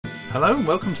Hello and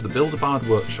welcome to the Build-A-Bard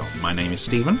Workshop. My name is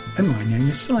Stephen. And my name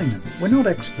is Simon. We're not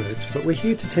experts, but we're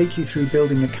here to take you through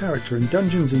building a character in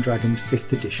Dungeons & Dragons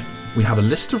 5th edition. We have a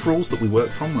list of rules that we work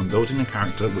from when building a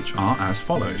character, which are as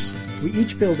follows. We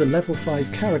each build a level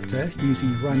 5 character using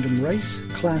a random race,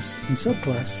 class and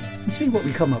subclass, and see what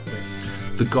we come up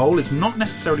with. The goal is not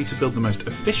necessarily to build the most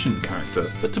efficient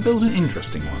character, but to build an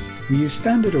interesting one. We use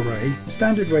standard array,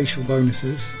 standard racial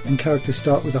bonuses, and characters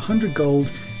start with 100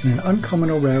 gold and an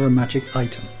uncommon or rare magic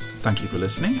item. Thank you for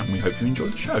listening, and we hope you enjoy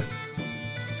the show.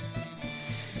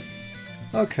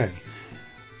 Okay.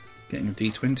 Getting a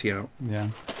D20 out. Yeah.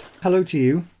 Hello to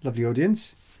you, lovely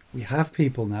audience. We have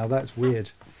people now, that's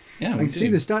weird. Yeah, I can see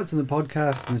the stats on the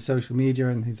podcast and the social media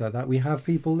and things like that. We have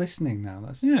people listening now.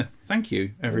 Yeah, thank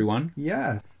you, everyone.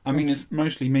 Yeah. I mean, it's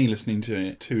mostly me listening to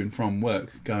it to and from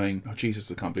work going, oh,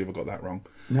 Jesus, I can't believe I got that wrong.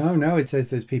 No, it says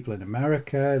there's people in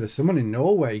America. There's someone in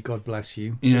Norway, God bless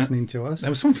you, listening to us. There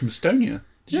was someone from Estonia.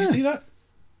 Did you see that?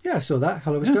 Yeah, I saw that.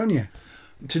 Hello, Estonia.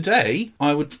 Today,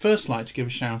 I would first like to give a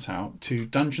shout out to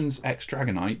Dungeons X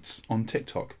Dragonites on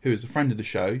TikTok, who is a friend of the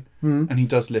show, and he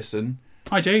does listen.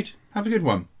 Hi, dude. Have a good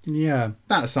one. Yeah.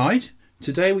 That aside,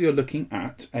 today we are looking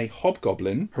at a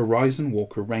Hobgoblin Horizon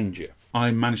Walker Ranger.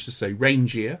 I managed to say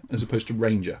Rangier as opposed to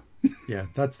Ranger. Yeah,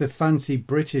 that's the fancy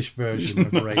British version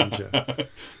of Ranger.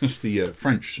 That's the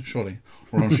French, surely.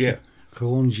 Ranger.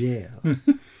 Ranger.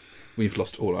 We've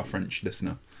lost all our French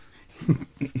listener.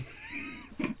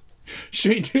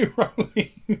 Should we do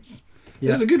rollies? Yeah.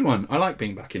 This is a good one. I like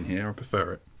being back in here. I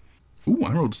prefer it. Ooh,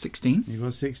 I rolled 16. You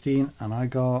got 16 and I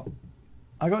got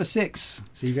a 6.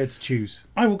 So you get to choose.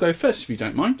 I will go first if you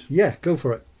don't mind. Yeah, go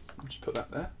for it. I'll just put that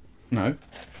there. No,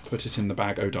 put it in the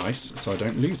bag o' dice so I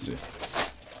don't lose it.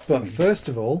 But first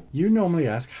of all, you normally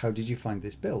ask, how did you find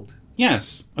this build?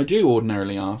 Yes, I do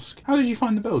ordinarily ask. How did you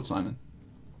find the build, Simon?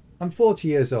 I'm 40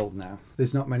 years old now.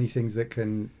 There's not many things that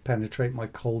can penetrate my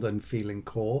cold, unfeeling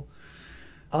core.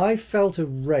 I felt a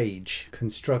rage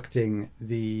constructing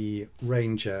the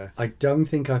Ranger I don't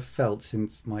think I've felt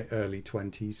since my early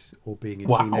 20s or being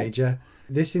a teenager.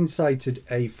 This incited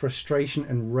a frustration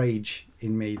and rage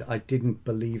in me that I didn't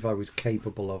believe I was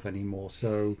capable of anymore.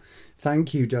 So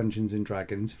thank you, Dungeons &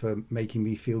 Dragons, for making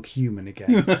me feel human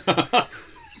again.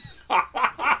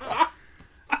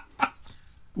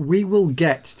 We will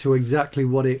get to exactly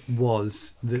what it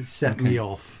was that set me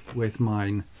off with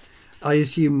mine. I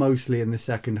assume mostly in the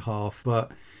second half,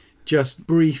 but just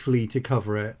briefly to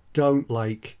cover it, don't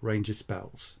like Ranger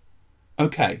spells.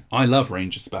 Okay, I love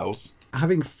Ranger spells.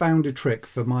 Having found a trick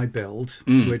for my build,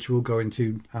 which we'll go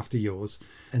into after yours,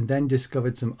 and then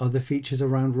discovered some other features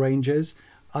around Rangers,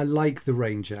 I like the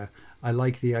Ranger. I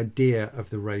like the idea of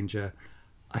the Ranger.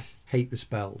 I hate the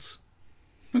spells.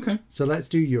 Okay. So let's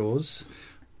do yours.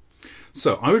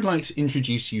 So I would like to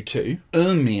introduce you to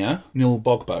Ermir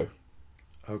Nilbogbo.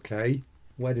 Okay.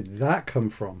 Where did that come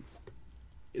from?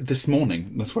 This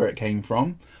morning, that's where it came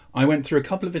from. I went through a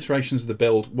couple of iterations of the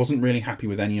build, wasn't really happy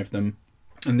with any of them.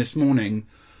 And this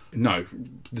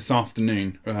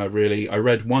afternoon, really, I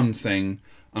read one thing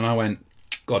and I went,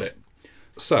 got it.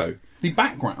 So, the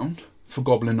background for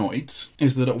Goblinoids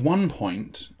is that at one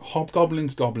point,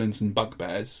 hobgoblins, goblins and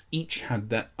bugbears each had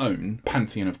their own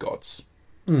pantheon of gods.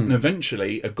 And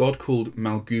eventually, a god called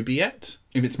Malgubiet,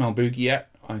 if it's Malbugiet,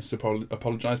 I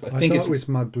apologise, but I think thought it was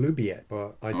Maglubiet,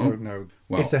 but I don't know.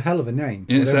 Well, it's a hell of a name,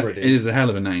 it is a hell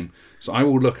of a name. So I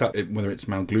will look up whether it's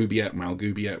Malglubiet,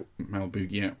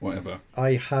 Malbugiet, whatever.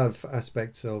 I have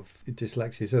aspects of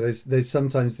dyslexia, so there's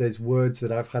sometimes words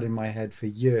that I've had in my head for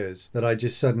years that I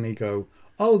just suddenly go,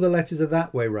 oh, the letters are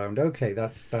that way round. Okay,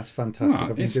 that's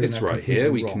fantastic. It's right here.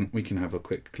 We can have a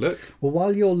quick look. Well,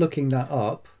 while you're looking that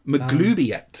up,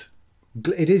 Maglubiet.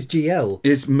 It is GL.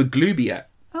 It's Maglubiet.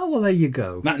 Oh, well, there you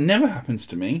go. That never happens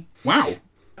to me. Wow.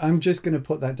 I'm just going to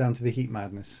put that down to the heat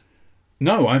madness.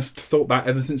 No, I've thought that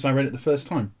ever since I read it the first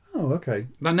time. Oh, okay.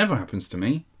 That never happens to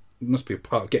me. It must be a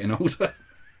part of getting older.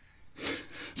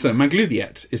 So,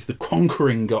 Maglubiet is the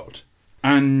conquering god.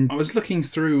 And I was looking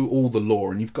through all the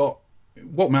lore, and you've got...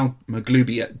 What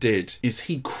Maglubiet did is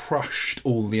he crushed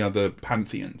all the other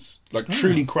pantheons.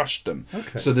 Truly crushed them.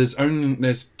 Okay. So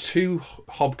there's 2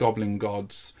 hobgoblin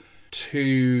gods,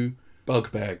 2...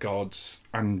 bugbear gods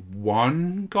and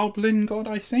 1 goblin god,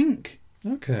 I think.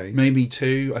 Okay. Maybe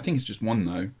 2. I think it's just 1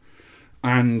 though.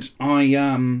 And I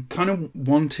kind of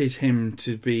wanted him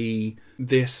to be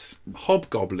this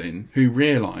hobgoblin who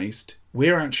realised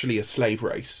we're actually a slave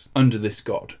race under this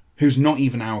god, who's not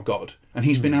even our god. And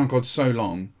he's been our god so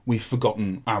long, we've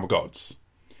forgotten our gods.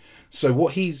 So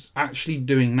what he's actually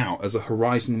doing now as a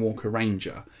Horizon Walker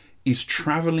Ranger is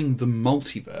travelling the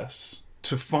multiverse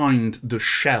to find the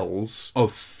shells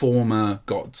of former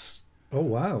gods. Oh,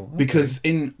 wow. Okay. Because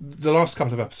in the last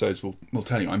couple of episodes, we'll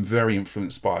tell you, I'm very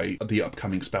influenced by the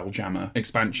upcoming Spelljammer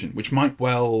expansion, which might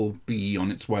well be on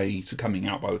its way to coming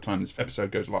out by the time this episode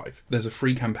goes live. There's a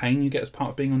free campaign you get as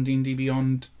part of being on D&D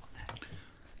Beyond.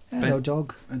 Hello,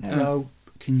 dog. Hello.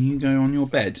 Can you go on your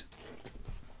bed?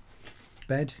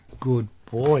 Bed? Good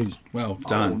boy. Well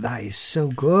done. Oh, that is so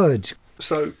good.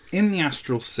 So, in the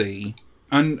Astral Sea,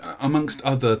 and amongst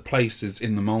other places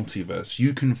in the multiverse,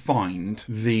 you can find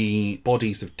the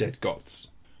bodies of dead gods.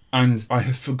 And I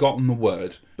have forgotten the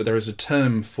word, but there is a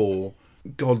term for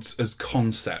gods as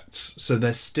concepts. So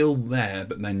they're still there,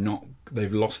 but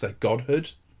they've lost their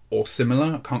godhood. Or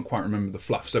similar, I can't quite remember the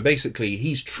fluff. So basically,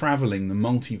 he's travelling the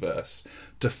multiverse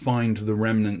to find the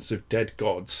remnants of dead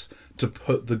gods to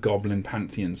put the goblin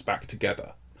pantheons back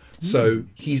together. So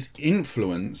he's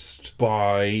influenced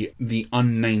by the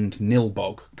unnamed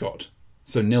Nilbog god.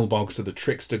 So Nilbogs are the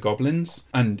trickster goblins,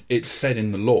 and it's said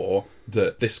in the lore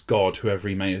that this god, whoever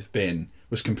he may have been,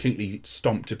 was completely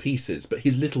stomped to pieces, but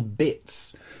his little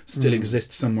bits still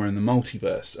exist somewhere in the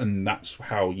multiverse, and that's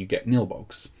how you get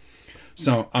Nilbogs.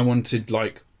 So I wanted,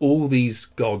 all these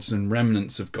gods and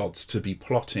remnants of gods to be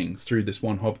plotting through this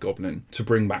one hobgoblin to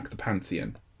bring back the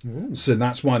pantheon. Ooh. So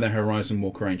that's why they're Horizon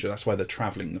Walker Ranger. That's why they're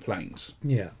travelling the planes.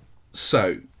 Yeah.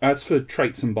 So, as for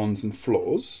traits and bonds and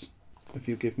flaws, if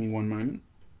you give me one moment.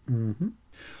 Mm-hmm.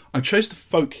 I chose the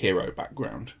folk hero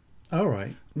background. All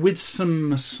right. With some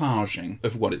massaging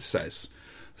of what it says.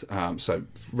 So,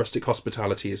 rustic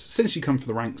hospitality is, since you come from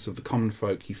the ranks of the common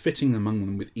folk, you fitting among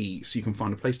them with ease. You can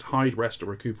find a place to hide, rest, or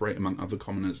recuperate among other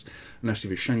commoners, unless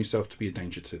you have shown yourself to be a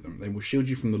danger to them. They will shield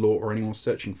you from the law or anyone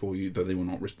searching for you, though they will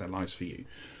not risk their lives for you.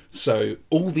 So,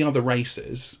 all the other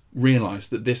races realise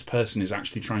that this person is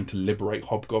actually trying to liberate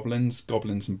hobgoblins,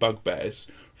 goblins, and bugbears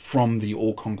from the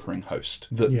all-conquering host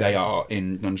that they are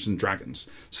in Dungeons and Dragons.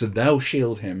 So they'll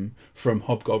shield him from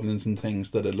hobgoblins and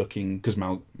things that are looking, because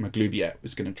Maglubiet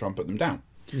is going to try and put them down.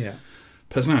 Yeah.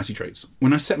 Personality traits.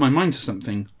 When I set my mind to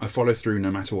something, I follow through no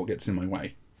matter what gets in my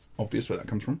way. Obvious where that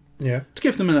comes from. Yeah. To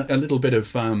give them a little bit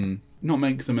of, not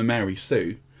make them a Mary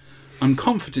Sue, I'm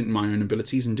confident in my own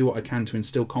abilities and do what I can to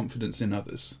instill confidence in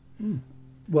others.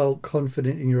 Well,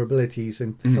 confident in your abilities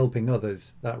and helping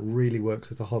others, that really works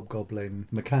with the hobgoblin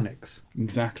mechanics.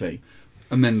 Exactly.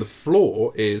 And then the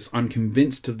flaw is I'm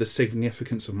convinced of the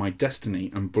significance of my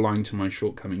destiny and blind to my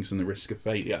shortcomings and the risk of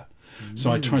failure.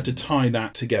 So I tried to tie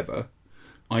that together.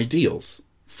 Ideals.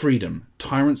 Freedom.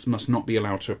 Tyrants must not be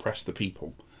allowed to oppress the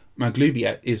people.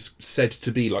 Maglubiet is said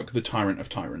to be like the tyrant of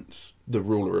tyrants, the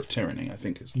ruler of tyranny, I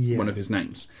think is one of his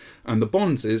names. And the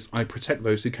bonds is, I protect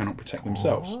those who cannot protect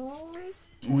themselves.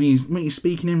 What are you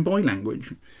speaking in boy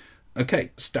language? Okay,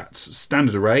 stats.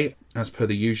 Standard array, as per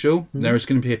the usual. There is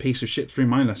going to be a piece of shit through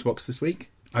my letterbox this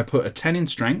week. I put a 10 in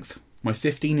strength, my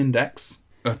 15 in dex,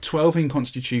 a 12 in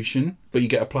constitution, but you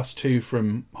get a +2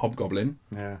 from hobgoblin.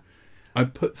 Yeah. I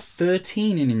put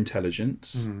 13 in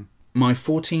intelligence. My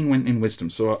 14 went in wisdom,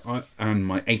 and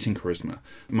my 8 in charisma.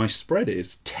 My spread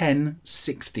is 10,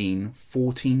 16,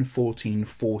 14, 14,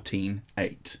 14,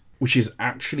 8, which is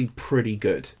actually pretty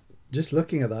good. Just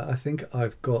looking at that, I think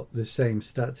I've got the same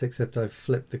stats, except I've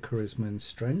flipped the charisma and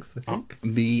strength, I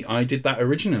think. I did that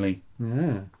originally.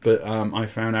 Yeah. But I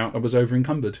found out I was over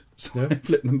encumbered, so I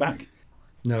flipped them back.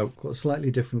 No, got slightly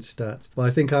different stats. But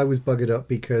I think I was buggered up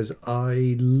because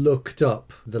I looked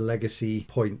up the legacy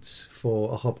points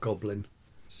for a hobgoblin.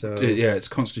 So yeah, it's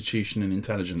constitution and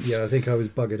intelligence. Yeah, I think I was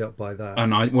buggered up by that.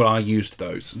 And I used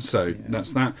those. So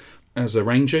that's that. As a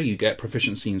ranger, you get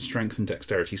proficiency in strength and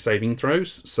dexterity saving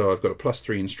throws. So I've got a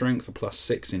 +3 in strength, a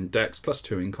 +6 in dex,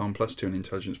 +2 in con, +2 in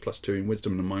intelligence, +2 in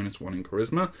wisdom, and a -1 in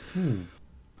charisma.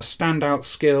 Standout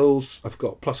skills, I've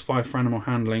got +5 for animal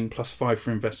handling, +5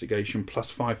 for investigation,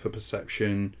 +5 for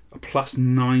perception, a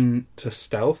 +9 to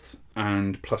stealth,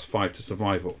 and +5 to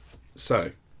survival.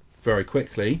 So, very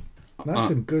quickly... That's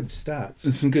some good stats.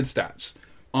 And some good stats.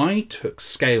 I took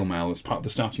scale mail as part of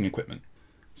the starting equipment.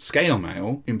 Scale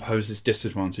mail imposes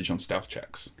disadvantage on stealth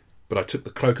checks, but I took the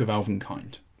Cloak of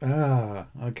Elvenkind. Ah,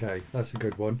 okay. That's a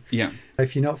good one. Yeah.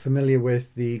 If you're not familiar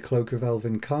with the Cloak of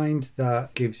Elvenkind,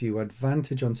 that gives you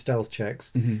advantage on stealth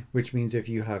checks, which means if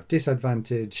you have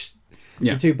disadvantage,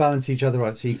 the two balance each other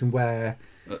out, so you can wear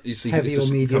heavy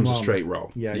or medium armor. A straight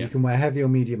roll. Yeah, you can wear heavy or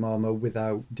medium armor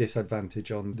without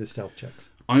disadvantage on the stealth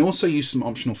checks. I also used some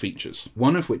optional features,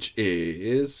 one of which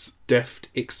is Deft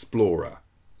Explorer.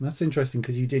 That's interesting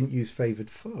because you didn't use Favoured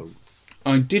Foe.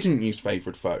 I didn't use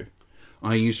Favoured Foe.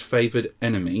 I used Favoured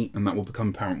Enemy, and that will become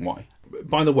apparent why.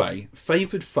 By the way,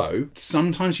 Favoured Foe,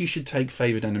 sometimes you should take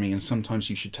Favoured Enemy and sometimes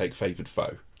you should take Favoured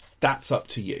Foe. That's up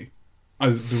to you.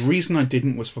 Oh, the reason I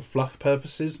didn't was for fluff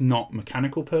purposes, not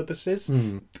mechanical purposes.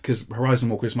 Because Horizon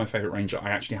Walker is my favourite ranger. I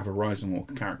actually have a Horizon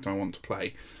Walker character I want to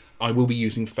play. I will be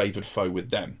using favoured foe with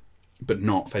them, but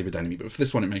not favoured enemy. But for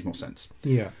this one, it made more sense.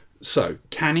 Yeah. So,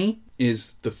 Canny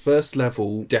is the first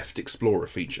level Deft Explorer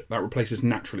feature. That replaces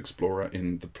Natural Explorer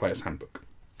in the Player's Handbook.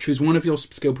 Choose one of your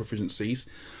skill proficiencies.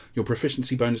 Your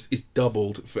proficiency bonus is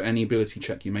doubled for any ability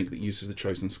check you make that uses the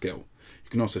chosen skill.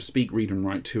 You can also speak, read and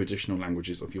write 2 additional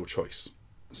languages of your choice.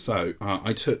 So,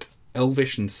 I took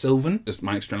Elvish and Sylvan as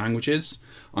my extra languages.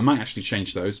 I might actually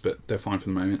change those, but they're fine for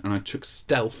the moment. And I took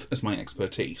Stealth as my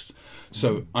expertise.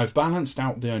 So I've balanced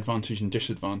out the advantage and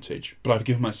disadvantage, but I've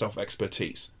given myself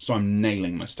expertise. So I'm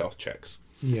nailing my stealth checks.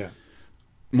 Yeah.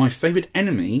 My favourite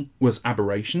enemy was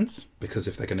aberrations, because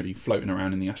if they're going to be floating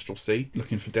around in the astral sea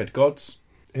looking for dead gods.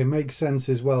 It makes sense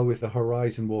as well with the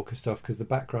Horizon Walker stuff, because the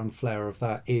background flair of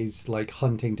that is like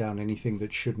hunting down anything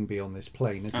that shouldn't be on this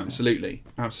plane, isn't Absolutely.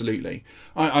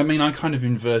 I mean, I kind of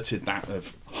inverted that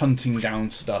of hunting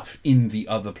down stuff in the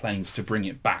other planes to bring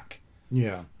it back.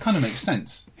 Yeah. Kind of makes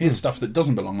sense. Here's stuff that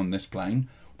doesn't belong on this plane.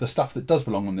 The stuff that does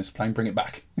belong on this plane, bring it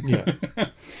back. Yeah.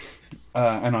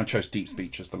 And I chose Deep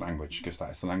Speech as the language, because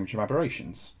that is the language of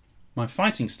aberrations. My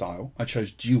fighting style, I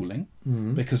chose dueling,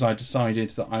 because I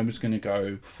decided that I was going to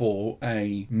go for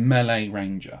a melee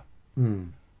ranger.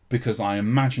 Because I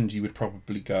imagined you would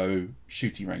probably go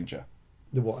shooty ranger.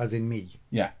 The what, as in me?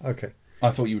 Yeah. Okay.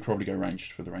 I thought you would probably go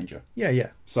ranged for the ranger.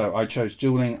 Yeah. So I chose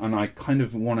dueling, and I kind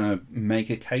of want to make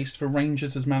a case for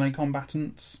rangers as melee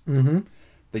combatants.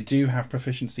 They do have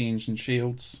proficiency in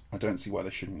shields. I don't see why they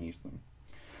shouldn't use them.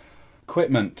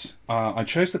 Equipment. I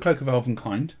chose the Cloak of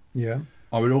Elvenkind. Yeah.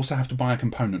 I would also have to buy a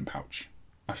component pouch.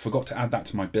 I forgot to add that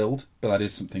to my build, but that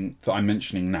is something that I'm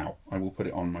mentioning now. I will put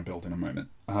it on my build in a moment.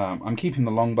 I'm keeping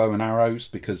the longbow and arrows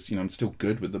because, I'm still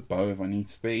good with the bow if I need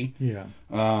to be. Yeah.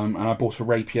 And I bought a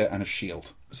rapier and a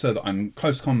shield so that I'm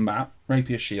close combat,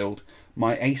 rapier, shield.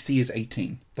 My AC is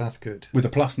 18. That's good. With a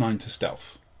 +9 to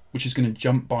stealth, which is going to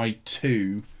jump by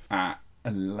 2 at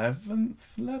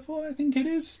 11th level, I think it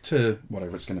is, to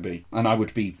whatever it's going to be. And I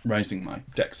would be raising my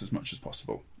dex as much as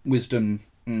possible. Wisdom,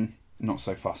 not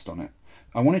so fussed on it.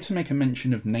 I wanted to make a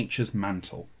mention of Nature's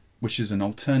Mantle, which is an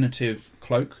alternative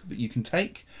cloak that you can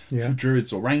take for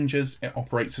druids or rangers. It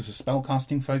operates as a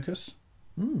spellcasting focus.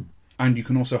 And you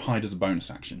can also hide as a bonus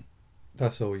action.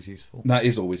 That's always useful. That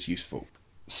is always useful.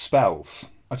 Spells.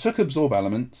 I took Absorb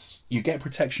Elements. You get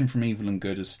protection from evil and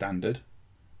good as standard.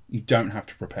 You don't have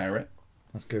to prepare it.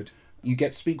 That's good. You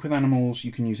get Speak with Animals.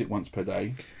 You can use it once per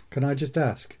day. Can I just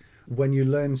ask, when you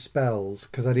learn spells,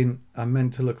 because I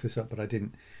meant to look this up, but I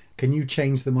didn't, can you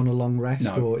change them on a long rest?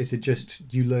 No. Or is it just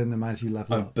you learn them as you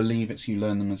level up? I believe it's you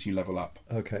learn them as you level up.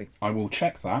 Okay. I will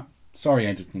check that. Sorry,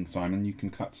 Editing Simon, you can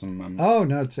cut some... Oh,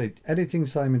 no, I'd say Editing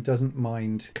Simon doesn't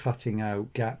mind cutting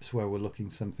out gaps where we're looking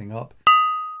something up.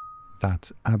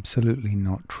 That's absolutely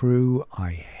not true.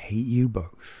 I hate you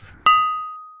both.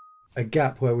 A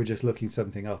gap where we're just looking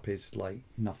something up is like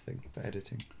nothing for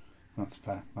editing. That's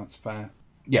fair.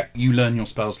 Yeah, you learn your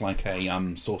spells like a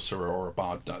sorcerer or a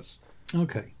bard does.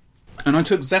 Okay. And I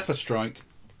took Zephyr Strike.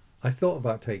 I thought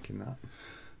about taking that.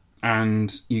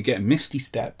 And you get Misty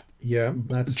Step. Yeah,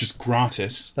 that's... just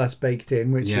gratis. That's baked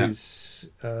in, which is...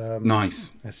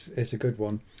 nice. It's a good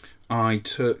one. I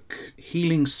took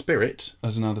Healing Spirit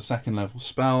as another second level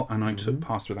spell, and I took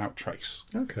Pass Without Trace.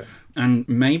 Okay. And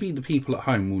maybe the people at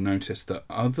home will notice that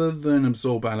other than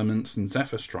Absorb Elements and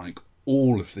Zephyr Strike,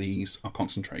 all of these are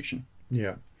concentration.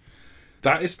 Yeah.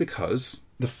 That is because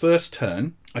the first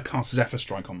turn, I cast Zephyr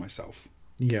Strike on myself.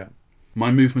 Yeah. My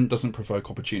movement doesn't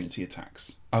provoke opportunity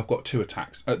attacks. I've got 2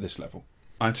 attacks at this level.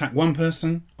 I attack one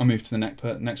person, I move to the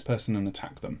next person and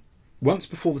attack them. Once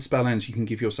before the spell ends, you can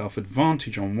give yourself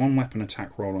advantage on one weapon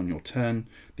attack roll on your turn.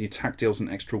 The attack deals an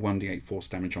extra 1d8 force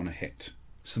damage on a hit.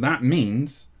 So that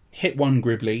means hit one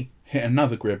Gribbly, hit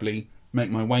another Gribbly, make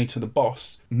my way to the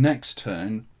boss. Next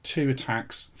turn, 2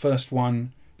 attacks. First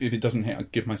one, if it doesn't hit, I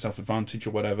give myself advantage or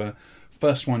whatever.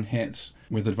 First one hits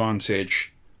with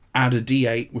advantage, add a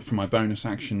d8 for my bonus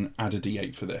action, add a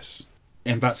d8 for this.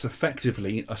 And that's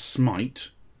effectively a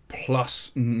smite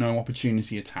plus no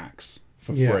opportunity attacks.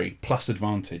 For free, plus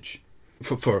advantage.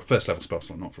 For a first level spell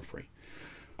slot, not for free.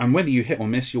 And whether you hit or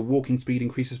miss, your walking speed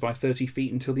increases by 30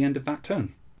 feet until the end of that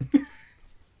turn.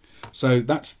 So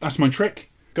that's my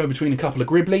trick. Go between a couple of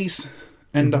Gribblies,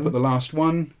 end up at the last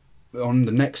one. On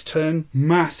the next turn,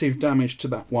 massive damage to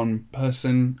that one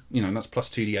person. That's plus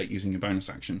 2d8 using your bonus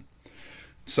action.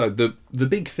 So the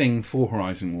big thing for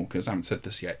Horizon Walkers, I haven't said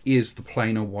this yet, is the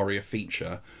Planar Warrior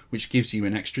feature, which gives you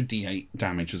an extra d8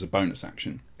 damage as a bonus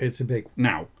action. It's a big...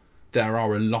 Now, there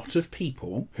are a lot of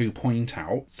people who point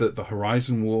out that the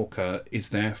Horizon Walker is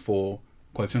therefore,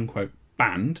 quote unquote,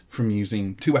 banned from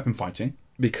using two-weapon fighting,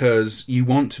 because you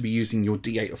want to be using your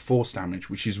D8 of force damage,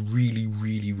 which is really,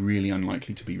 really, really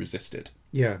unlikely to be resisted.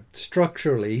 Yeah,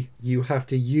 structurally, you have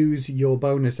to use your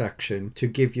bonus action to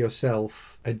give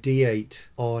yourself a D8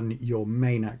 on your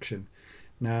main action.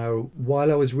 Now,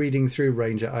 while I was reading through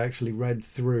Ranger, I actually read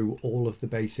through all of the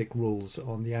basic rules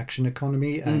on the action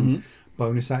economy and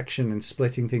bonus action and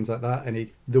splitting things like that.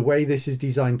 And the way this is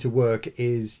designed to work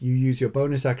is you use your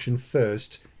bonus action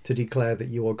first to declare that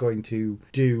you are going to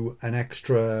do an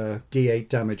extra D8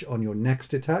 damage on your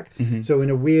next attack. So in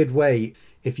a weird way,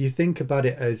 if you think about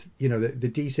it as, you know, the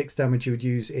D6 damage you would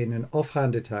use in an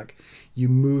offhand attack, you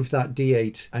move that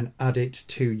D8 and add it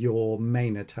to your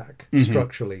main attack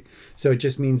structurally. So it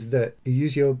just means that you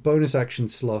use your bonus action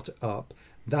slot up.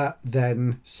 That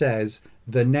then says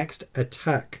the next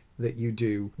attack that you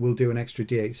do will do an extra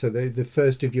D8. So the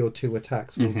first of your two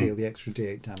attacks will deal the extra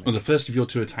D8 damage. Well, the first of your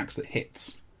two attacks that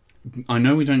hits. I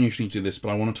know we don't usually do this, but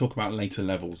I want to talk about later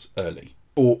levels early.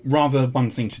 Or rather,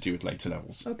 one thing to do with later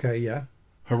levels. Okay, yeah.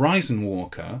 Horizon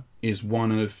Walker is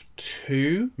one of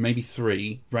 2, maybe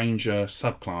 3 Ranger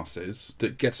subclasses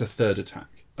that gets a third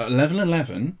attack. At level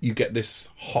 11, you get this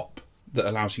hop that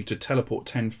allows you to teleport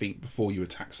 10 feet before you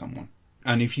attack someone.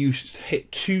 And if you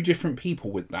hit 2 different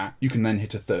people with that, you can then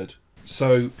hit a third.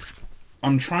 So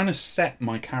I'm trying to set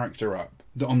my character up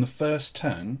that on the first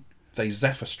turn, they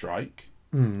Zephyr Strike,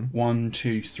 1,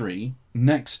 2, 3.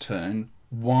 Next turn,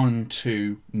 1,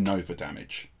 2 Nova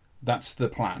damage. That's the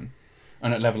plan.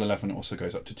 And at level 11, it also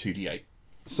goes up to 2d8.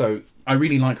 So I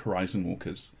really like Horizon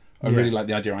Walkers. I really like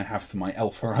the idea I have for my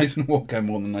elf Horizon Walker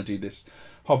more than I do this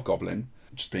Hobgoblin,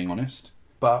 just being honest.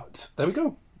 But there we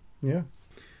go. Yeah.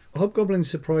 Hobgoblins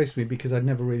surprised me because I'd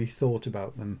never really thought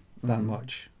about them that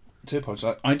much. To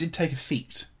apologise, I did take a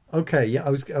feat. Okay, yeah, I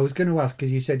was going to ask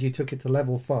because you said you took it to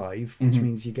level 5, which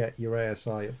means you get your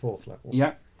ASI at 4th level.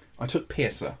 Yeah, I took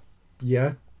Piercer.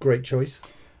 Yeah, great choice.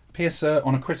 Piercer,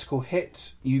 on a critical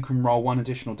hit, you can roll 1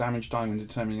 additional damage die when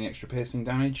determining the extra piercing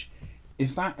damage.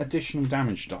 If that additional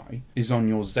damage die is on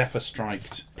your Zephyr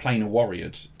Striked Planar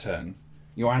Warrior turn,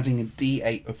 you're adding a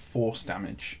d8 of force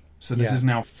damage. So this is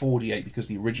now 4d8 because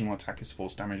the original attack is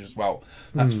force damage as well.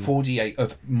 That's 4d8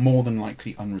 of more than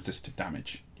likely unresisted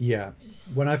damage. Yeah.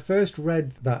 When I first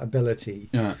read that ability,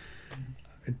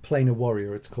 Planar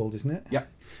Warrior it's called, isn't it? Yeah.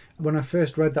 When I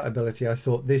first read that ability, I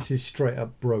thought this is straight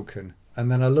up broken. And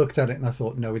then I looked at it and I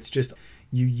thought, no, it's just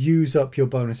you use up your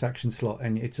bonus action slot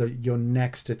and it's your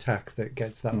next attack that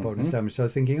gets that bonus damage. So I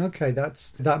was thinking, okay,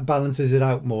 that balances it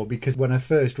out more, because when I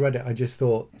first read it, I just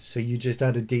thought, so you just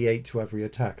add a d8 to every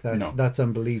attack. That's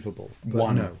unbelievable.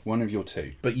 But one of your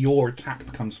 2. But your attack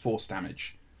becomes force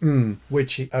damage.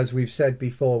 Which, as we've said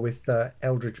before with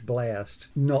Eldritch Blast,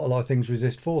 not a lot of things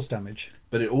resist force damage.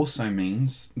 But it also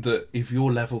means that if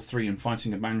you're level 3 and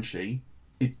fighting a Banshee,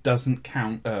 it doesn't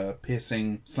count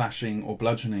piercing, slashing, or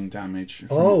bludgeoning damage.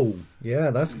 Oh, yeah,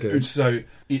 that's good. So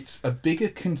it's a bigger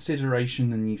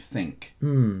consideration than you think.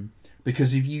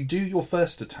 Because if you do your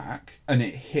first attack and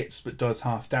it hits but does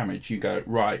half damage, you go,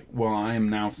 right, well, I am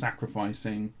now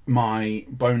sacrificing my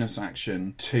bonus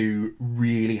action to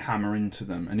really hammer into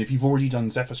them. And if you've already done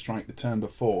Zephyr Strike the turn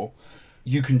before,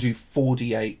 you can do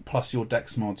 4d8 plus your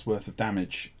Dex mod's worth of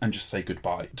damage and just say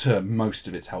goodbye to most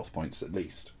of its health points at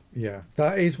least. Yeah,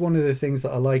 that is one of the things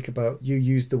that I like about, you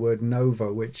used the word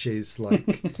Nova, which is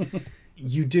like,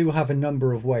 you do have a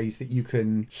number of ways that you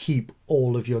can heap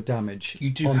all of your damage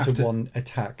onto one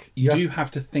attack. You do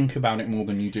have to think about it more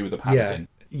than you do with a paladin.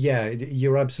 Yeah,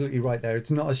 you're absolutely right there.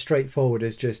 It's not as straightforward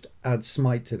as just add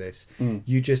smite to this.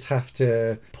 You just have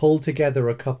to pull together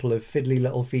a couple of fiddly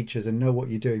little features and know what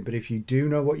you're doing. But if you do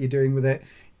know what you're doing with it,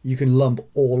 you can lump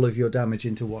all of your damage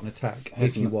into one attack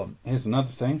if you want. Here's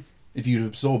another thing. If you'd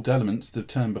absorbed elements the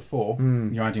turn before,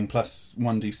 you're adding plus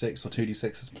 1d6 or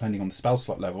 2d6, depending on the spell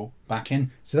slot level, back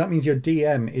in. So that means your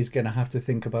DM is going to have to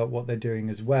think about what they're doing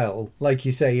as well. Like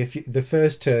you say, if the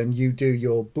first turn you do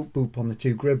your boop boop on the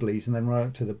 2 Gribblies and then run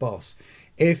up to the boss,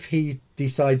 if he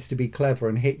decides to be clever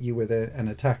and hit you with an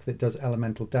attack that does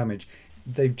elemental damage,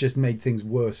 they've just made things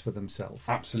worse for themselves.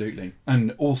 Absolutely.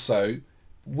 And also,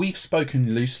 we've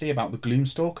spoken loosely about the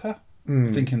Gloomstalker, I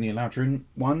think in the Eladrin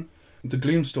one. The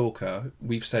Gloomstalker,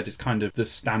 we've said, is kind of the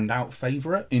standout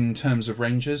favourite in terms of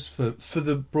rangers for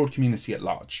the broad community at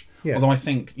large. Yeah. Although I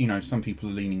think, some people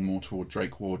are leaning more toward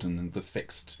Drake Warden and the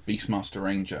fixed Beastmaster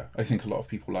Ranger. I think a lot of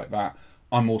people like that.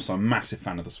 I'm also a massive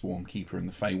fan of the Swarm Keeper and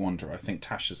the Fey Wanderer. I think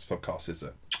Tasha's subclass is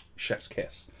a chef's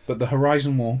kiss. But the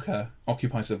Horizon Walker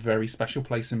occupies a very special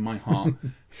place in my heart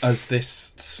as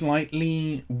this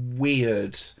slightly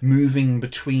weird moving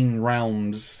between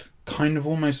realms, kind of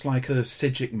almost like a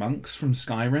Sigic monks from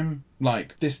Skyrim.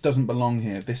 Like, this doesn't belong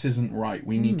here, this isn't right,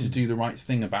 we need to do the right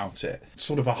thing about it.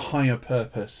 Sort of a higher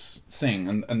purpose thing,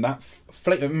 and that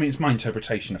I mean, it's my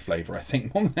interpretation of flavour, I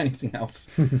think, more than anything else,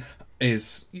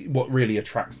 is what really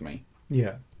attracts me.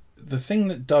 Yeah. The thing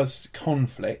that does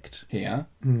conflict here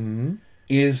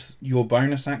is your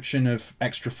bonus action of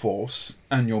Extra Force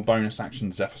and your bonus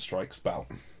action Zephyr Strike spell.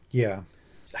 Yeah.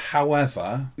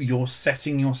 However, you're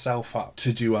setting yourself up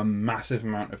to do a massive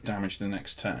amount of damage the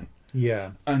next turn.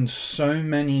 Yeah. And so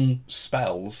many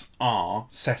spells are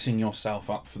setting yourself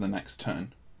up for the next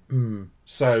turn.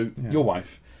 So, your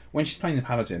wife, when she's playing the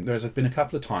Paladin, there's been a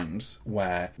couple of times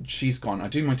where she's gone, I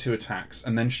do my 2 attacks,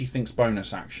 and then she thinks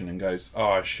bonus action and goes,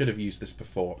 oh, I should have used this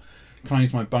before. Can I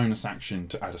use my bonus action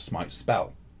to add a smite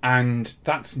spell? And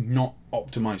that's not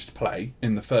optimised play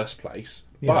in the first place.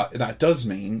 Yeah. But that does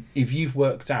mean if you've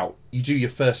worked out, you do your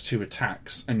first 2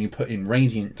 attacks and you put in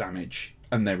radiant damage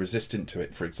and they're resistant to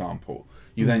it, for example,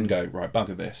 you then go, right,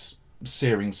 bugger this,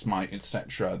 Searing Smite,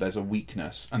 etc. There's a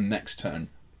weakness, and next turn,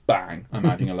 bang, I'm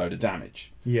adding a load of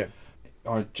damage. Yeah.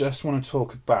 I just want to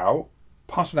talk about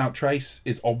Pass Without Trace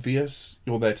is obvious.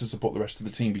 You're there to support the rest of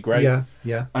the team, be great. Yeah,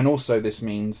 yeah. And also this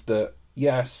means that,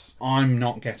 yes, I'm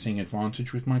not getting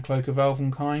advantage with my Cloak of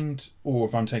Elvenkind, or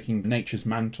if I'm taking Nature's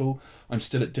Mantle, I'm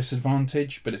still at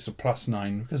disadvantage, but it's a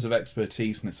 +9 because of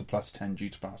expertise, and it's a +10 due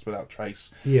to Pass Without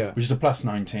Trace, Yeah. which is a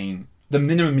 +19. The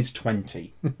minimum is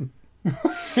 20.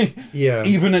 Yeah.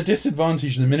 Even at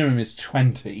disadvantage, the minimum is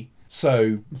 20.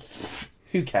 So,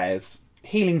 who cares?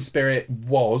 Healing Spirit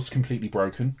was completely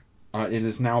broken. It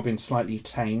has now been slightly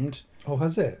tamed. Oh,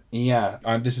 has it? Yeah,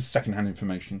 this is second-hand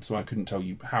information, so I couldn't tell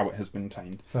you how it has been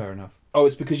tamed. Fair enough. Oh,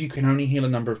 it's because you can only heal a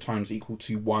number of times equal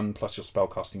to 1 plus your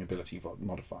spellcasting ability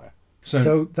modifier.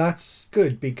 So that's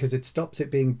good because it stops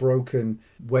it being broken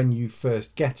when you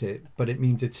first get it, but it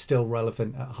means it's still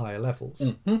relevant at higher levels.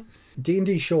 Mm-hmm.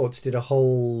 D&D Shorts did a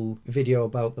whole video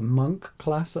about the monk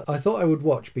class. I thought I would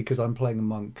watch because I'm playing a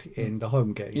monk in the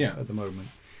home game at the moment.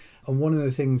 And one of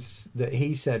the things that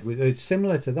he said was it's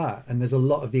similar to that, and there's a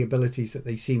lot of the abilities that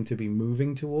they seem to be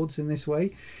moving towards in this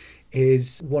way,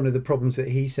 is one of the problems that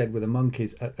he said with a monk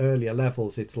is at earlier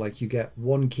levels, it's like you get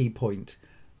 1 key point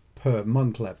per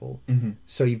monk level. Mm-hmm.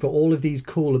 So you've got all of these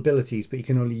cool abilities, but you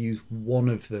can only use one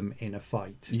of them in a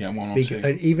fight. Yeah, 1 or 2.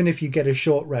 And even if you get a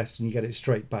short rest and you get it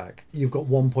straight back, you've got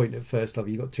 1 point at first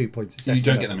level, you've got 2 points at second level. You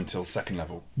don't get them until second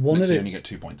level. You only get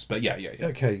 2 points, but yeah.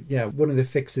 Okay, yeah. One of the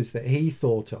fixes that he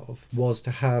thought of was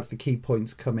to have the key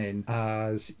points come in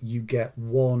as you get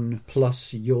 1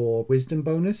 plus your wisdom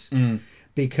bonus.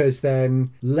 Because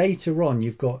then later on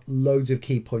you've got loads of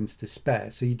key points to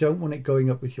spare, so you don't want it going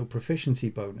up with your proficiency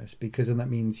bonus, because then that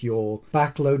means you're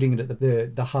backloading it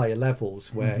at the higher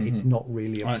levels where it's not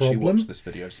really a problem. I actually watched this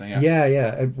video, so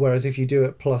yeah. Whereas if you do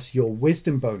it plus your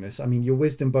wisdom bonus, I mean, your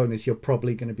wisdom bonus, you're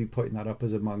probably going to be putting that up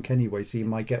as a monk anyway, so you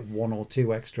might get 1 or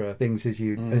 2 extra things as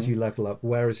you level up,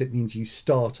 whereas it means you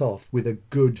start off with a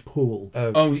good pool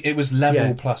of... Oh, it was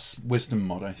level plus wisdom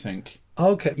mod, I think.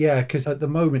 Okay, yeah, because at the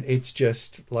moment it's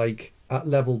just like at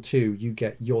level 2 you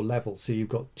get your level, so you've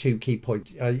got 2 key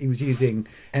points. He was using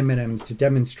M&Ms to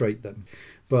demonstrate them,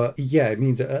 but yeah, it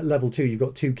means at level 2 you've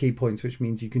got 2 key points, which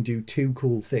means you can do 2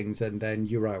 cool things and then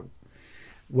you're out.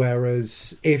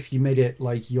 Whereas if you made it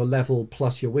like your level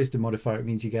plus your wisdom modifier, it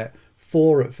means you get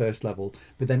 4 at first level,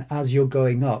 but then as you're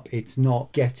going up, it's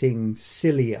not getting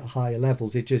silly at higher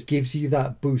levels. It just gives you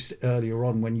that boost earlier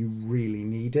on when you really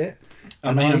need it.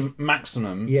 I mean,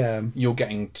 maximum, you're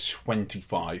getting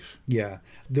 25. Yeah.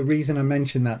 The reason I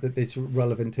mention that it's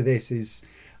relevant to this is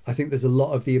I think there's a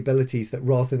lot of the abilities that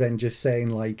rather than just saying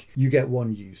like you get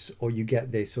 1 use or you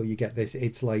get this or you get this,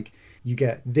 it's like you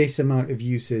get this amount of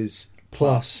uses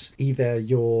plus either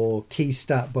your key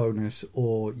stat bonus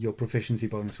or your proficiency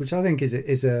bonus, which I think is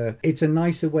a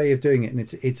nicer way of doing it, and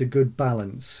it's a good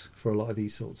balance for a lot of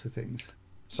these sorts of things.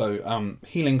 So,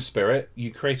 Healing Spirit, you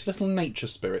create a little nature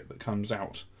spirit that comes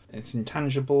out. It's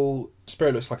intangible.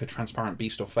 Spirit looks like a transparent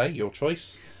beast or fae, your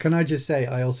choice. Can I just say,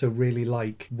 I also really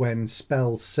like when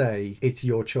spells say it's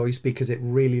your choice, because it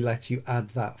really lets you add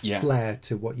that flair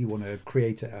to what you want to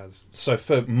create it as. So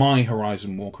for my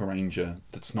Horizon Walker Ranger,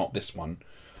 that's not this one,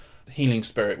 Healing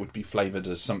Spirit would be flavoured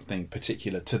as something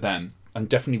particular to them, and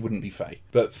definitely wouldn't be fae.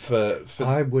 But for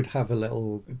I would have a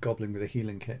little goblin with a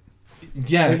healing kit.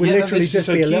 Yeah, it would literally just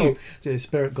so be cute. a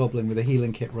spirit goblin with a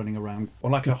healing kit running around.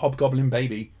 Or like a hobgoblin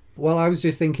baby. Well, I was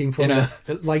just thinking from, In a-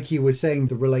 like you were saying,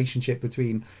 the relationship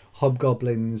between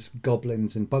hobgoblins,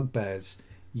 goblins, and bugbears.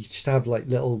 You just have like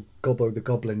little Gobbo the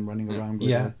Goblin running around with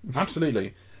Yeah,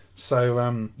 absolutely.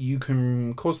 So you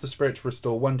can cause the spirit to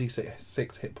restore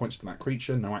 1d6 hit points to that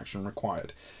creature, no action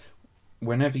required.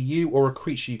 Whenever you or a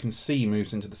creature you can see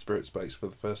moves into the spirit space for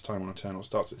the first time on a turn or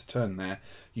starts its turn there,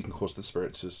 you can cause the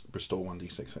spirit to restore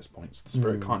 1d6 hit points. The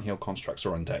spirit can't heal constructs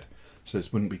or undead, so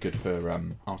this wouldn't be good for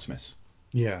Artemis,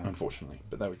 Yeah. unfortunately.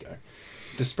 But there we go.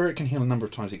 The spirit can heal a number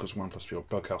of times equals 1 plus your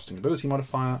spellcasting ability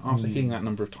modifier. After healing that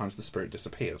number of times, the spirit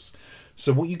disappears.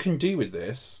 So what you can do with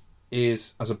this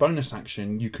is, as a bonus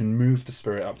action, you can move the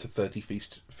spirit up to 30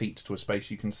 feet to a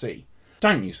space you can see.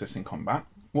 Don't use this in combat.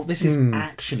 What this is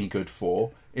actually good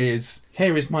for is,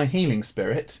 here is my healing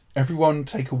spirit. Everyone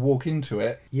take a walk into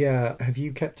it. Yeah. Have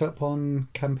you kept up on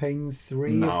campaign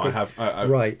 3? No, I have.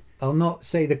 Right. I'll not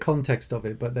say the context of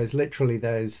it, but they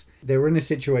were in a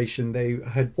situation, they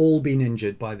had all been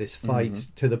injured by this fight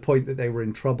to the point that they were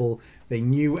in trouble. They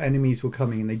knew enemies were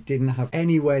coming and they didn't have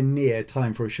anywhere near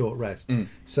time for a short rest.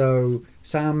 So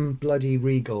Sam Bloody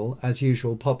Regal, as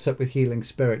usual, pops up with Healing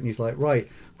Spirit and he's like, right,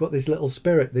 I've got this little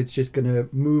spirit that's just going to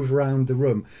move around the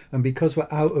room. And because we're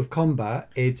out of combat,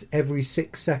 it's every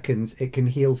 6 seconds it can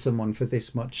heal someone for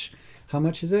this much. How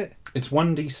much is it? It's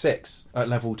 1d6 at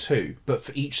level 2, but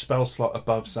for each spell slot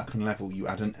above second level, you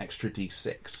add an extra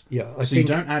d6. Yeah, so you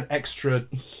don't add extra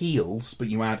heals, but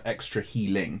you add extra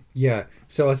healing. Yeah,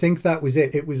 so I think that was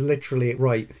it. It was literally,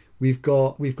 right, we've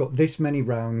got this many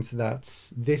rounds,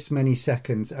 that's this many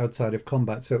seconds outside of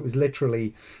combat. So it was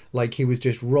literally like he was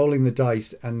just rolling the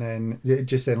dice and then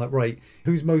just saying like, right,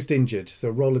 who's most injured? So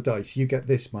roll a dice, you get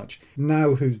this much.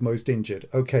 Now who's most injured?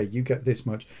 Okay, you get this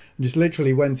much. And just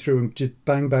literally went through and just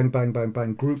bang, bang, bang, bang,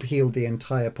 bang, group healed the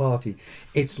entire party.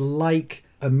 It's like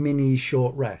a mini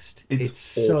short rest.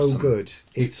 It's awesome. So good.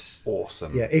 It's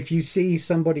awesome. Yeah, if you see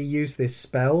somebody use this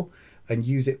spell and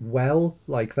use it well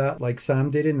like that, like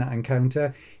Sam did in that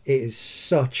encounter, it is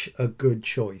such a good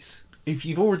choice. If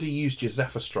you've already used your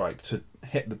Zephyr Strike to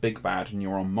hit the big bad and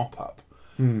you're on mop-up,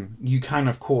 you can,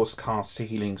 of course, cast a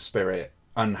Healing Spirit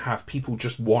and have people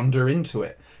just wander into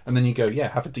it. And then you go, yeah,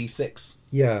 have a d6.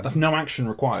 Yeah. That's no action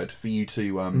required for you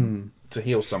to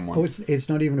heal someone. Oh, it's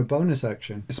not even a bonus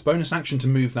action. It's a bonus action to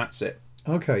move, that's it.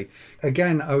 Okay.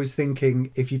 Again, I was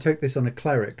thinking if you take this on a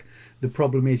cleric, the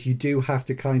problem is you do have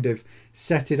to kind of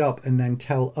set it up and then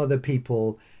tell other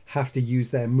people have to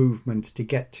use their movement to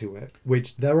get to it,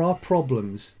 which there are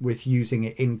problems with using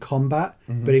it in combat,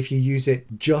 but if you use it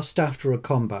just after a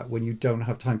combat when you don't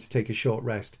have time to take a short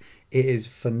rest, it is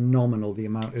phenomenal the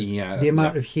amount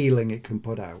of healing it can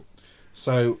put out.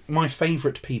 So my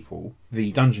favourite people,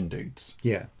 the dungeon dudes.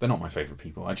 Yeah. They're not my favourite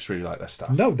people. I just really like their stuff.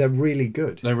 No, they're really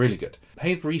good. They're really good.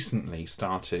 They've recently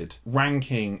started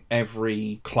ranking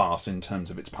every class in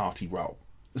terms of its party role.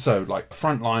 So, like,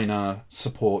 frontliner,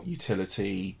 support,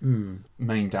 utility,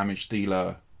 main damage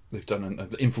dealer. They've done an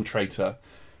infiltrator.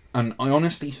 And I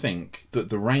honestly think that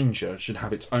the ranger should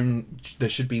have its own... There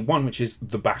should be one which is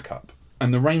the backup.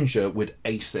 And the ranger would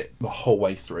ace it the whole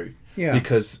way through. Yeah.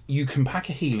 Because you can pack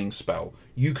a healing spell.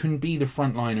 You can be the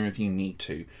frontliner if you need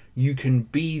to. You can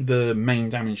be the main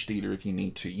damage dealer if you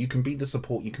need to. You can be the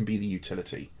support. You can be the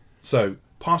utility. So,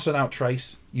 pass without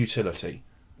trace, utility.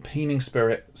 Healing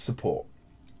spirit, support.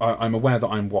 I'm aware that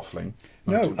I'm waffling.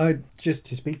 No, just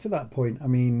to speak to that point, I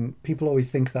mean, people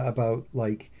always think that about,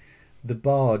 like, the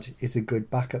bard is a good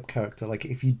backup character. Like,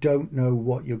 if you don't know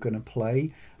what you're going to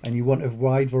play and you want a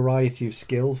wide variety of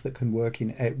skills that can work in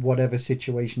whatever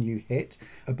situation you hit,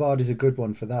 a bard is a good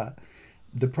one for that.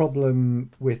 The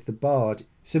problem with the bard,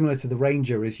 similar to the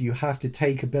ranger, is you have to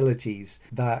take abilities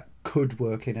that could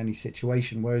work in any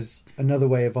situation, whereas another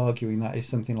way of arguing that is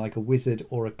something like a wizard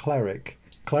or a cleric.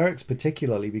 Clerics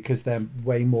particularly, because they're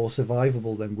way more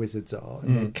survivable than wizards are,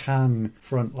 and they can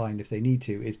frontline if they need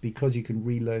to, is because you can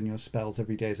relearn your spells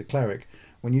every day as a cleric.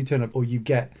 When you turn up, or you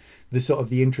get the sort of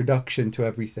the introduction to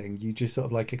everything, you just sort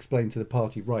of like explain to the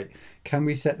party, right, can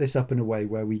we set this up in a way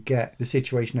where we get the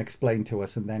situation explained to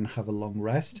us and then have a long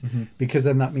rest? Because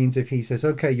then that means if he says,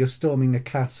 okay, you're storming a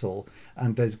castle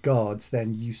and there's guards,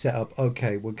 then you set up,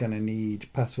 okay, we're going to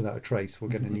need pass without a trace, we're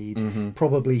going to need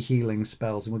probably healing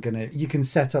spells, and you can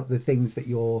set up the things that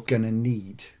you're going to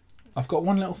need. I've got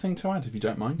one little thing to add, if you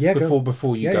don't mind. Yeah,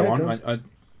 before you go on. Go.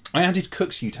 I added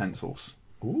cook's utensils.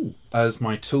 Ooh. As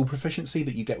my tool proficiency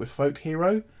that you get with Folk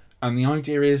Hero. And the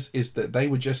idea is that they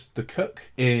were just the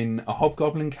cook in a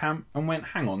hobgoblin camp and went,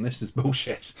 hang on, this is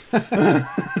bullshit.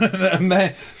 And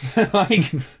they're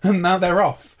like, and now they're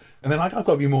off. And they're like, I've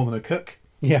got to be more than a cook.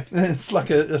 Yeah. It's like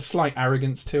a slight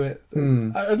arrogance to it.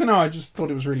 I don't know, I just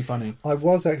thought it was really funny. I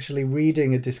was actually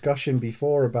reading a discussion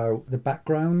before about the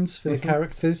backgrounds for the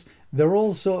characters. They're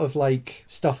all sort of like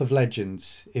stuff of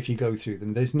legends if you go through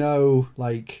them. There's no,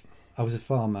 like, I was a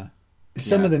farmer.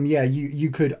 Some of them, you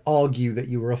could argue that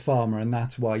you were a farmer and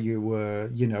that's why you were,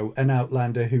 an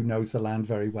outlander who knows the land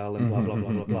very well and blah, blah,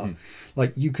 blah, blah, blah.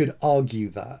 Like, you could argue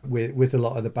that with a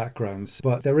lot of the backgrounds.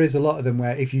 But there is a lot of them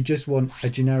where if you just want a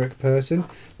generic person,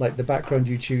 like the background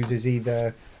you choose is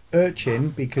either urchin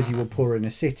because you were poor in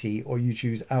a city, or you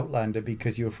choose outlander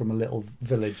because you're from a little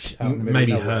village out in the middle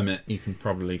Maybe of nowhere. hermit, you can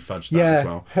probably fudge that as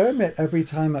well. Hermit, every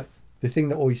time the thing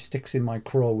that always sticks in my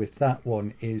craw with that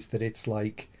one is that it's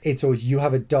always you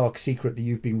have a dark secret that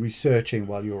you've been researching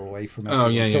while you're away from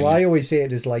everyone. So I always see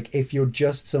it as like, if you're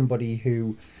just somebody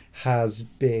who has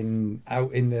been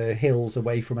out in the hills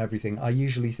away from everything, I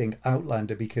usually think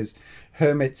outlander, because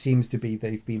hermit seems to be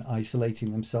they've been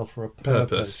isolating themselves for a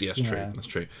purpose. Yes, true. That's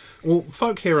true. Well,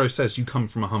 folk hero says you come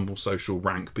from a humble social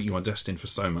rank, but you are destined for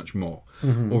so much more.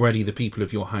 Already the people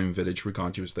of your home village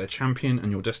regard you as their champion,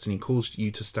 and your destiny calls you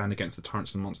to stand against the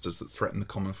tyrants and monsters that threaten the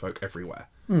common folk everywhere.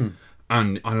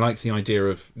 And I like the idea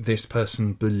of this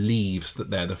person believes that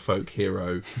they're the folk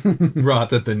hero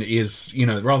rather than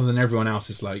everyone else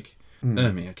is like,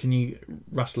 Ermia, can you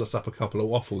rustle us up a couple of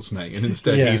waffles, mate? And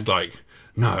instead he's like,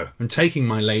 no, I'm taking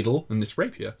my ladle and this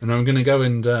rapier and I'm going to go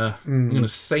and I'm going to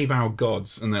save our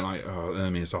gods. And they're like, oh,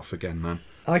 Ermia's off again, man.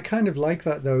 I kind of like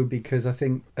that, though, because I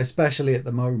think, especially at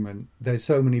the moment, there's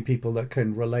so many people that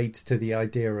can relate to the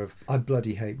idea of, I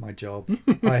bloody hate my job.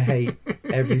 I hate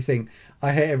everything.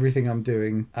 I hate everything I'm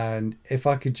doing. And if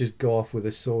I could just go off with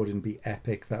a sword and be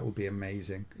epic, that would be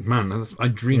amazing. Man, I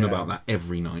dream about that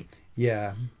every night.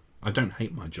 Yeah. I don't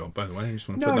hate my job, by the way. I just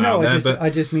want to put that out there. I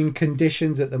just mean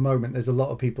conditions at the moment. There's a lot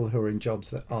of people who are in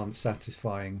jobs that aren't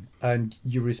satisfying. And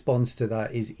your response to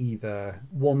that is either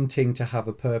wanting to have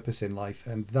a purpose in life.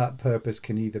 And that purpose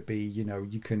can either be,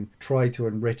 you can try to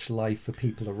enrich life for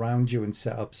people around you and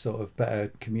set up sort of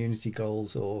better community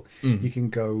goals. Or you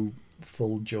can go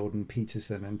full Jordan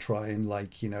Peterson and try and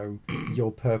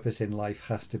your purpose in life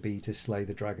has to be to slay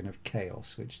the dragon of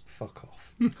chaos, which fuck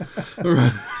off.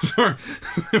 Sorry,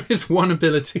 there is one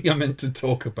ability I meant to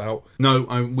talk about. No,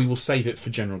 we will save it for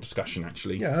general discussion,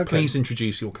 actually. Yeah, okay. Please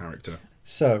introduce your character.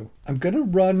 So I'm going to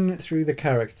run through the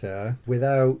character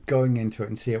without going into it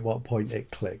and see at what point it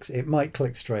clicks. It might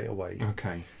click straight away.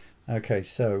 Okay,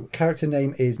 so character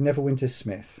name is Neverwinter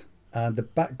Smith, and the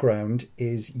background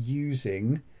is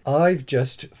using... I've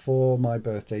just, for my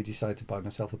birthday, decided to buy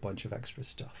myself a bunch of extra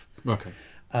stuff. Okay.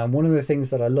 And one of the things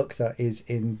that I looked at is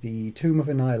in the Tomb of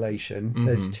Annihilation,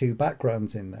 there's two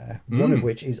backgrounds in there, one of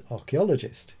which is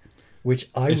archaeologist, which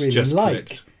I really like.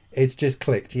 Clicked. It's just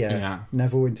clicked, yeah.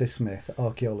 Neverwinter Smith,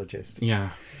 archaeologist. Yeah.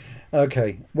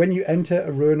 Okay. When you enter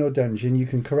a ruin or dungeon, you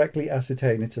can correctly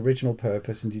ascertain its original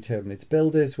purpose and determine its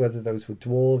builders, whether those were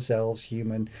dwarves, elves,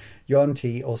 human,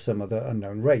 Yuan-Ti, or some other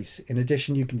unknown race. In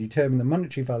addition, you can determine the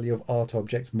monetary value of art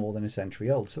objects more than a century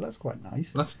old. So that's quite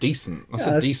nice. That's decent. That's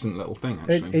a decent little thing,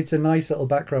 actually. It's a nice little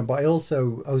background, but I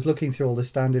was looking through all the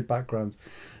standard backgrounds.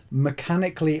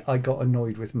 Mechanically, I got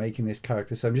annoyed with making this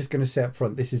character, so I'm just going to say up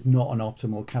front, this is not an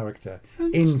optimal character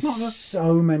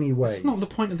so many ways. It's not the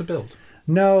point of the build.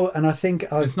 No, and I think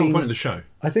it's not the point of the show.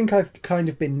 I think I've kind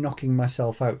of been knocking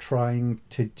myself out trying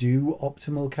to do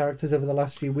optimal characters over the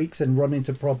last few weeks and run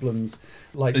into problems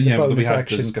like the bonus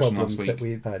action problems that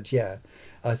we've had. Yeah,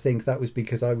 I think that was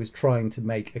because I was trying to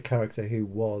make a character who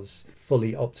was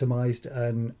fully optimized,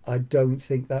 and I don't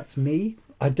think that's me.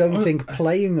 I don't think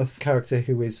playing a character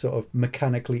who is sort of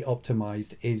mechanically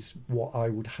optimized is what I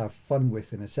would have fun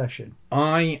with in a session.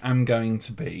 I am going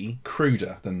to be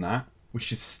cruder than that. We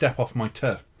should step off my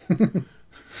turf.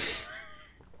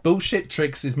 Bullshit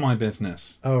tricks is my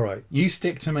business. All right. You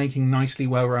stick to making nicely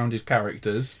well-rounded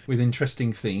characters with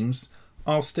interesting themes.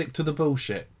 I'll stick to the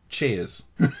bullshit. Cheers.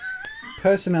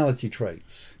 Personality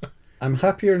traits. I'm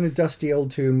happier in a dusty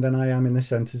old tomb than I am in the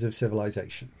centres of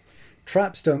civilization.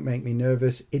 Traps don't make me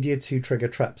nervous. Idiots who trigger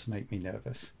traps make me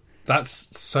nervous.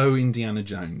 That's so Indiana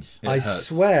Jones. I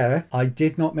swear I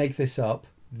did not make this up.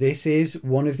 This is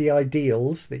one of the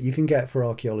ideals that you can get for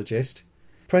archaeologist.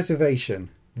 Preservation.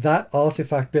 That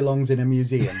artifact belongs in a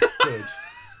museum. Good.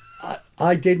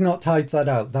 I did not type that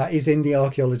out. That is in the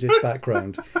archaeologist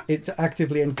background. It's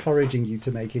actively encouraging you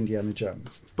to make Indiana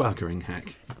Jones. Buggering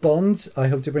heck. Bonds. I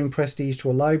hope to bring prestige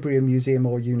to a library, a museum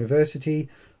or university.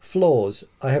 Flaws.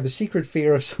 I have a secret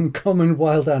fear of some common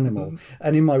wild animal.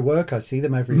 And in my work, I see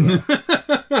them everywhere.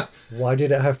 Why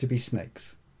did it have to be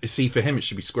snakes? See, for him, it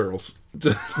should be squirrels.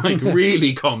 Like,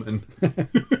 really common.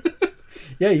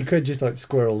 Yeah, you could just like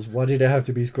squirrels. Why did it have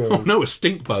to be Oh squirrels? no, a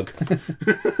stink bug.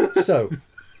 So,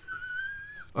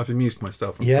 I've amused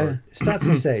myself. I'm yeah, sorry. stats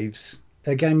and saves.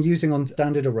 Again, using on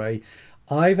standard array,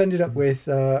 I've ended up with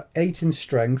 8 in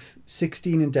strength,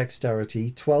 16 in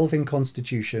dexterity, 12 in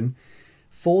constitution,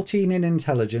 14 in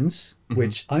intelligence,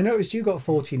 which I noticed you got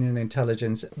 14 in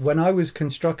intelligence. When I was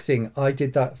constructing, I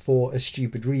did that for a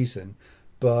stupid reason.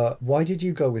 But why did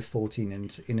you go with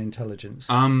 14 in intelligence?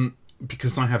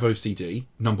 Because I have OCD,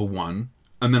 number one.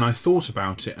 And then I thought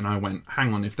about it and I went,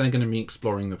 hang on, if they're going to be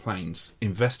exploring the plains,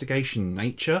 investigation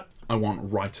nature, I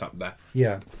want right up there.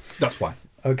 Yeah. That's why.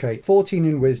 Okay, 14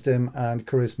 in wisdom and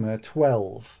charisma,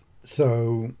 12.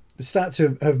 So the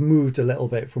stats have moved a little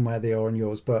bit from where they are on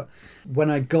yours. But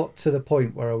when I got to the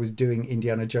point where I was doing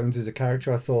Indiana Jones as a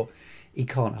character, I thought, he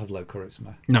can't have low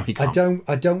charisma. No, he can't.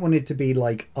 I don't want it to be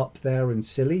like up there and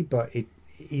silly, but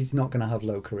he's not going to have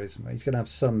low charisma. He's going to have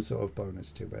some sort of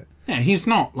bonus to it. Yeah, he's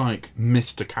not like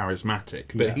Mr. Charismatic,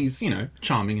 but Yeah. he's,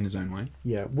 charming in his own way.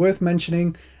 Yeah, worth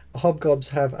mentioning, hobgobs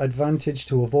have advantage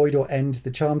to avoid or end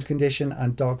the charmed condition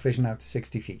and dark vision out to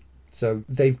 60 feet. So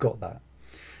they've got that.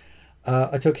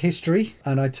 I took history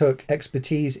and I took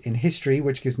expertise in history,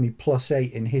 which gives me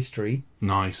 +8 in history.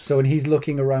 Nice. So when he's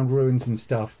looking around ruins and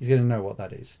stuff, he's going to know what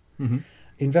that is. Mm-hmm.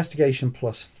 Investigation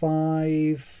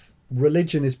 +5.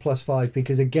 Religion is +5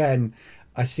 because, again,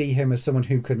 I see him as someone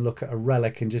who can look at a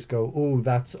relic and just go, oh,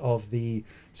 that's of the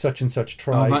such and such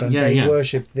tribe and they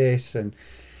worship this. And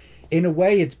in a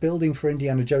way, it's building for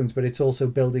Indiana Jones, but it's also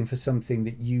building for something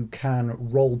that you can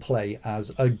role play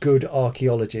as a good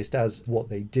archaeologist, as what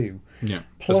they do. Yeah,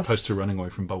 as opposed to running away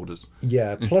from boulders.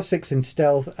 Yeah, +6 in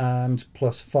stealth and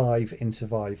 +5 in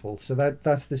survival. So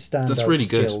that's the standout That's really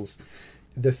skills.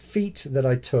 Good. The feat that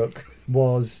I took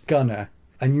was Gunner,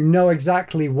 and you know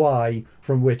exactly why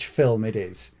from which film it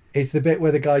is. It's the bit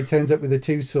where the guy turns up with the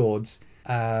 2 swords,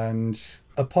 and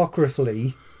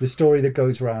apocryphally, the story that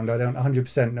goes around, I don't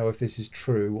 100% know if this is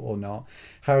true or not,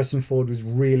 Harrison Ford was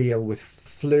really ill with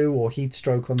flu or heat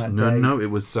stroke on that day. No, it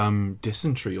was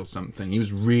dysentery or something. He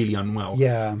was really unwell.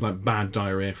 Yeah. Like bad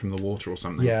diarrhea from the water or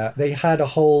something. Yeah, they had a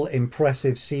whole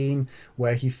impressive scene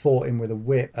where he fought him with a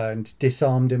whip and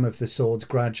disarmed him of the swords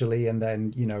gradually, and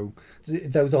then,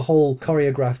 there was a whole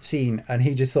choreographed scene, and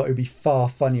he just thought it would be far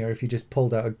funnier if he just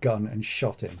pulled out a gun and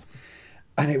shot him.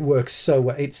 And it works so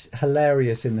well. It's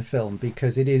hilarious in the film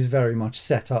because it is very much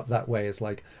set up that way as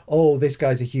like, oh, this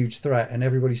guy's a huge threat and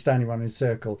everybody's standing around in a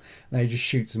circle and then he just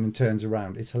shoots him and turns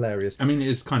around. It's hilarious. I mean, it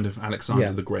is kind of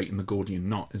Alexander the Great and the Gordian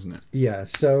knot, isn't it? Yeah,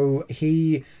 so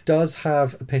he does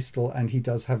have a pistol and he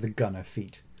does have the gunner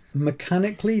feat.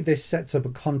 Mechanically, this sets up a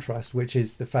contrast, which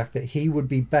is the fact that he would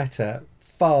be better,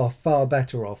 far, far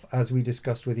better off, as we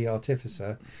discussed with the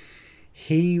Artificer.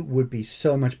 He would be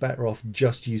so much better off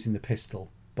just using the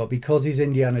pistol. But because he's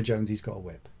Indiana Jones, he's got a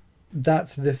whip.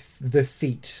 That's the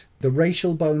feat. The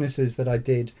racial bonuses that I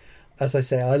did, as I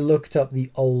say, I looked up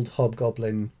the old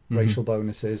Hobgoblin racial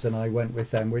bonuses and I went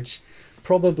with them, which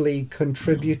probably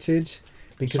contributed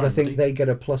because I think they get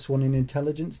a +1 in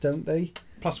intelligence, don't they?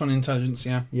 +1 intelligence,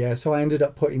 yeah. Yeah, so I ended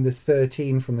up putting the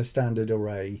 13 from the standard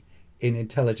array in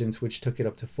intelligence, which took it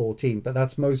up to 14. But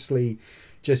that's mostly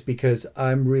just because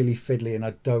I'm really fiddly and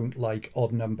I don't like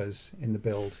odd numbers in the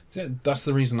build. Yeah, that's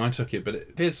the reason I took it. But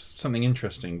here's something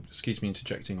interesting. Excuse me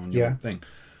interjecting on your thing.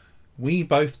 We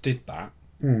both did that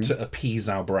to appease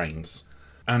our brains.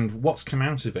 And what's come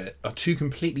out of it are 2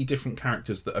 completely different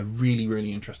characters that are really,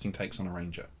 really interesting takes on a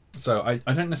ranger. So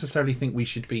I don't necessarily think we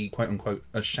should be, quote-unquote,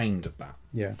 ashamed of that.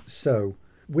 Yeah. So,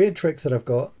 weird tricks that I've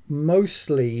got,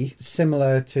 mostly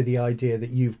similar to the idea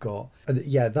that you've got.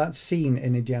 Yeah, that scene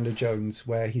in Indiana Jones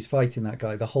where he's fighting that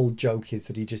guy, the whole joke is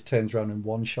that he just turns around and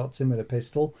one-shots him with a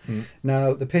pistol.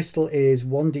 Now, the pistol is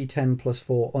 1d10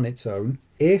 +4 on its own.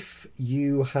 If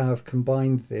you have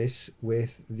combined this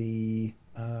with the...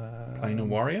 Planar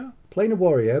warrior? Planar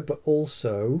warrior, but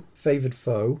also favoured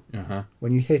foe.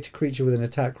 When you hit a creature with an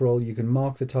attack roll, you can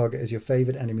mark the target as your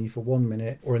favoured enemy for 1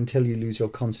 minute or until you lose your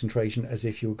concentration as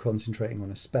if you were concentrating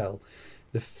on a spell.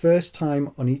 The first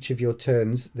time on each of your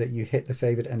turns that you hit the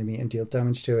favoured enemy and deal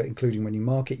damage to it, including when you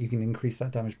mark it, you can increase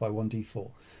that damage by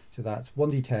 1d4. So that's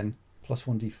 1d10 plus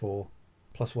 1d4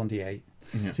 plus 1d8.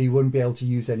 Yeah. So you wouldn't be able to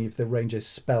use any of the ranger's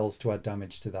spells to add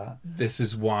damage to that. This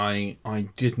is why I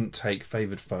didn't take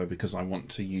Favoured Foe, because I want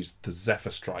to use the Zephyr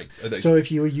Strike. So if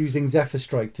you were using Zephyr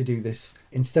Strike to do this,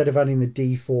 instead of adding the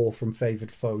D4 from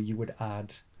Favoured Foe, you would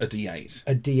add... a D8.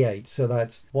 A D8. So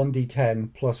that's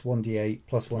 1D10 plus 1D8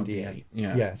 plus 1D8.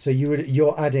 Yeah. So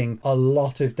you're adding a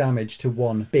lot of damage to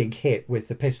one big hit with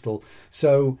the pistol.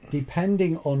 So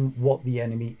depending on what the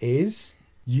enemy is...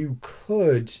 you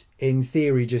could, in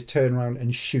theory, just turn around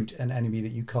and shoot an enemy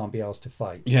that you can't be asked to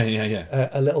fight. Yeah.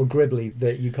 A little gribbly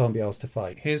that you can't be asked to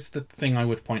fight. Here's the thing I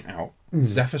would point out.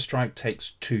 Zephyr Strike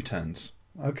takes 2 turns.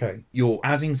 Okay. You're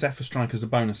adding Zephyr Strike as a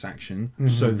bonus action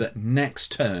so that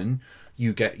next turn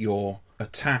you get your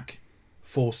attack,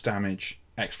 force damage,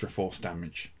 extra force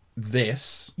damage.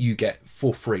 This you get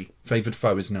for free. Favoured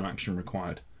Foe is no action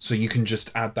required. So you can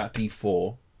just add that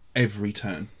d4 every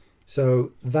turn.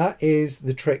 So that is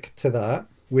the trick to that.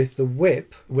 With the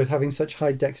whip, with having such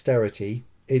high dexterity,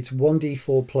 it's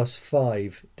 1d4 plus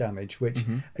 5 damage, which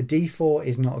a d4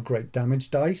 is not a great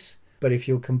damage dice. But if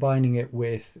you're combining it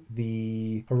with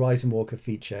the Horizon Walker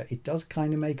feature, it does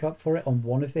kind of make up for it on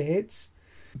one of the hits.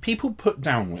 People put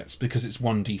down whips because it's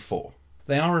 1d4.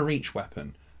 They are a reach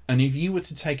weapon. And if you were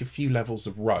to take a few levels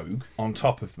of rogue on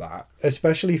top of that...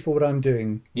 Especially for what I'm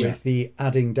doing with the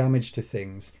adding damage to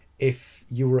things, if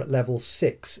you were at level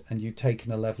 6 and you'd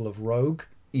taken a level of rogue...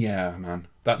 Yeah, man.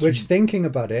 That's which, thinking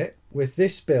about it, with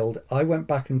this build, I went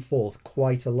back and forth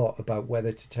quite a lot about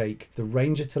whether to take the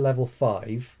Ranger to level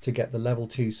 5 to get the level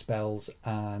 2 spells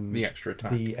and the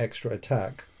extra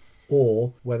attack,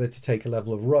 or whether to take a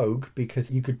level of Rogue,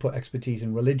 because you could put expertise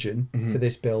in religion for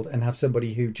this build and have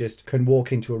somebody who just can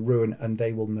walk into a ruin and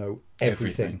they will know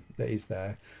everything that is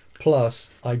there. Plus,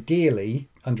 ideally,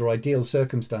 under ideal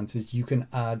circumstances, you can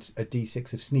add a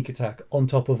d6 of sneak attack on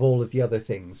top of all of the other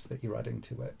things that you're adding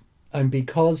to it. And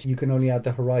because you can only add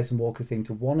the Horizon Walker thing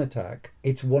to one attack,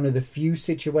 it's one of the few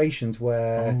situations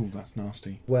where... Oh, that's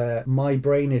nasty. Where my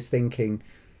brain is thinking,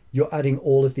 you're adding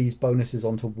all of these bonuses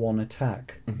onto one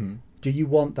attack. Do you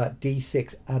want that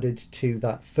d6 added to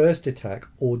that first attack,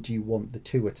 or do you want the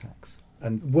 2 attacks?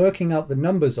 And working out the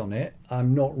numbers on it,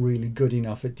 I'm not really good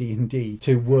enough at D&D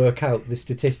to work out the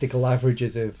statistical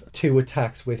averages of 2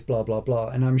 attacks with blah, blah, blah.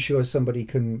 And I'm sure somebody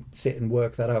can sit and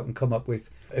work that out and come up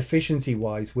with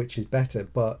efficiency-wise which is better.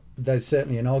 But there's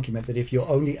certainly an argument that if you're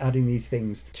only adding these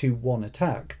things to one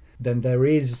attack, then there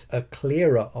is a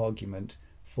clearer argument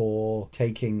for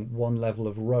taking one level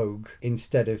of rogue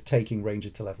instead of taking ranger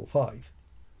to level 5.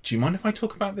 Do you mind if I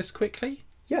talk about this quickly?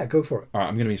 Yeah, go for it. All right,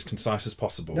 I'm going to be as concise as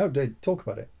possible. No, talk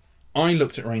about it. I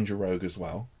looked at Ranger Rogue as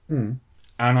well, and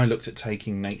I looked at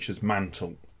taking Nature's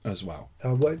Mantle as well.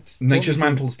 Nature's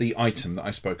Mantle's the item that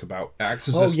I spoke about. It acts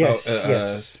as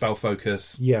a spell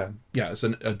focus. Yeah. Yeah, it's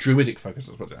a druidic focus,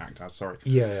 that's what it acts as, sorry.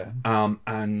 Yeah.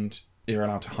 And you're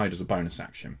allowed to hide as a bonus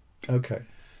action. Okay.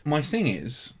 My thing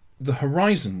is, the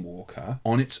Horizon Walker,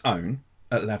 on its own,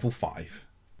 at level 5...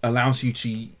 allows you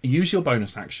to use your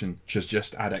bonus action to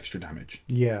just add extra damage.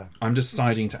 Yeah. I'm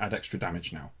deciding to add extra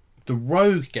damage now. The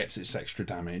rogue gets its extra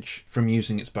damage from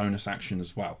using its bonus action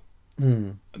as well.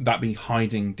 That be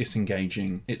hiding,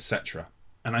 disengaging, etc.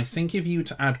 And I think if you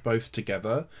were to add both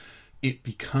together, it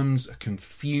becomes a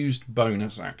confused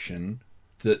bonus action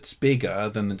that's bigger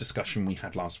than the discussion we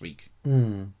had last week.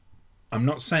 I'm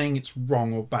not saying it's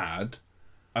wrong or bad.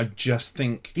 I just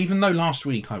think, even though last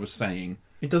week I was saying,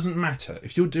 it doesn't matter.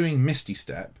 If you're doing Misty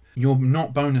Step, you're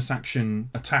not bonus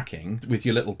action attacking with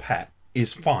your little pet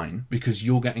is fine because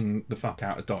you're getting the fuck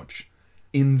out of dodge.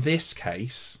 In this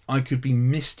case, I could be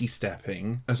Misty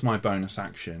Stepping as my bonus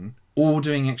action, or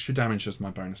doing extra damage as my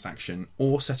bonus action,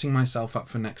 or setting myself up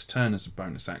for next turn as a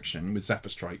bonus action with Zephyr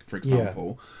Strike, for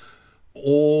example,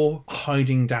 or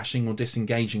hiding, dashing, or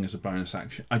disengaging as a bonus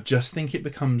action. I just think it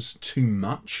becomes too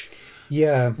much.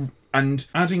 Yeah. And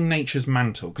adding Nature's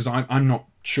Mantle, because I'm not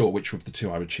sure which of the two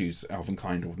I would choose,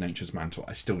 Elvenkind or Nature's Mantle.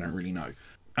 I still don't really know.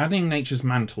 Adding Nature's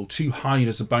Mantle to hide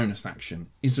as a bonus action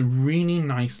is a really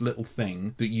nice little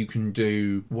thing that you can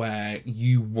do where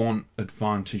you want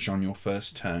advantage on your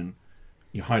first turn.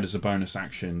 You hide as a bonus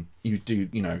action. You do,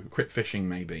 crit fishing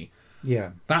maybe.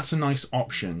 Yeah. That's a nice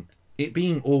option. It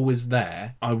being always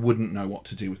there, I wouldn't know what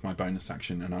to do with my bonus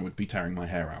action and I would be tearing my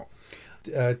hair out.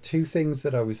 2 things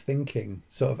that I was thinking,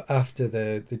 sort of after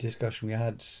the discussion we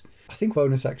had. I think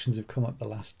bonus actions have come up the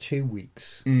last 2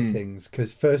 weeks for things.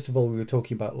 Because first of all, we were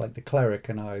talking about like the cleric,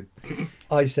 and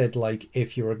I said, like,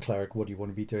 if you're a cleric, what do you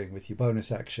want to be doing with your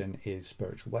bonus action is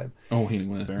spiritual web. Oh, healing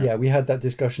web. Yeah, we had that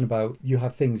discussion about you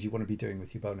have things you want to be doing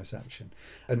with your bonus action.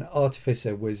 And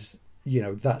artificer was,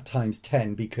 that times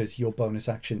 10 because your bonus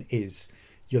action is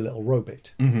your little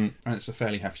robot. And it's a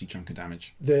fairly hefty chunk of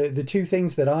damage. The 2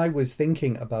 things that I was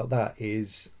thinking about that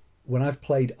is when I've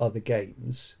played other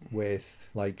games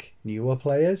with like newer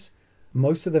players,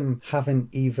 most of them haven't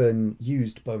even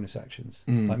used bonus actions.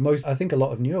 I think a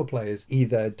lot of newer players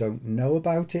either don't know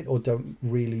about it or don't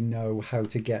really know how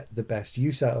to get the best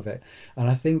use out of it. And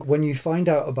I think when you find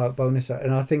out about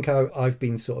and I think I've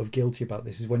been sort of guilty about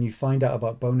this, is when you find out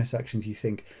about bonus actions, you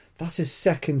think, that's a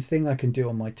second thing I can do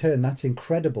on my turn. That's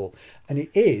incredible. And it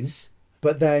is.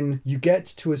 But then you get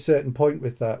to a certain point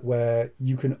with that where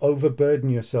you can overburden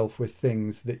yourself with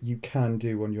things that you can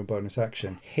do on your bonus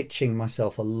action. Hitching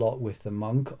myself a lot with the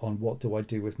monk on what do I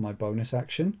do with my bonus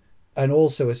action. And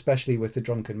also, especially with the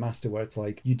Drunken Master, where it's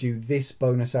like, you do this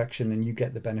bonus action and you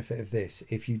get the benefit of this.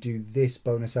 If you do this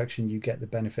bonus action, you get the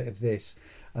benefit of this.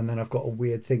 And then I've got a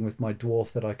weird thing with my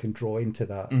dwarf that I can draw into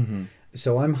that. Mm-hmm.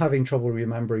 So I'm having trouble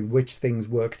remembering which things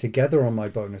work together on my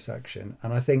bonus action.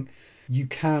 And I think you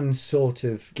can sort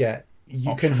of get,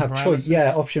 you option can have paralysis? choice.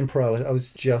 Yeah, option paralysis. I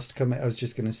was just going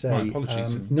to say. My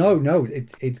apologies. No,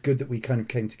 it's good that we kind of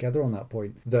came together on that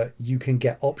point, that you can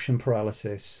get option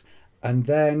paralysis. And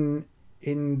then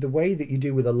in the way that you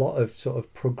do with a lot of sort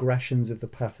of progressions of the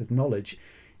path of knowledge,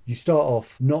 you start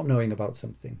off not knowing about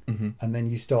something, and then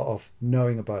you start off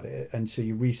knowing about it. And so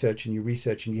you research and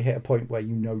you hit a point where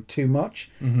you know too much,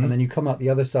 and then you come out the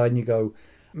other side and you go,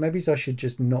 maybe I should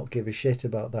just not give a shit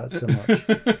about that so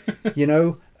much, you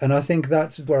know? And I think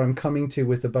that's where I'm coming to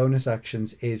with the bonus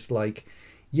actions, is like,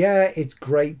 yeah, it's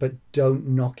great, but don't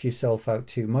knock yourself out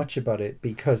too much about it.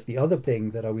 Because the other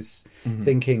thing that I was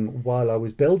thinking while I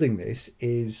was building this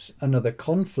is another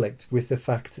conflict with the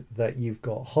fact that you've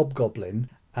got Hobgoblin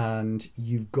and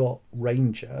you've got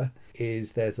Ranger.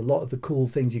 Is there's a lot of the cool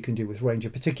things you can do with Ranger,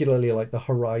 particularly like the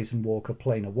Horizon Walker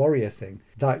Planar Warrior thing,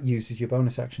 that uses your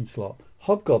bonus action slot.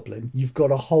 Hobgoblin, you've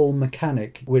got a whole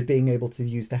mechanic with being able to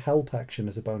use the help action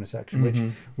as a bonus action, which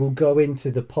we'll go into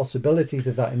the possibilities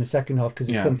of that in the second half, because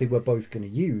it's something we're both going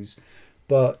to use.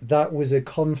 But that was a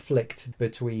conflict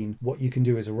between what you can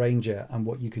do as a Ranger and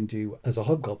what you can do as a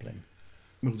Hobgoblin.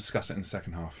 We'll discuss it in the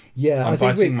second half. Yeah, I'm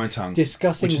biting my tongue,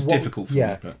 discussing which is difficult for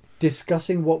me. But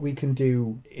discussing what we can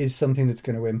do is something that's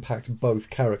going to impact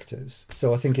both characters.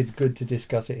 So I think it's good to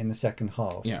discuss it in the second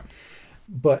half. Yeah.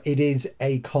 But it is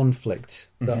a conflict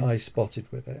that I spotted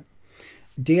with it.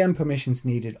 DM permissions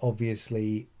needed,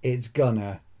 obviously. It's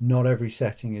gonna. Not every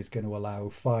setting is going to allow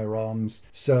firearms.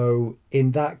 So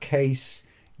in that case,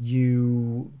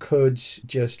 you could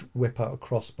just whip out a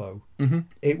crossbow.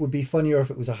 It would be funnier if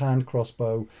it was a hand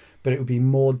crossbow, but it would be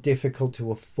more difficult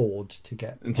to afford to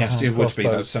get. Yes, it would be.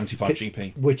 That 75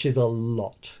 GP. Which is a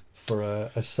lot for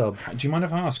a sub. Do you mind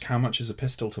if I ask, how much is a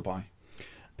pistol to buy?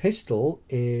 Pistol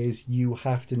is, you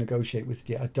have to negotiate with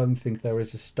it. I don't think there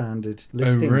is a standard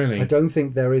listing. Oh, really? I don't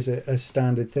think there is a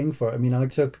standard thing for it. I mean, I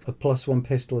took a +1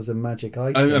 pistol as a magic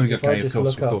item. Oh, okay, if I just of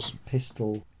look course. up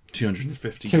pistol,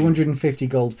 250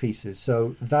 gold pieces.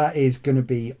 So that is going to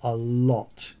be a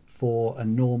lot for a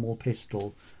normal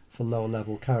pistol for lower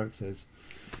level characters.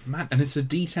 Man, and it's a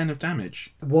D10 of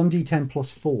damage. 1d10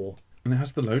 plus 4. And it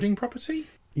has the loading property?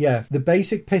 Yeah, the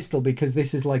basic pistol, because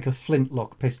this is like a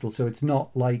flintlock pistol, so it's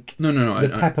not like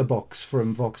the pepper box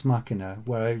from Vox Machina,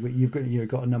 where you've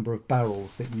got a number of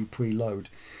barrels that you preload.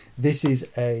 This is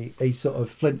a sort of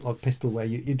flintlock pistol where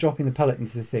you're dropping the pellet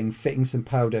into the thing, fitting some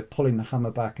powder, pulling the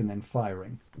hammer back, and then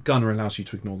firing. Gunner allows you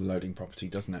to ignore the loading property,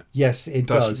 doesn't it? Yes, it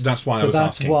does. That's why I was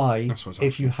asking. So that's why,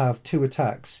 if you have 2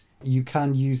 attacks, you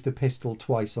can use the pistol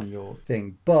twice on your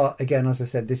thing. But again, as I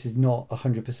said, this is not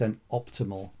 100%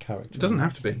 optimal character. It doesn't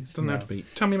have to be. It doesn't have to be.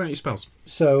 Tell me about your spells.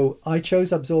 So I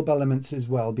chose Absorb Elements as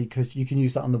well, because you can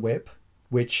use that on the whip,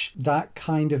 which that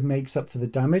kind of makes up for the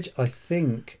damage. I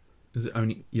think is it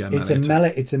only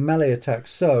it's a melee attack.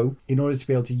 So in order to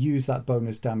be able to use that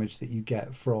bonus damage that you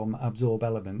get from Absorb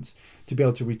Elements, to be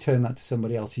able to return that to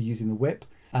somebody else, you're using the whip.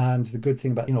 And the good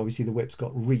thing about, obviously the whip's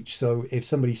got reach, so if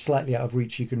somebody's slightly out of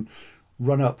reach, you can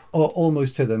run up or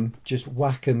almost to them, just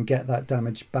whack and get that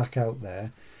damage back out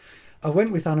there. I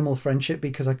went with Animal Friendship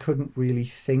because I couldn't really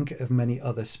think of many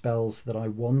other spells that I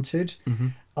wanted.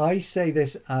 I say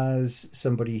this as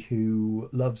somebody who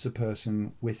loves a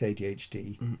person with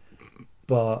ADHD,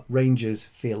 but Rangers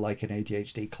feel like an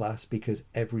ADHD class because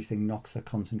everything knocks their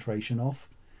concentration off.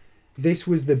 This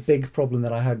was the big problem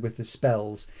that I had with the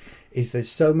spells, is there's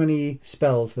so many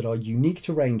spells that are unique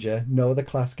to Ranger, no other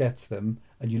class gets them,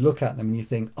 and you look at them and you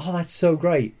think, oh, that's so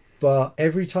great. But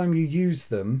every time you use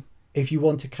them, if you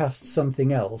want to cast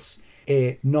something else,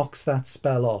 it knocks that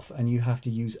spell off and you have to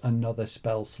use another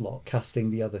spell slot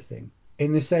casting the other thing.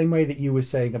 In the same way that you were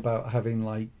saying about having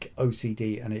like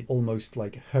OCD and it almost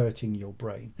like hurting your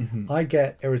brain, I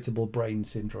get irritable brain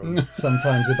syndrome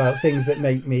sometimes about things that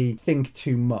make me think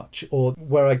too much, or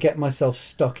where I get myself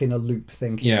stuck in a loop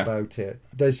thinking about it.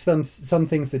 There's some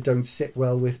things that don't sit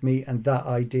well with me, and that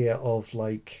idea of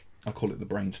like... I call it the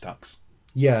brain stucks.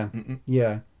 Yeah,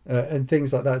 and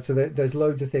things like that. So there's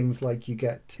loads of things like you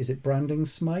get... Is it branding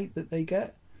smite that they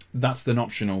get? That's an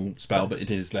optional spell, but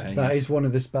it is there. That is one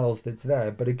of the spells that's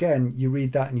there. But again, you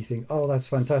read that and you think, oh, that's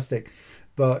fantastic.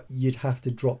 But you'd have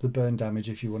to drop the burn damage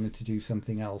if you wanted to do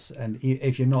something else. And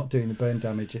if you're not doing the burn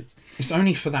damage, it's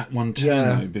only for that one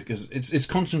turn, though, because it's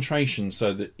concentration,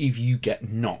 so that if you get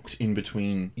knocked in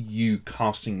between you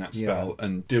casting that spell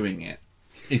and doing it,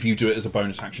 if you do it as a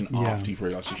bonus action after you've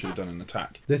realised you should have done an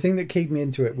attack. The thing that keyed me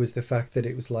into it was the fact that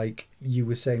it was like you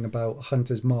were saying about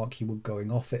Hunter's Mark, you were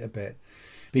going off it a bit.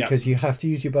 Because you have to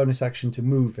use your bonus action to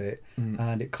move it,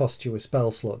 and it costs you a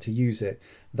spell slot to use it.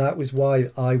 That was why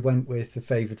I went with the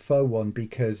Favoured Foe one,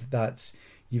 because that's...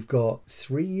 You've got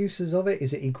 3 uses of it.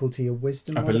 Is it equal to your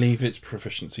wisdom? I believe it's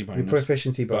proficiency bonus. Your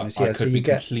proficiency bonus, I could be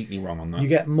completely wrong on that. You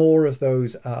get more of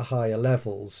those at higher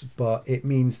levels, but it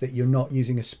means that you're not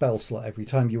using a spell slot every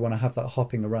time. You want to have that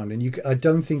hopping around. And I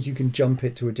don't think you can jump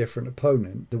it to a different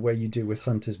opponent the way you do with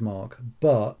Hunter's Mark.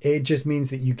 But it just means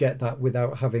that you get that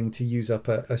without having to use up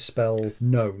a spell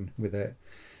known with it.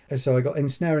 So I got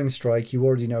Ensnaring Strike. You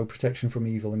already know Protection from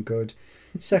Evil and Good.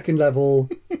 Second level,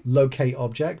 Locate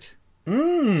Object.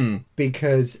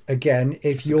 Because again,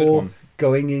 if you're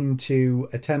going into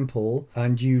a temple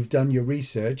and you've done your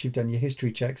research, you've done your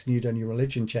history checks and you've done your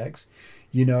religion checks,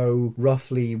 you know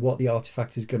roughly what the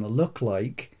artifact is going to look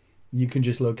like, you can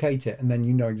just locate it and then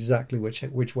you know exactly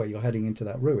which way you're heading into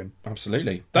that ruin.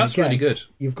 Absolutely. That's again, really good.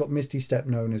 You've got Misty Step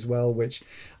known as well, which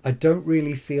I don't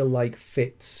really feel like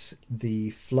fits the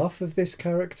fluff of this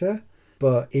character,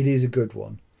 but it is a good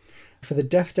one. For the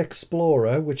Deft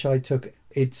Explorer, which I took,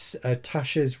 it's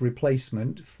Tasha's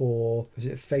replacement for, was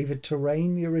it Favoured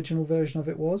Terrain, the original version of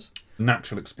it was?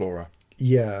 Natural Explorer.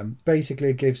 Yeah, basically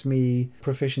it gives me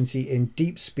proficiency in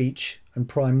Deep Speech and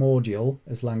Primordial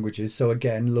as languages. So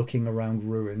again, looking around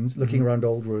ruins, looking around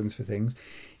old ruins for things.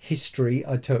 History,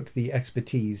 I took the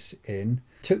expertise in.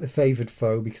 Took the Favoured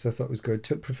Foe because I thought it was good.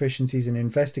 Took proficiencies in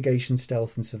Investigation,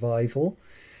 Stealth and Survival.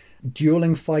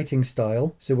 Dueling Fighting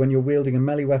Style, so when you're wielding a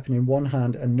melee weapon in one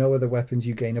hand and no other weapons,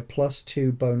 you gain a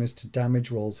 +2 bonus to damage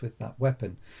rolls with that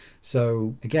weapon.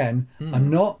 So again,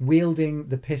 I'm not wielding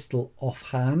the pistol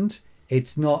offhand.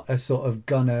 It's not a sort of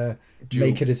gonna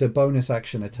make it as a bonus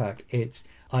action attack. It's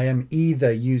I am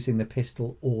either using the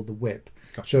pistol or the whip.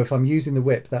 Gotcha. So if I'm using the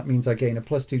whip, that means I gain a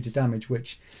 +2 to damage,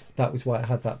 which that was why I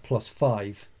had that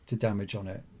 +5 to damage on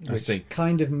it. Which I see.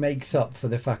 Kind of makes up for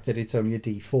the fact that it's only a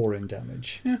D4 in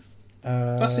damage. Yeah.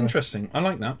 That's interesting. I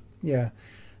like that. Yeah.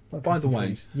 By the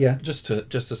way, just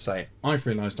to say, I've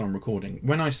realised on recording,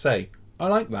 when I say I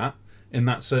like that in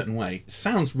that certain way, it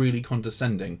sounds really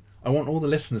condescending. I want all the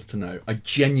listeners to know I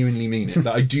genuinely mean it,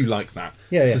 that I do like that.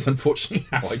 This is unfortunately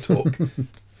how I talk.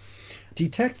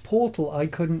 Detect Portal I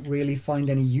couldn't really find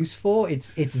any use for.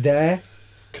 It's there.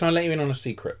 Can I let you in on a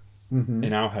secret?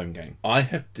 In our home game, I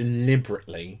have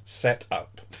deliberately set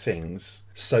up things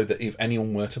so that if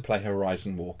anyone were to play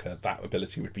Horizon Walker, that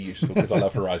ability would be useful because I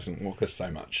love Horizon Walker so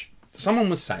much. Someone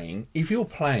was saying, if you're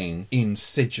playing in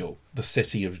Sigil, the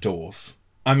City of Doors,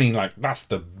 I mean, like, that's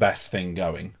the best thing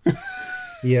going.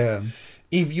 Yeah.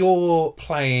 If you're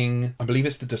playing, I believe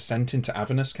it's the Descent into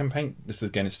Avernus campaign. This,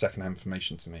 again, is second-hand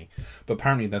information to me. But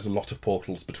apparently there's a lot of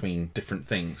portals between different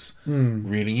things.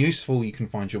 Really useful. You can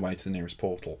find your way to the nearest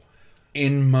portal.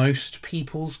 In most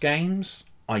people's games,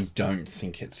 I don't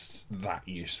think it's that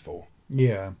useful.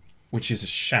 Yeah. Which is a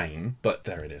shame, but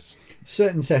there it is.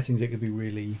 Certain settings it could be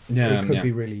really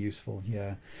be really useful,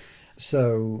 yeah.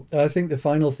 So I think the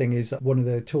final thing is one of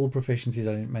the tool proficiencies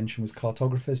I didn't mention was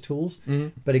cartographer's tools.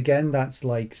 But again, that's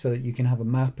like so that you can have a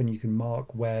map and you can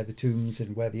mark where the tombs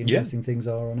and where the interesting things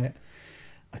are on it.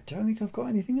 I don't think I've got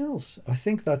anything else. I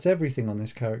think that's everything on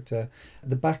this character.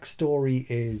 The backstory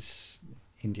is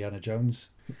Indiana Jones.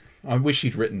 I wish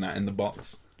he'd written that in the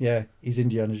box. Yeah, he's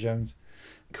Indiana Jones.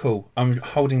 Cool. I'm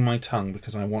holding my tongue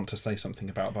because I want to say something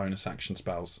about bonus action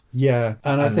spells. Yeah,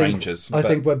 and I think ranges. I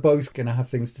think we're both going to have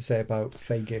things to say about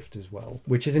Fey Gift as well,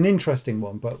 which is an interesting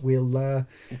one. But we'll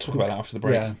talk about that after the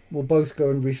break. Yeah, we'll both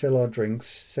go and refill our drinks,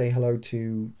 say hello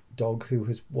to Dog, who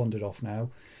has wandered off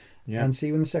now, and see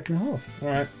you in the second half. All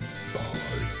right. Bye.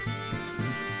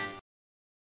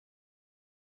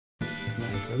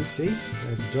 Go see.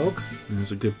 There's a dog.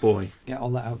 There's a good boy. Get all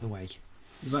that out of the way.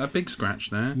 Is that a big scratch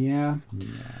there? Yeah.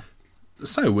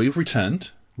 So we've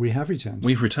returned. We have returned.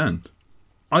 We've returned.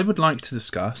 I would like to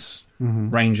discuss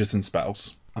ranges and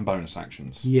spells and bonus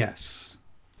actions. Yes.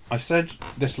 I said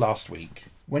this last week.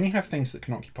 When you have things that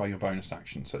can occupy your bonus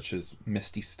action, such as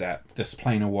Misty Step, this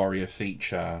Planar Warrior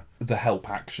feature, the help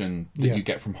action that you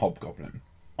get from Hobgoblin,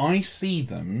 I see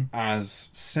them as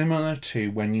similar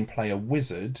to when you play a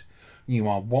wizard. You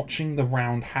are watching the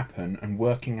round happen and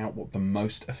working out what the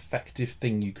most effective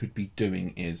thing you could be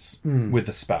doing is with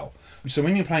the spell. So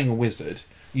when you're playing a wizard,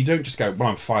 you don't just go, well,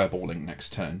 I'm fireballing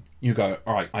next turn. You go,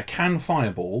 all right, I can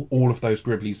fireball all of those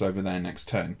Gribblies over there next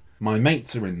turn. My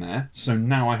mates are in there, so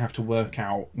now I have to work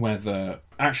out whether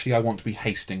actually I want to be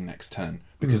hasting next turn,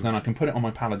 because then I can put it on my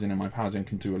paladin and my paladin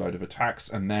can do a load of attacks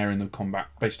and they're in the combat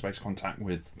face-to-face contact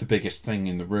with the biggest thing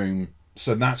in the room.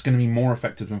 So that's going to be more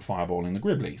effective than fireballing the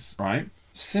Gribblies, right?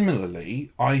 Similarly,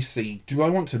 I see, do I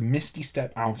want to Misty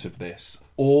Step out of this,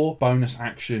 or bonus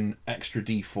action extra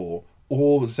D4,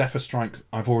 or Zephyr Strike,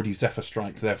 I've already Zephyr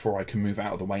Striked, therefore I can move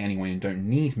out of the way anyway and don't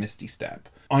need Misty Step.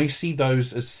 I see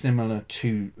those as similar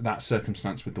to that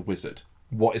circumstance with the wizard.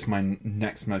 What is my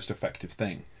next most effective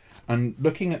thing? And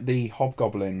looking at the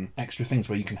Hobgoblin extra things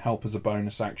where you can help as a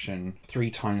bonus action 3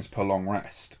 times per long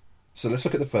rest. So let's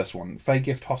look at the first one. Fey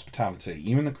Gift Hospitality.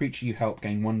 You and the creature you help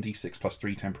gain 1d6 plus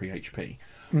 3 temporary HP.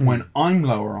 When I'm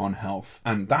lower on health,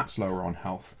 and that's lower on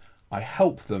health, I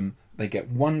help them. They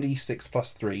get 1d6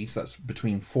 plus 3, so that's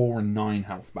between 4 and 9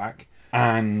 health back.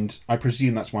 And I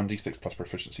presume that's 1d6 plus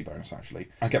proficiency bonus, actually.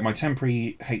 I get my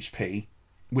temporary HP,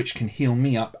 which can heal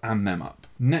me up and them up.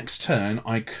 Next turn,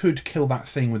 I could kill that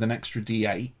thing with an extra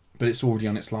d8, but it's already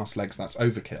on its last legs, that's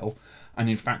overkill. And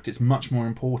in fact, it's much more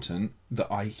important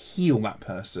that I heal that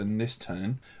person this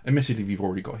turn. Admittedly, if you've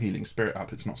already got Healing Spirit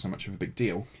up, it's not so much of a big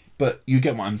deal. But you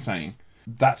get what I'm saying.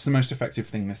 That's the most effective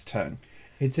thing this turn.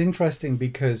 It's interesting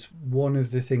because one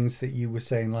of the things that you were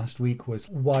saying last week was,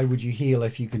 why would you heal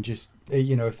if you can just,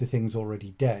 if the thing's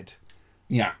already dead?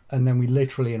 Yeah. And then we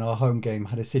literally in our home game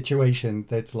had a situation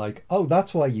that's like, oh,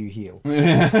 that's why you heal.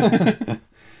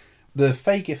 The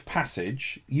Fey Gift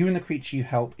Passage, you and the creature you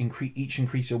help each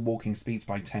increase your walking speeds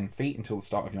by 10 feet until the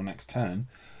start of your next turn.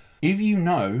 If you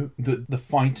know that the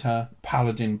fighter,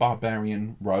 paladin,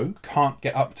 barbarian, rogue can't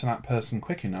get up to that person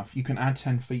quick enough, you can add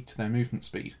 10 feet to their movement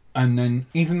speed. And then,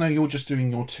 even though you're just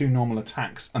doing your 2 normal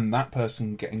attacks and that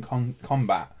person getting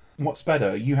combat, what's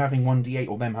better, you having 1d8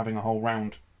 or them having a whole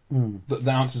round? The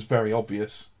answer's very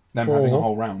obvious. Them having a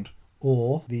whole round.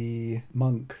 Or the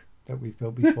monk that we've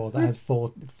built before that has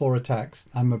four attacks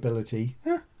and mobility.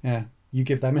 Yeah. You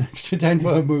give them an extra 10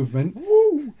 for movement.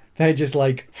 Woo! They're just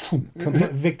like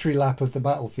complete victory lap of the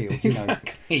battlefield,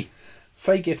 Exactly.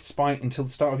 Fey Gift Spite. Until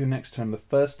the start of your next turn, the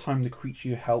first time the creature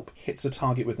you help hits a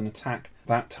target with an attack,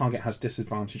 that target has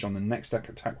disadvantage on the next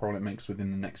attack roll it makes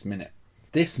within the next minute.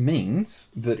 This means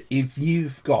that if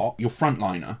you've got your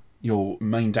frontliner, your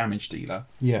main damage dealer,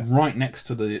 right next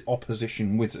to the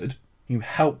opposition wizard, you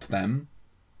help them.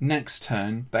 Next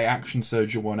turn, they action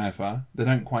surge or whatever, they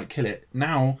don't quite kill it.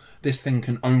 Now, this thing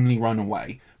can only run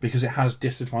away because it has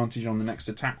disadvantage on the next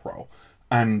attack roll.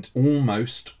 And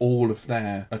almost all of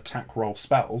their attack roll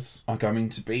spells are going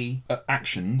to be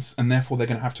actions, and therefore they're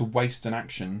going to have to waste an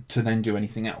action to then do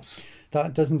anything else.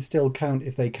 That doesn't still count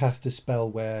if they cast a spell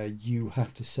where you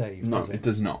have to save, No, does it? it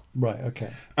does not. Right,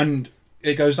 okay. And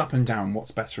it goes up and down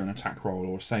what's better, an attack roll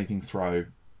or a saving throw.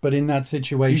 But in that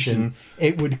situation,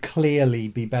 it would clearly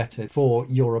be better for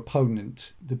your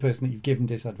opponent, the person that you've given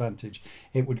disadvantage,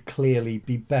 it would clearly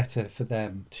be better for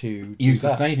them to use a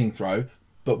saving throw,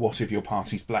 but what if your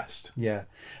party's blessed? Yeah.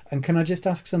 And can I just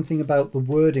ask something about the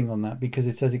wording on that? Because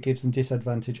it says it gives them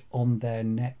disadvantage on their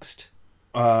next.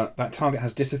 That target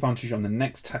has disadvantage on the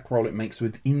next attack roll it makes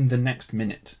within the next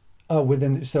minute.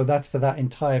 Oh, so that's for that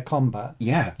entire combat?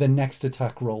 Yeah. The next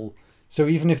attack roll. So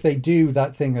even if they do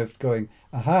that thing of going,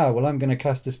 aha, well, I'm going to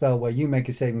cast a spell where you make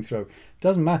a saving throw,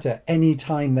 doesn't matter. Any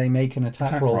time they make an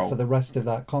attack roll for the rest of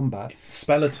that combat.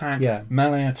 Spell attack,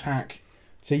 melee attack.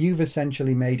 So you've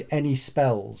essentially made any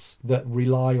spells that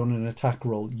rely on an attack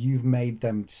roll, you've made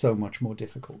them so much more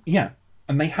difficult. Yeah,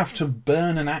 and they have to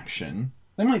burn an action.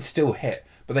 They might still hit,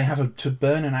 but they have to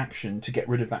burn an action to get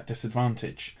rid of that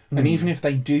disadvantage. And even if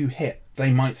they do hit,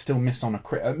 they might still miss on a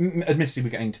crit. Admittedly, we're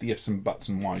getting to the ifs and buts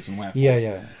and whys and wherefores.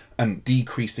 Yeah. And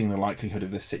decreasing the likelihood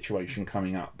of this situation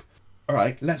coming up. All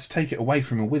right, let's take it away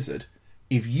from a wizard.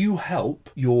 If you help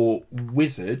your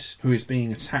wizard who is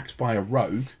being attacked by a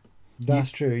rogue...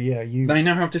 That's true, yeah. They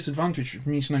now have disadvantage, which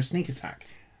means no sneak attack.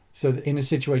 So in a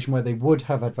situation where they would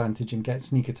have advantage and get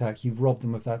sneak attack, you've robbed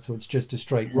them of that, so it's just a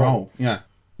straight roll. Yeah.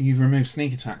 You've removed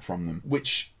sneak attack from them,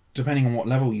 which, depending on what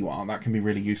level you are, that can be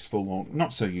really useful or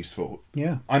not so useful.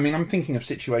 Yeah. I mean, I'm thinking of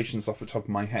situations off the top of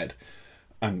my head.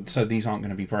 And so these aren't going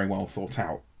to be very well thought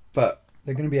out. But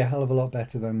they're going to be a hell of a lot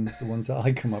better than the ones that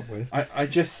I come up with. I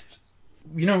just...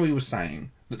 You know, we were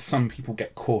saying that some people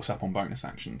get caught up on bonus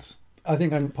actions. I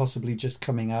think I'm possibly just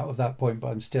coming out of that point, but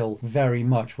I'm still very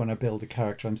much, when I build a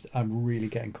character, I'm really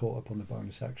getting caught up on the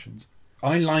bonus actions.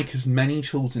 I like as many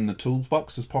tools in the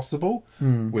toolbox as possible,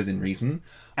 within reason.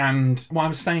 And what I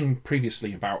was saying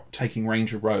previously about taking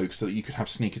Ranger Rogue so that you could have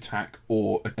sneak attack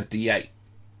or a D8.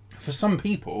 For some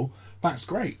people, that's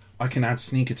great. I can add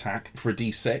sneak attack for a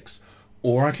D6,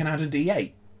 or I can add a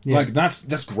D8. Yeah. Like,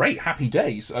 that's great. Happy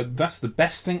days. That's the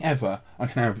best thing ever. I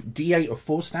can have D8 of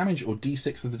force damage or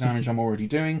D6 of the damage I'm already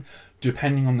doing,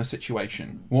 depending on the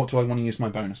situation. What do I want to use my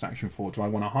bonus action for? Do I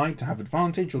want to hide to have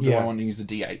advantage, or do I want to use a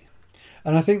D8?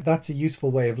 And I think that's a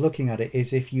useful way of looking at it,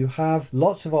 is if you have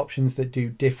lots of options that do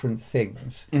different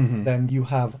things, then you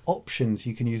have options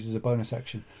you can use as a bonus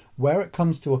action. Where it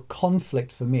comes to a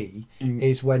conflict for me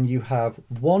is when you have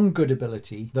one good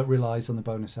ability that relies on the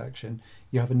bonus action,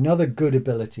 you have another good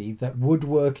ability that would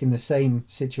work in the same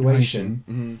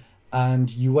situation,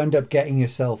 and you end up getting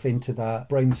yourself into that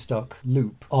brain stuck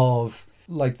loop of...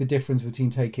 like the difference between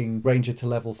taking Ranger to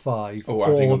level 5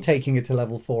 or taking it to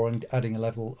level 4 and adding a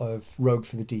level of Rogue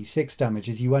for the D6 damage,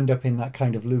 is you end up in that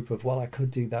kind of loop of, well, I could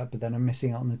do that, but then I'm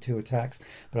missing out on the 2 attacks,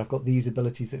 but I've got these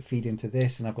abilities that feed into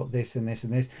this, and I've got this and this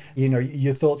and this. You know,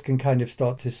 your thoughts can kind of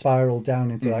start to spiral down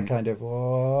into that kind of,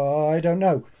 oh, I don't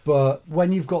know. But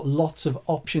when you've got lots of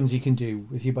options you can do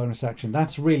with your bonus action,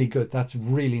 that's really good. That's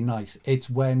really nice. It's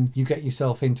when you get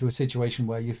yourself into a situation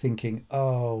where you're thinking,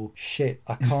 oh, shit,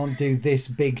 I can't do this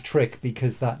big trick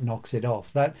because that knocks it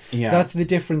off. That's the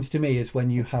difference to me, is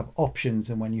when you have options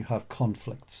and when you have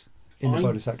conflicts in the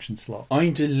bonus action slot.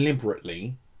 I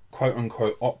deliberately, quote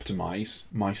unquote, optimize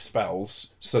my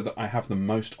spells so that I have the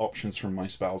most options from my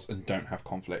spells and don't have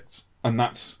conflicts. And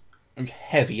that's,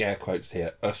 heavy air quotes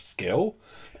here, a skill.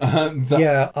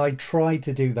 Yeah, I try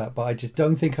to do that, but I just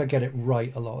don't think I get it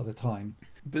right a lot of the time.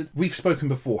 But we've spoken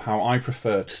before how I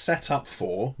prefer to set up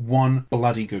for one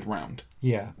bloody good round.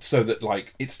 Yeah. So that,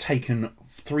 like, it's taken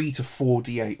 3 to 4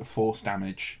 D8 of force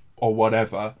damage or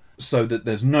whatever, so that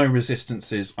there's no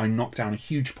resistances. I knock down a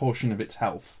huge portion of its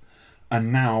health,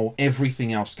 and now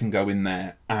everything else can go in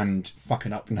there and fuck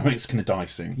it up. No, it's going to die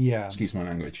soon. Yeah. Excuse my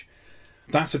language.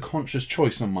 That's a conscious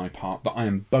choice on my part that I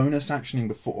am bonus actioning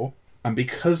before, and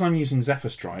because I'm using Zephyr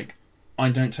Strike, I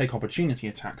don't take opportunity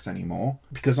attacks anymore.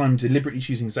 Because I'm deliberately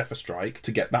choosing Zephyr Strike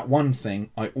to get that one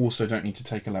thing, I also don't need to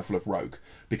take a level of Rogue,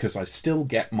 because I still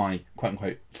get my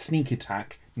quote-unquote sneak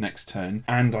attack next turn,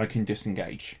 and I can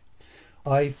disengage.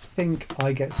 I think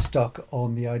I get stuck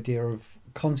on the idea of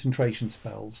concentration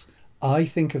spells. I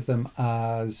think of them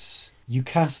as you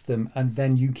cast them and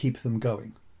then you keep them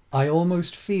going. I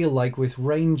almost feel like with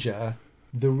Ranger,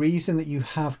 the reason that you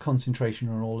have concentration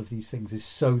on all of these things is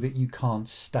so that you can't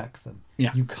stack them.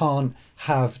 Yeah. You can't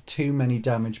have too many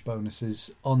damage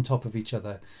bonuses on top of each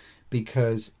other,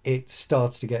 because it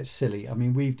starts to get silly. I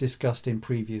mean, we've discussed in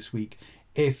previous week,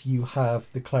 if you have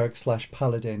the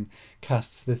cleric/paladin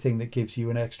casts the thing that gives you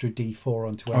an extra d4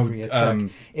 onto every attack.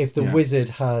 If the wizard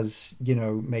has,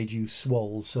 made you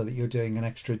swole so that you're doing an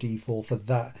extra d4 for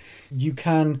that, you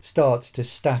can start to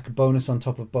stack bonus on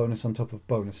top of bonus on top of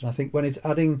bonus. And I think when it's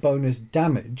adding bonus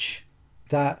damage,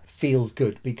 that feels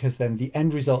good, because then the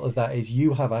end result of that is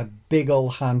you have a big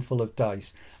old handful of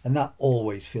dice, and that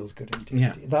always feels good indeed.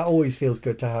 Yeah. That always feels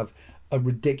good to have a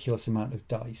ridiculous amount of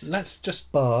dice.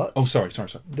 But sorry.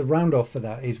 The round off for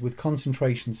that is with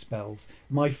concentration spells.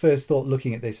 My first thought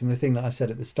looking at this, and the thing that I said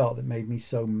at the start that made me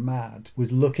so mad,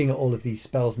 was looking at all of these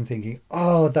spells and thinking,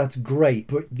 oh, that's great,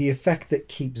 but the effect that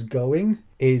keeps going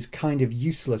is kind of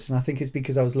useless. And I think it's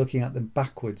because I was looking at them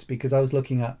backwards, because I was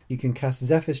looking at, you can cast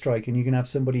Zephyr Strike and you can have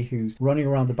somebody who's running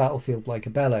around the battlefield like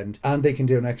a bellend and they can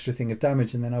do an extra thing of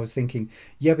damage. And then I was thinking,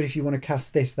 yeah, but if you want to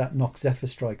cast this, that knocks Zephyr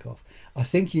Strike off. I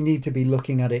think you need to be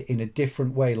looking at it in a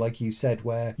different way, like you said,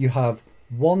 where you have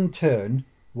one turn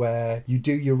where you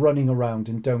do your running around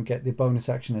and don't get the bonus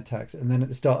action attacks, and then at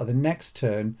the start of the next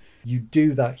turn you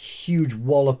do that huge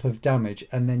wallop of damage,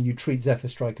 and then you treat Zephyr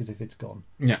Strike as if it's gone.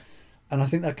 Yeah. And I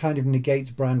think that kind of negates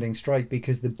Branding Strike,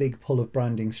 because the big pull of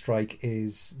Branding Strike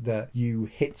is that you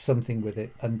hit something with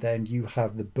it and then you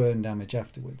have the burn damage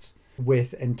afterwards.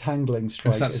 With Entangling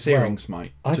Strike, is that Searing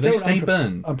Smite? Do they stay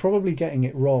burned? I'm probably getting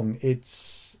it wrong.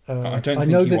 It's I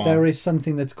know that there is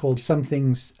something that's called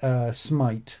something's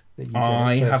smite that you get.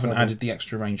 I haven't added the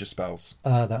extra Ranger spells.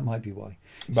 That might be why.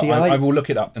 But I will look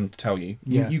it up and tell you.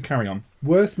 Yeah. You carry on.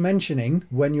 Worth mentioning,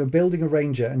 when you're building a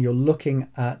Ranger and you're looking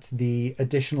at the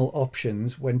additional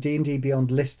options, when D&D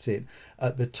Beyond lists it,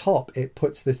 at the top it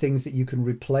puts the things that you can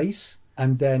replace.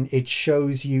 and then it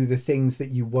shows you the things that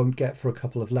you won't get for a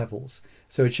couple of levels.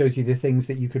 So it shows you the things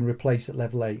that you can replace at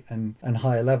level 8 and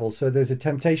higher levels. So there's a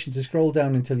temptation to scroll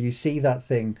down until you see that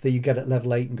thing that you get at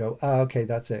level 8 and go, okay,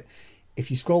 that's it. If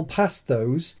you scroll past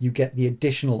those, you get the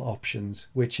additional options,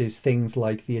 which is things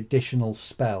like the additional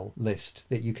spell list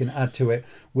that you can add to it,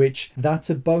 which that's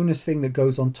a bonus thing that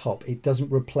goes on top. It doesn't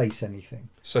replace anything.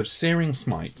 So Searing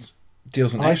Smite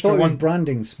deals an I extra thought it was one.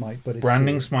 Branding Smite, but it's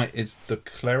Branding Searing. Smite is the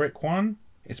cleric one.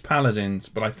 It's paladins,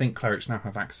 but I think clerics now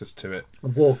have access to it.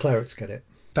 War clerics get it.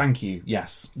 Thank you.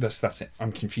 Yes, that's it.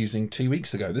 I'm confusing 2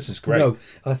 weeks ago. This is great. No,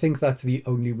 I think that's the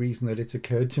only reason that it's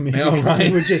occurred to me. Oh, Because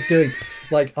right. we were just doing,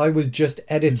 like, I was just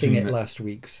editing it last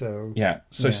week, so... Yeah,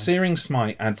 so Yeah. Searing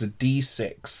Smite adds a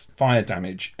d6 fire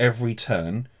damage every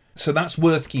turn. So that's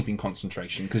worth keeping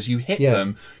concentration, because you hit Yeah.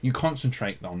 them, you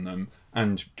concentrate on them,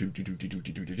 and do.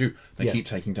 They Yeah. keep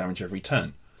taking damage every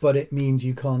turn. But it means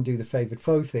you can't do the favoured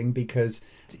foe thing because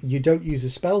you don't use a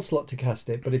spell slot to cast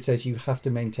it, but it says you have to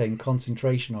maintain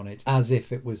concentration on it as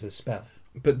if it was a spell.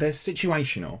 But they're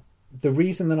situational. The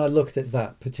reason that I looked at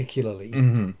that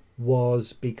particularly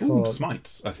was because... Ooh,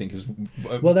 smites, I think, is...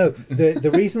 Well, no,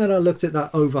 the reason that I looked at that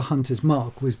over Hunter's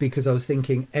Mark was because I was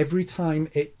thinking every time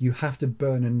you have to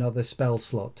burn another spell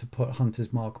slot to put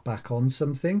Hunter's Mark back on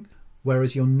something,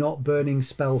 whereas you're not burning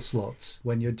spell slots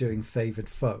when you're doing favoured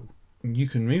foe. You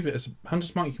can move it as...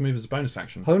 Hunter's Mark you can move as a bonus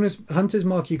action. Hunter's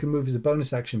Mark you can move as a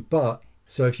bonus action, but...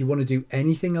 So if you want to do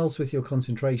anything else with your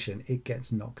concentration, it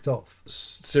gets knocked off.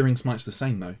 Searing Smite's the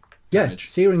same, though. Yeah, Damage.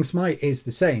 Searing Smite is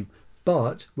the same.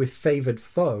 But with favoured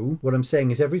foe, what I'm saying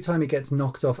is every time it gets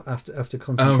knocked off after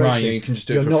concentration... Oh, right, yeah, you can just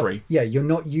do it for free. Yeah, you're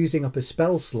not using up a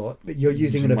spell slot, but you're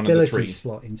using an one of the ability three.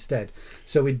 slot instead.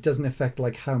 So it doesn't affect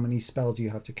like how many spells you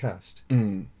have to cast.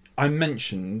 I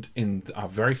mentioned in our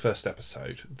very first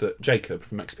episode that Jacob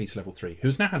from XP to level 3,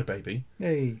 who's now had a baby...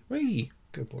 Hey, Whee!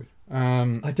 good boy.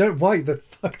 I don't... Why the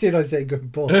fuck did I say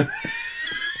good boy?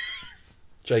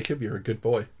 Jacob, you're a good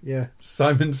boy. Yeah.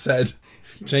 Simon said,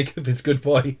 Jacob is good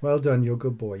boy. Well done, you're a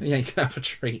good boy. Yeah, you can have a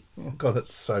treat. Oh, God,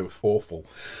 that's so awful.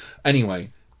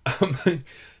 Anyway,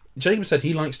 Jacob said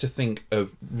he likes to think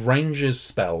of Ranger's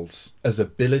spells as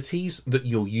abilities that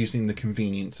you're using the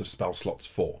convenience of spell slots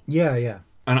for. Yeah, yeah.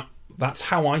 And that's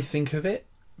how I think of it.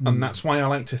 And that's why I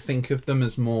like to think of them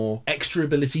as more extra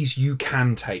abilities you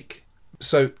can take.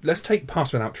 So let's take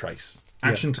Pass Without Trace.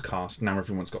 Action to cast. Now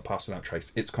everyone's got Pass Without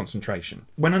Trace. It's concentration.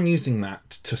 When I'm using that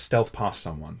to stealth past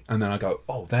someone, and then I go,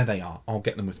 oh, there they are. I'll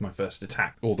get them with my first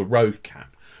attack. Or the rogue can.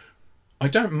 I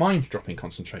don't mind dropping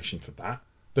concentration for that,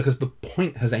 because the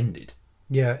point has ended.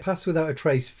 Yeah, Pass Without a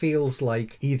Trace feels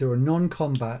like either a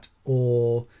non-combat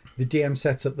or the DM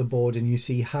sets up the board and you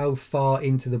see how far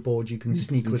into the board you can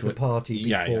sneak with the party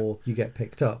before you get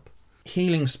picked up.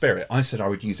 Healing Spirit, I said I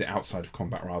would use it outside of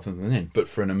combat rather than in, but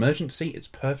for an emergency, it's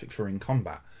perfect for in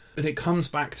combat. But it comes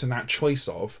back to that choice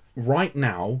of, right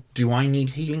now, do I need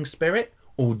Healing Spirit,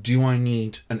 or do I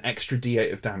need an extra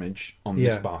d8 of damage on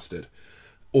this bastard?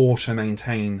 Or to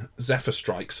maintain Zephyr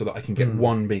Strike so that I can get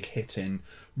one big hit in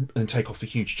and take off a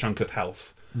huge chunk of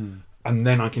health, and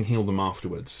then I can heal them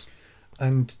afterwards.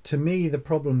 And to me, the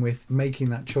problem with making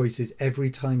that choice is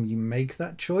every time you make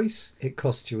that choice, it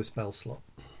costs you a spell slot.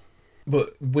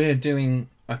 But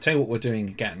I'll tell you what we're doing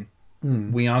again.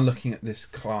 We are looking at this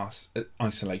class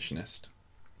isolationist.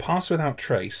 Pass Without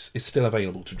Trace is still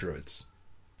available to druids.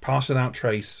 Pass Without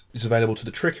Trace is available to the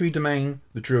Trickery Domain,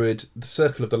 the druid, the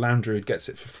Circle of the Land Druid gets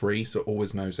it for free, so it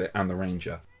always knows it, and the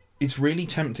ranger. It's really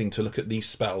tempting to look at these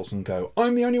spells and go,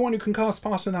 I'm the only one who can cast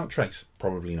Pass Without Trace.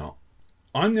 Probably not.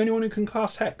 I'm the only one who can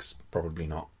cast Hex. Probably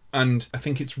not. And I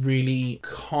think it's really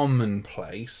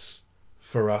commonplace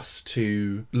for us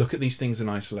to look at these things in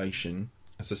isolation,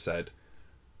 as I said,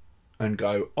 and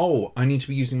go, oh, I need to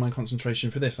be using my concentration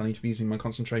for this. I need to be using my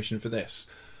concentration for this.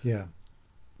 Yeah.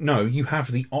 No, you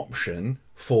have the option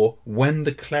for when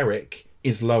the cleric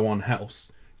is low on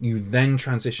health, you then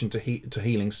transition to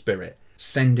Healing Spirit,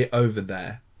 send it over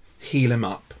there, heal him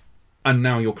up, and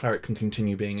now your cleric can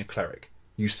continue being a cleric.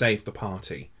 You saved the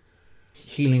party.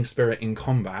 Healing Spirit in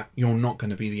combat, you're not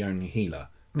going to be the only healer.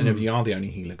 And if you are the only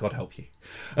healer, God help you.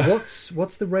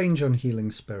 What's the range on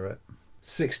Healing Spirit?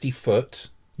 60 foot.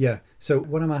 Yeah. So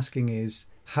what I'm asking is,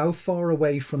 how far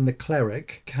away from the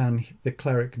cleric can the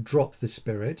cleric drop the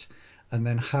spirit? And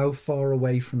then how far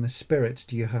away from the spirit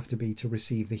do you have to be to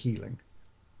receive the healing?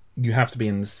 You have to be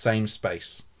in the same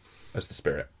space as the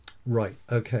spirit. Right.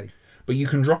 Okay. But you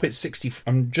can drop it 60...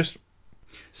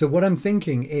 So what I'm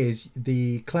thinking is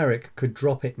the cleric could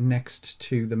drop it next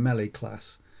to the melee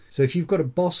class. So if you've got a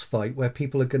boss fight where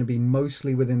people are going to be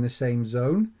mostly within the same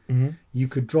zone, you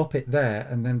could drop it there,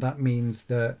 and then that means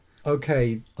that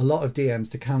okay, a lot of DMs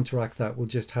to counteract that will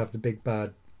just have the big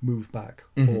bad move back,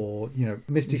 or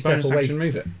Misty step Bonus away. action,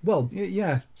 move it. Well,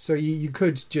 yeah. So you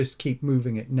could just keep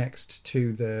moving it next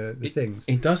to the things.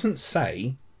 It doesn't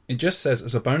say. It just says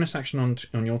as a bonus action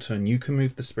on your turn, you can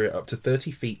move the spirit up to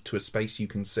 30 feet to a space you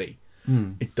can see.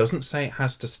 It doesn't say it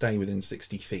has to stay within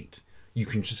 60 feet. You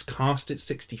can just cast it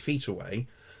 60 feet away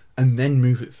and then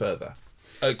move it further.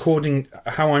 According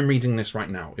how I'm reading this right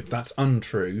now, if that's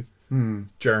untrue,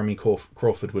 Jeremy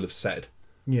Crawford will have said.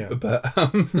 Yeah. But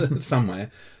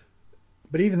somewhere.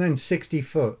 But even then, 60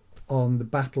 foot on the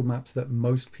battle maps that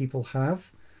most people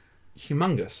have,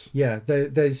 humongous. Yeah,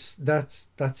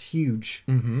 that's huge.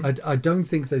 I don't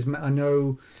think there's. I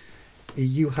know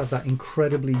you have that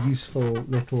incredibly useful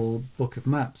little book of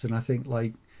maps, and I think,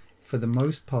 like, for the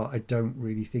most part, I don't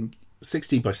really think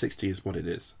 60 by 60 is what it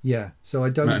is. Yeah, so I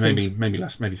don't maybe think, maybe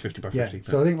less, maybe 50 by 50. Yeah,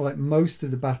 so I think, like, most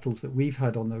of the battles that we've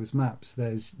had on those maps,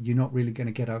 you're not really going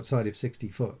to get outside of 60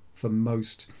 foot for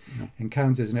most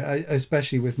encounters, and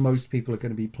especially with most people are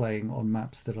going to be playing on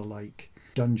maps that are like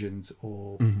dungeons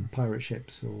or pirate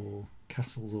ships or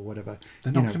castles or whatever.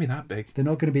 They're not going to be that big. They're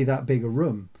not going to be that big a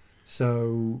room.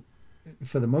 So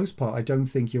for the most part, I don't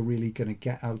think you're really going to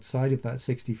get outside of that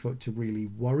 60 foot to really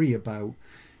worry about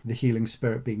the healing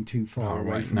spirit being too far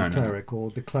away from the cleric,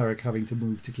 or the cleric having to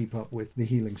move to keep up with the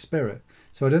healing spirit.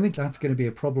 So I don't think that's going to be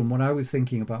a problem. What I was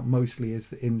thinking about mostly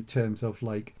is in terms of,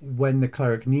 like, when the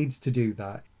cleric needs to do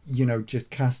that,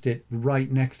 just cast it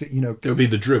right next to, It'll be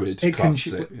the druid casts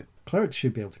it. Clerics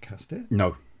should be able to cast it.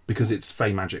 No, because it's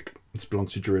fey magic. It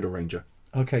belongs to druid or ranger.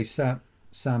 Okay, Sam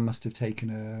must have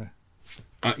taken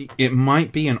it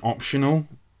might be an optional.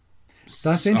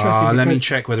 That's interesting. Let me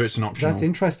check whether it's an optional. That's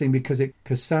interesting because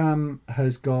Sam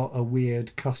has got a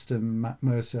weird custom Matt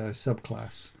Mercer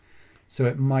subclass. So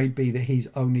it might be that he's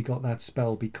only got that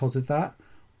spell because of that.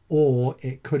 Or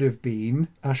it could have been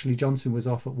Ashley Johnson was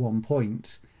off at one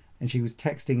point and she was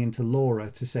texting into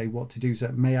Laura to say what to do. So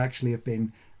it may actually have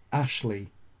been Ashley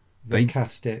that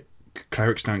cast it.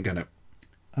 Clerics don't get it.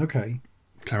 Okay.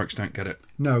 Clerics don't get it.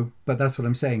 No, but that's what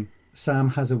I'm saying. Sam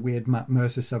has a weird Matt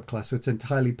Mercer subclass, so it's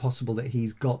entirely possible that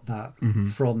he's got that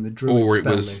from the druid or it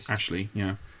spell was list. Ashley,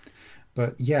 yeah.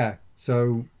 But yeah,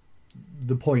 so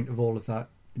the point of all of that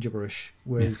gibberish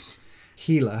was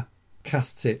healer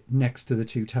casts it next to the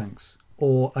two tanks.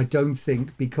 Or I don't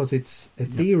think, because it's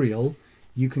ethereal,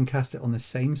 you can cast it on the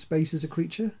same space as a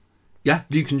creature. Yeah,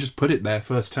 you can just put it there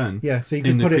first turn. Yeah, so you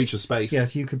can in put the it, creature space.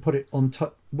 Yes, you could put it on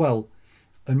top. Well,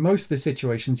 in most of the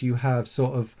situations, you have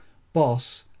sort of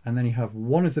boss, and then you have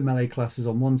one of the melee classes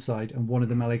on one side and one of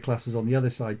the melee classes on the other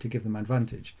side to give them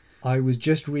advantage. I was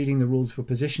just reading the rules for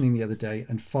positioning the other day,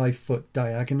 and 5 foot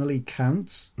diagonally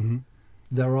counts.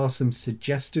 There are some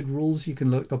suggested rules you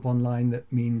can look up online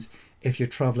that means if you're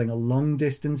travelling a long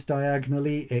distance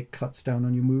diagonally, it cuts down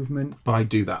on your movement. I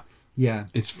do that. Yeah.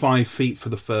 It's 5 feet for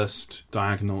the first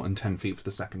diagonal and 10 feet for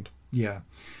the second. Yeah.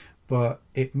 But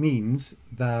it means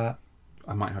that...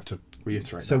 I might have to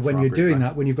reiterate so when you're doing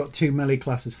that, when you've got two melee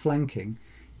classes flanking,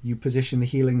 you position the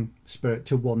healing spirit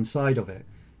to one side of it,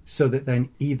 so that then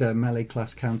either melee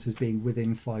class counts as being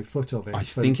within 5 foot of it. I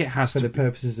think it has for to the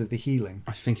purposes of the healing.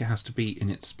 I think it has to be in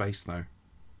its space, though.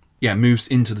 Yeah, moves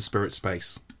into the spirit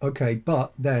space. Okay,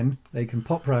 but then they can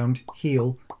pop round,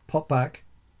 heal, pop back,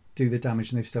 do the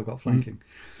damage, and they've still got flanking.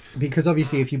 Because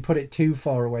obviously, if you put it too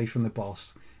far away from the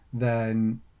boss,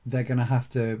 then they're going to have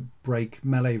to break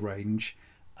melee range,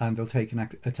 and they'll take an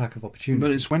attack of opportunity.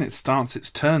 But it's when it starts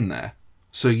its turn there.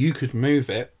 So you could move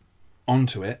it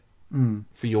onto it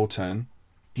for your turn,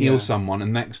 heal someone,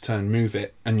 and next turn move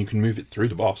it, and you can move it through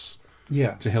the boss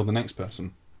to heal the next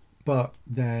person. But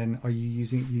then are you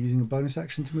using a bonus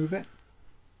action to move it?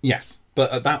 Yes,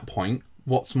 but at that point,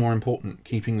 what's more important?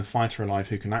 Keeping the fighter alive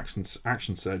who can action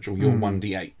surge, or your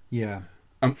 1d8? Yeah.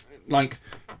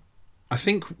 I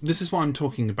think this is what I'm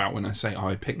talking about when I say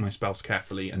I pick my spells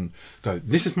carefully and go,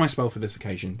 this is my spell for this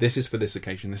occasion, this is for this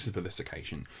occasion, this is for this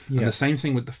occasion. Yeah. And the same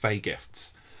thing with the Fey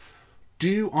gifts.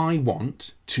 Do I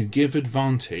want to give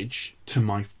advantage to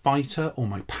my fighter or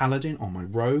my paladin or my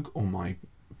rogue or my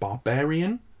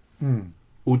barbarian?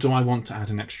 Or do I want to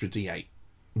add an extra d8?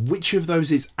 Which of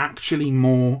those is actually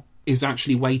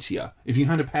weightier? If you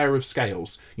had a pair of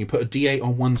scales, you put a d8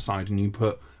 on one side and you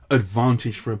put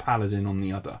advantage for a paladin on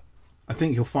the other. I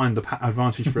think you'll find the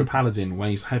advantage for a paladin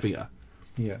weighs heavier.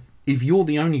 Yeah. If you're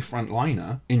the only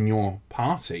frontliner in your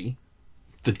party,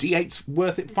 the d8's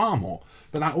worth it far more.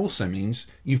 But that also means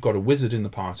you've got a wizard in the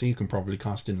party who can probably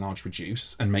cast Enlarge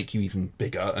Reduce and make you even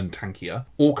bigger and tankier,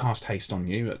 or cast haste on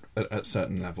you at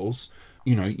certain levels.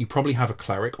 You know, you probably have a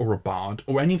cleric or a bard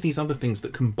or any of these other things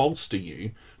that can bolster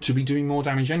you to be doing more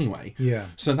damage anyway. Yeah.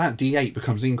 So that D8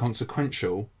 becomes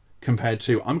inconsequential compared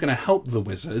to, I'm going to help the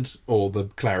wizard or the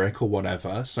cleric or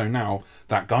whatever. So now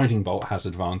that guiding bolt has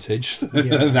advantage.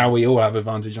 Yeah. Now we all have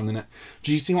advantage on the net.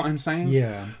 Do you see what I'm saying?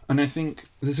 Yeah. And I think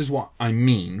this is what I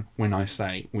mean when I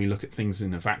say we look at things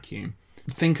in a vacuum.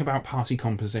 Think about party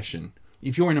composition.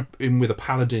 If you're in with a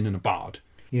paladin and a bard,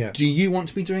 Yeah. do you want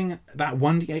to be doing that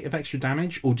 1d8 of extra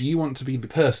damage, or do you want to be the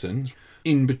person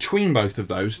in between both of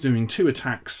those doing 2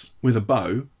 attacks with a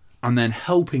bow and then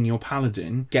helping your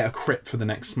paladin get a crit for the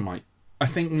next smite? I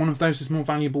think one of those is more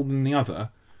valuable than the other.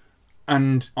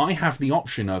 And I have the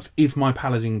option of, if my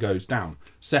paladin goes down,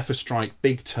 Zephyr Strike,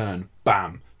 big turn,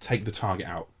 bam, take the target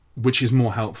out, which is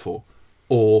more helpful.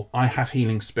 Or I have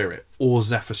Healing Spirit, or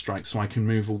Zephyr Strike, so I can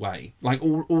move away. Like,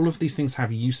 all of these things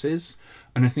have uses,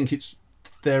 and I think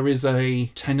there is a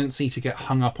tendency to get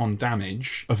hung up on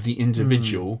damage of the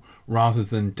individual rather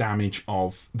than damage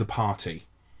of the party.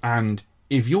 And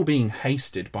if you're being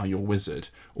hasted by your wizard,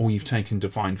 or you've taken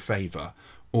Divine Favour,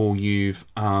 or you've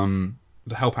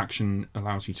the help action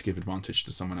allows you to give advantage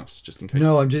to someone else, just in case.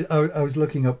 No, I was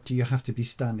looking up, do you have to be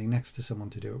standing next to someone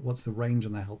to do it? What's the range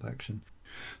on the help action?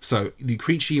 So, the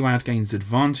creature you add gains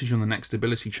advantage on the next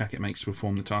ability check it makes to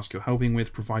perform the task you're helping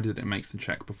with, provided it makes the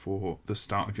check before the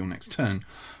start of your next turn.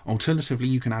 Alternatively,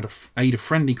 you can aid a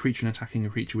friendly creature in attacking a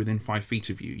creature within 5 feet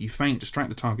of you. You feint, distract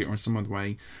the target, or in some other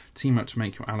way team up to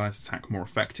make your ally's attack more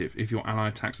effective. If your ally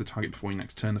attacks the target before your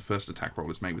next turn, the first attack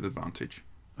roll is made with advantage.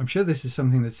 I'm sure this is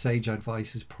something that Sage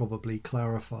Advice has probably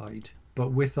clarified.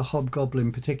 But with the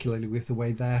Hobgoblin, particularly with the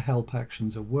way their help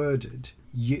actions are worded,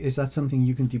 is that something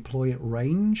you can deploy at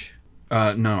range?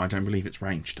 No, I don't believe it's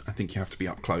ranged. I think you have to be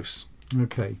up close.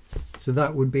 Okay. So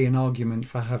that would be an argument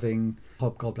for having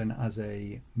Hobgoblin as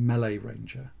a melee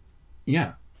ranger.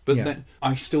 Yeah. But Yeah. Then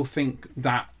I still think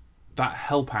that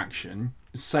help action,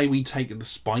 say we take the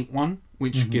spite one,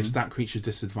 which gives that creature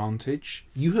disadvantage,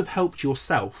 you have helped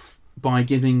yourself by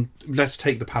giving, let's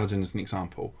take the paladin as an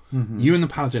example. You and the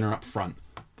paladin are up front.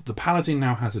 The paladin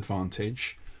now has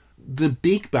advantage. The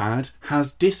big bad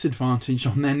has disadvantage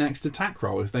on their next attack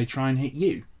roll if they try and hit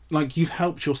you. Like, you've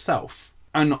helped yourself.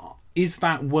 And is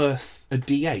that worth a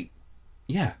d8?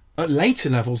 Yeah. At later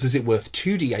levels, is it worth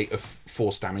 2d8 of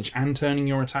force damage and turning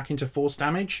your attack into force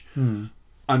damage?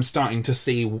 I'm starting to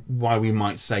see why we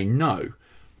might say no.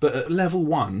 But at level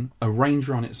 1, a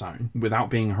ranger on its own, without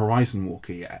being a Horizon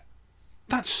Walker yet,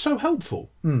 that's so helpful.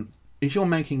 If you're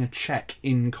making a check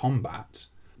in combat,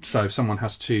 so someone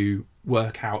has to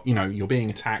work out, you're being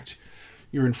attacked,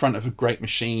 you're in front of a great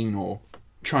machine or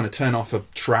trying to turn off a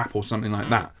trap or something like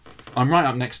that. I'm right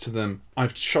up next to them.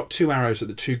 I've shot 2 arrows at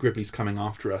the 2 gribblies coming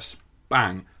after us.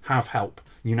 Bang, have help.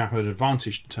 You now have an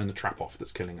advantage to turn the trap off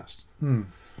that's killing us.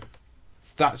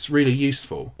 That's really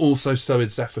useful. Also, so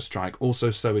is Zephyr Strike. Also,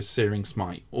 so is Searing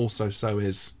Smite. Also, so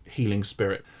is Healing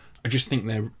Spirit. I just think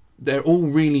they're all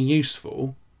really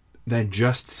useful. They're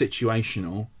just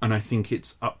situational, and I think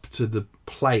it's up to the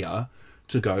player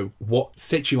to go, what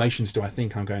situations do I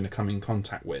think I'm going to come in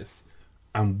contact with,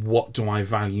 and what do I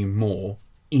value more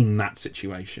in that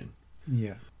situation?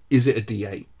 Yeah. Is it a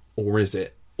D8, or is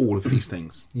it all of these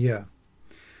things? Yeah.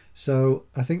 So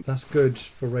I think that's good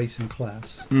for race and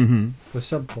class. For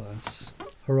subclass,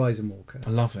 Horizon Walker. I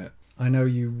love it. I know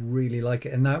you really like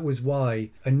it. And that was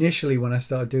why, initially when I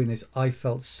started doing this, I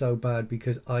felt so bad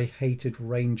because I hated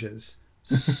Rangers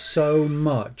so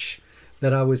much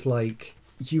that I was like,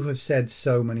 you have said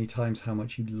so many times how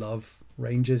much you love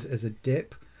Rangers as a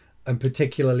dip. And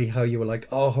particularly how you were like,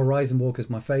 oh, Horizon Walker's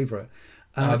my favourite.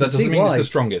 That doesn't mean it's the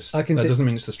strongest. Doesn't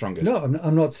mean it's the strongest. No,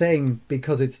 I'm not saying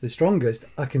because it's the strongest.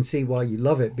 I can see why you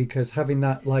love it, because having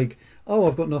that, like, oh,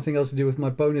 I've got nothing else to do with my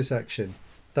bonus action.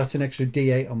 That's an extra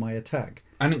D8 on my attack.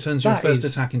 And it turns your first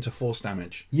attack into force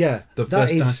damage. Yeah,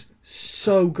 that is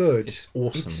so good. It's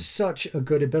awesome. It's such a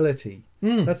good ability.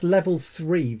 That's level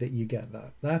 3 that you get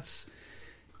that. That's...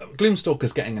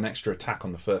 Gloomstalker's getting an extra attack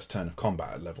on the first turn of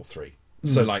combat at level 3.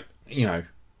 So,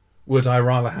 would I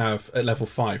rather have, at level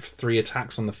 5, 3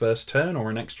 attacks on the first turn or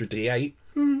an extra D8?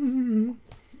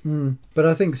 But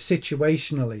I think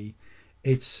situationally,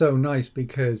 it's so nice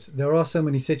because there are so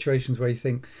many situations where you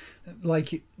think,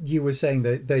 like you were saying,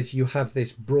 that you have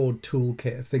this broad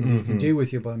toolkit of things you can do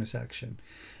with your bonus action.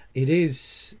 It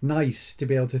is nice to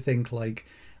be able to think, like,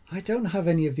 I don't have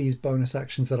any of these bonus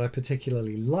actions that I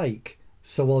particularly like,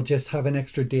 so I'll just have an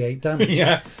extra D8 damage.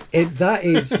 Yeah. That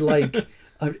is like,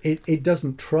 it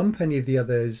doesn't trump any of the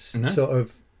others sort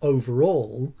of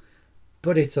overall,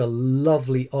 But it's a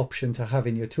lovely option to have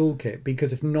in your toolkit,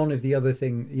 because if none of the other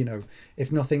thing,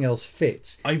 if nothing else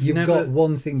fits, you've got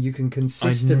one thing you can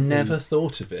consistently... I've never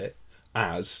thought of it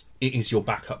as it is your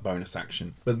backup bonus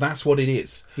action, but that's what it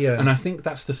is. Yeah. And I think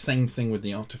that's the same thing with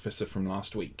the Artificer from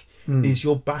last week. Is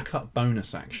your backup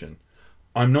bonus action.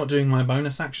 I'm not doing my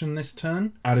bonus action this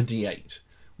turn, add a d8.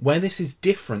 Where this is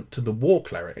different to the War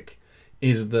Cleric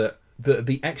is that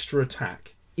the extra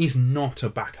attack is not a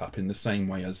backup in the same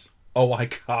way as, oh, I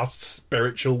cast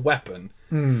Spiritual Weapon,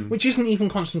 which isn't even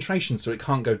concentration, so it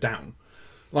can't go down.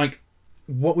 Like,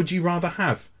 what would you rather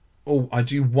have? Oh, I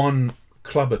do one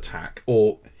club attack,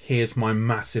 or here's my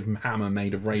massive hammer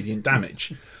made of radiant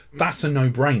damage. That's a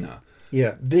no-brainer.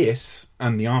 Yeah. This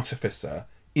and the Artificer,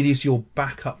 it is your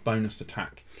backup bonus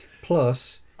attack.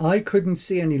 Plus, I couldn't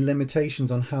see any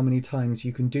limitations on how many times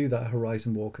you can do that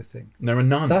Horizon Walker thing. There are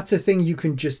none. That's a thing you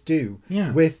can just do.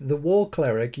 Yeah. With the War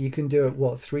Cleric, you can do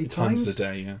it, 3 times? A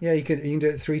day, yeah. Yeah, you can do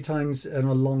it 3 times and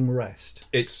a long rest.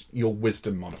 It's your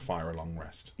wisdom modifier, a long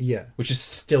rest. Yeah. Which is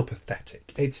still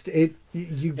pathetic. If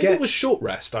it was short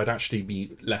rest, I'd actually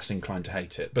be less inclined to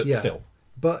hate it, but still.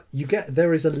 But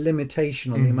there is a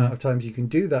limitation on the amount of times you can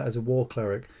do that as a War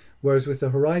Cleric, whereas with the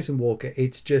Horizon Walker,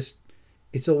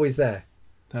 it's always there.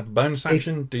 Have a bonus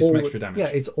action, do some extra damage. Yeah,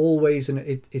 it's always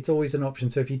an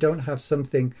option. So if you don't have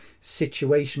something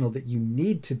situational that you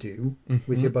need to do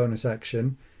with your bonus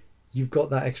action, you've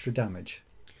got that extra damage.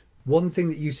 One thing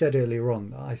that you said earlier on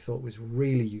that I thought was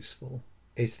really useful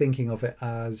is thinking of it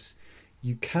as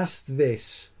you cast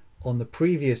this on the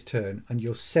previous turn and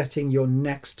you're setting your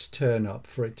next turn up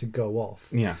for it to go off.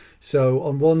 Yeah. So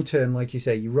on one turn, like you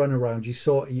say, you run around, you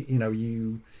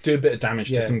do a bit of damage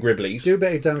to some Gribblies. Do a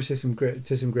bit of damage to some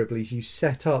Gribblies. You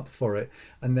set up for it,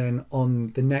 and then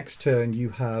on the next turn, you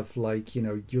have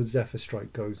your Zephyr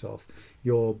Strike goes off.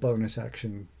 Your bonus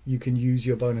action, you can use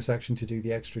your bonus action to do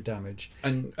the extra damage.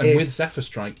 And with Zephyr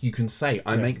Strike, you can say,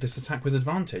 I make this attack with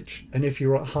advantage. And if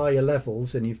you're at higher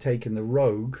levels and you've taken the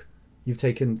Rogue, you've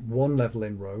taken 1 level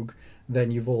in Rogue,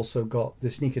 then you've also got the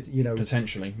sneak attack.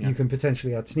 Potentially, yeah. You can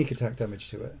potentially add sneak attack damage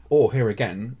to it. Or here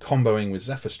again, comboing with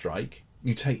Zephyr Strike.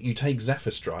 You take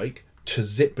Zephyr Strike to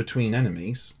zip between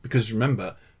enemies, because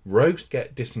remember, rogues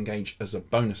get disengaged as a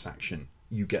bonus action.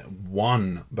 You get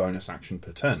 1 bonus action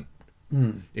per turn.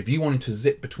 If you wanted to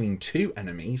zip between 3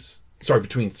 enemies,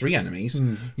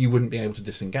 you wouldn't be able to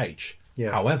disengage.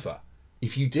 Yeah. However,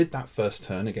 if you did that first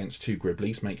turn against 2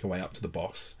 Gribblies, make your way up to the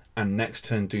boss, and next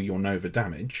turn do your Nova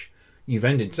damage, you've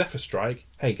ended Zephyr Strike.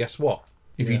 Hey, guess what?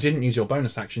 If you didn't use your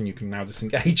bonus action, you can now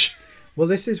disengage. Well,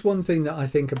 this is one thing that I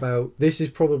think about. This is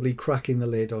probably cracking the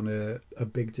lid on a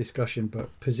big discussion,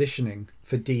 but positioning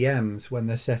for DMs when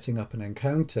they're setting up an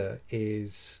encounter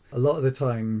is a lot of the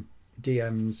time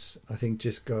DMs, I think,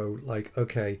 just go like,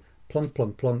 okay, plonk,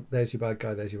 plonk, plonk, there's your bad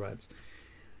guy, there's your ads.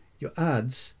 Your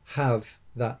ads have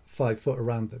that 5 foot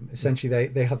around them. Essentially,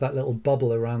 they have that little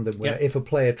bubble around them where if a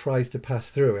player tries to pass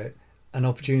through it, an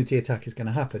opportunity attack is going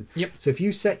to happen. Yep. So if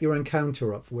you set your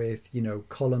encounter up with,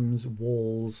 columns,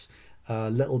 walls,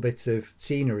 little bits of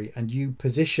scenery, and you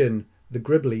position the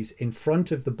Gribblies in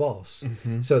front of the boss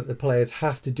so that the players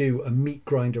have to do a meat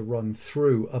grinder run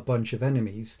through a bunch of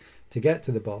enemies to get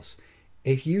to the boss.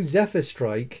 If you Zephyr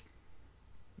Strike,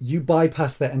 you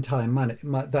bypass that entire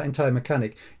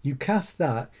mechanic. You cast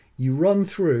that, you run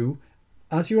through.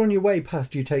 As you're on your way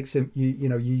past, you take some.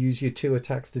 You use your 2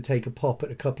 attacks to take a pop at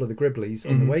a couple of the Gribblies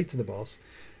on the way to the boss,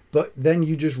 but then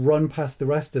you just run past the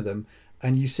rest of them,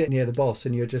 and you sit near the boss,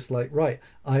 and you're just like, right,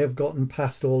 I have gotten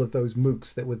past all of those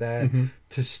mooks that were there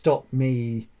to stop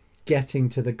me getting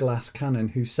to the glass cannon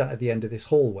who sat at the end of this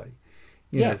hallway.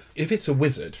 You know? If it's a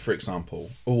wizard, for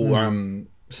example, or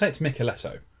say it's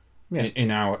Micheletto. Yeah.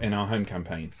 In our home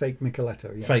campaign. Fake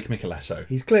Micheletto, yeah. Fake Micheletto.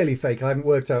 He's clearly fake. I haven't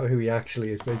worked out who he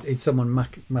actually is, but it's someone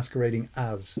masquerading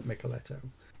as Micheletto.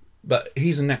 But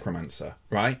he's a necromancer,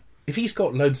 right? If he's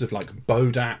got loads of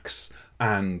Bodax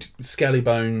and Skelly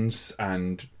Bones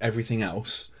and everything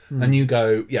else, and you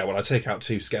go, I take out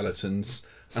 2 skeletons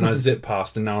and I zip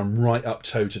past and now I'm right up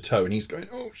toe to toe, and he's going,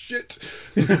 oh shit.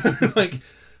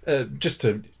 Just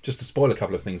to spoil a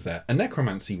couple of things there, a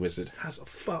necromancy wizard has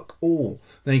fuck all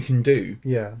they can do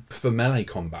for melee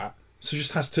combat, so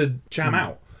just has to jam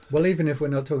out. Well, even if we're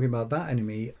not talking about that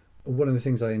enemy, one of the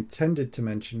things I intended to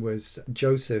mention was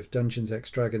Joseph, Dungeons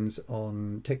X Dragons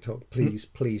on TikTok.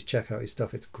 Please check out his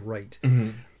stuff, it's great.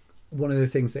 One of the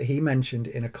things that he mentioned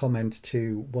in a comment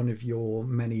to one of your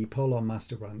many Polon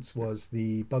Master rants was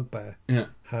the bugbear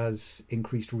has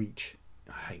increased reach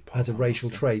as a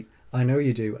racial trait. I know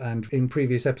you do, and in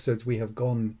previous episodes we have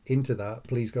gone into that.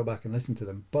 Please go back and listen to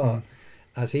them. But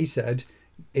as he said,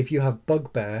 if you have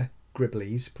bugbear,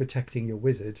 Gribblies protecting your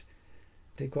wizard,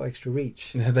 they've got extra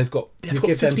reach. Yeah, they've got You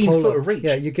give 15 them foot of reach.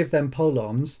 Yeah, you give them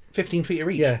polearms. 15 feet of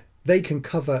reach. Yeah, they can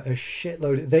cover a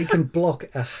shitload. They can block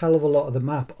a hell of a lot of the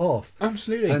map off.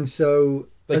 Absolutely. And so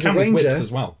they as can a ranger, with whips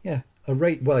as well. Yeah,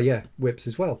 whips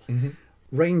as well. Mm-hmm.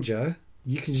 Ranger,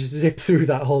 you can just zip through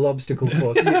that whole obstacle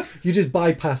course. You just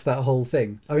bypass that whole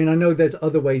thing. I mean, I know there's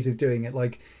other ways of doing it,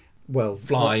 like, well,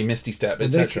 fly, Misty Step,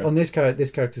 etc. On this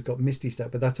character's got Misty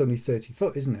Step, but that's only 30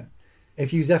 foot, isn't it?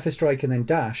 If you Zephyr Strike and then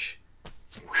dash,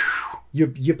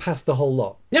 you pass the whole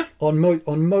lot. Yeah. On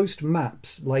most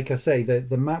maps, like I say,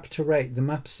 the map terrain, the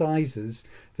map sizes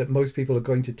that most people are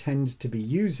going to tend to be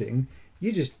using,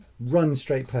 you just run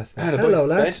straight past that. Hello,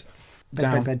 lad.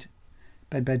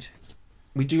 Bed.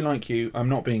 We do like you. I'm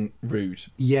not being rude.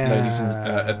 Yeah. Ladies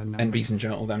and NBs and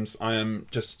gentlethems. I am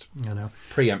just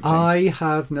preempting. I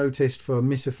have noticed for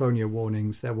misophonia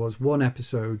warnings, there was one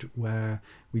episode where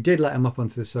we did let him up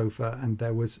onto the sofa and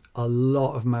there was a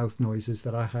lot of mouth noises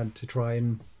that I had to try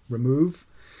and remove.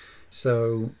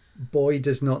 So, Boy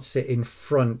does not sit in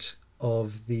front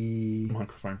of the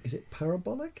microphone. Is it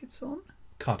parabolic it's on?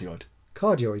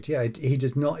 Cardioid, yeah. He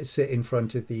does not sit in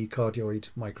front of the cardioid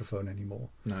microphone anymore.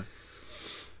 No.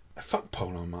 Fuck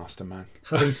Polearm Master, man.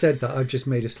 Having said that, I've just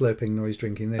made a slurping noise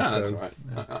drinking this. That's so, all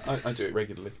right. I do it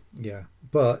regularly. Yeah.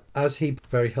 But as he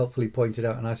very helpfully pointed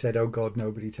out, and I said, oh God,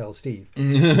 nobody tell Steve.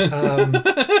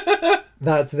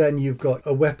 That's then you've got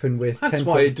a weapon with That's 10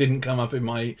 why foot, it didn't come up in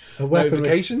my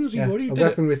notifications. A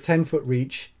weapon with 10 foot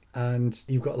reach, and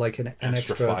you've got like an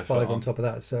extra 5 on top of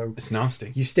that. So it's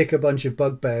nasty. You stick a bunch of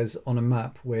bugbears on a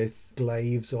map with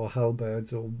glaives or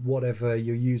halberds or whatever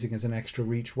you're using as an extra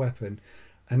reach weapon,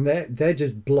 and they're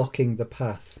just blocking the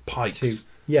path. Pikes.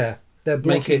 They're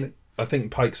blocking. I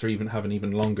think pikes have an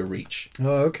even longer reach.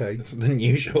 Oh, okay. Than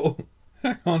usual.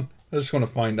 Hang on, I just want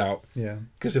to find out. Yeah.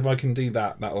 Because if I can do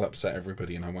that, that'll upset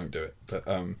everybody, and I won't do it. But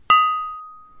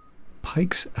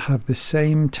Pikes have the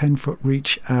same 10-foot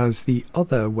reach as the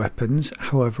other weapons.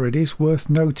 However, it is worth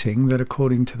noting that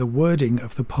according to the wording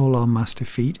of the Polearm Master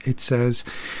feat, it says,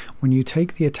 when you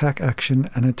take the attack action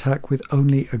and attack with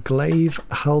only a glaive,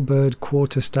 halberd,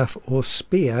 quarterstaff or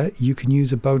spear, you can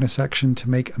use a bonus action to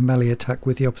make a melee attack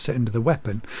with the opposite end of the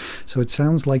weapon. So it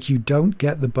sounds like you don't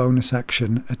get the bonus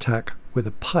action attack with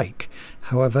a pike.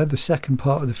 However, the second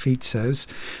part of the feat says,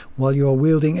 while you are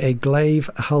wielding a glaive,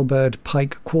 halberd,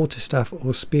 pike, quarterstaff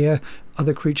or spear,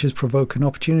 other creatures provoke an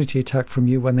opportunity attack from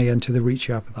you when they enter the reach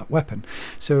of that weapon.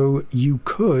 So you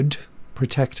could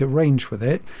protect at range with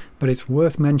it, but it's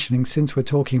worth mentioning, since we're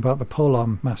talking about the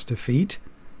Polearm Master feat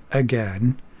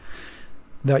again,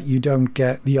 that you don't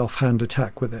get the offhand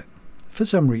attack with it for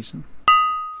some reason.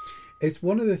 It's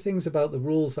one of the things about the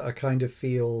rules that I kind of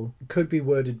feel could be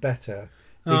worded better,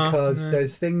 because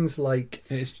there's things like...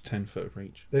 It's 10 foot of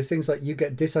reach. There's things like you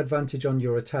get disadvantage on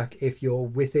your attack if you're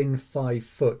within 5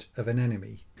 foot of an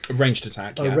enemy. A ranged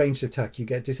attack, yeah. A ranged attack. You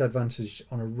get disadvantage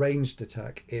on a ranged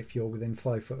attack if you're within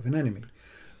 5 foot of an enemy.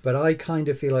 But I kind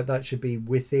of feel like that should be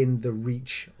within the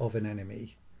reach of an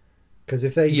enemy. Because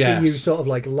if they see you sort of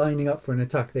like lining up for an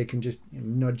attack, they can just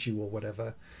nudge you or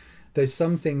whatever. There's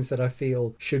some things that I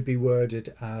feel should be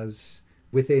worded as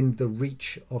within the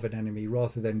reach of an enemy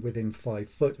rather than within 5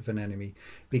 foot of an enemy,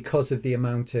 because of the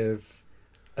amount of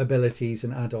abilities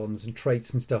and add-ons and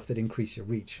traits and stuff that increase your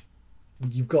reach.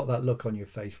 You've got that look on your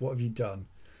face. What have you done?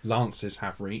 Lances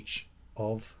have reach.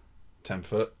 Of? 10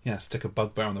 foot. Yeah, stick a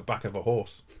bugbear on the back of a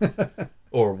horse.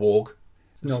 Or a warg.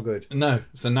 It's not good. No,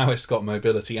 so now it's got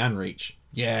mobility and reach.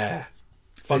 Yeah.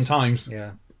 Fun times.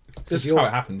 Yeah. This is how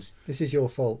it happens. This is your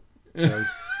fault. So.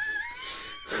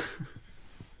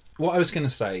 What I was going to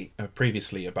say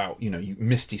previously about, you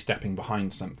misty stepping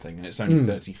behind something and it's only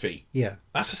 30 feet. Yeah.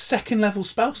 That's a second level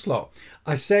spell slot.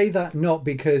 I say that not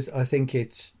because I think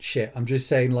it's shit. I'm just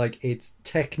saying, like, it's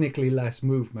technically less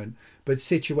movement, but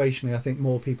situationally I think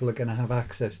more people are going to have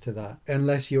access to that.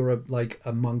 Unless you're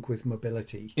a monk with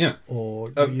mobility. Yeah.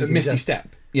 Or a misty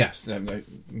step. Yes,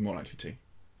 more likely to.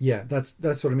 Yeah, that's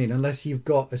what I mean. Unless you've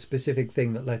got a specific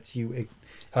thing that lets you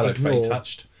Hello, ignore... Fey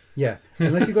touched. Yeah,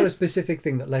 unless you've got a specific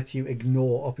thing that lets you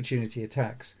ignore opportunity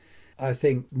attacks, I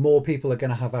think more people are going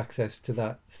to have access to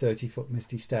that 30-foot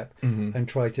misty step and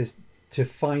try to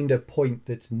find a point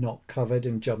that's not covered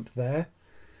and jump there.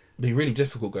 It'd be really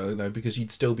difficult, though, because you'd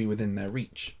still be within their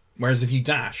reach. Whereas if you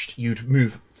dashed, you'd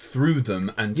move through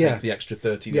them and take the extra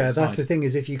 30 Yeah, that's the thing,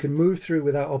 is if you can move through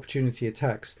without opportunity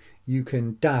attacks, you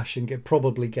can dash and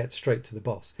probably get straight to the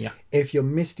boss. Yeah. If you're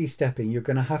misty stepping, you're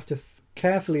going to have to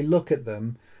carefully look at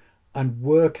them and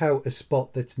work out a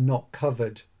spot that's not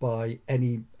covered by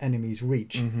any enemy's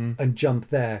reach and jump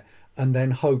there, and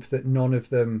then hope that none of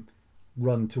them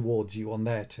run towards you on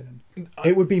their turn.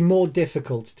 It would be more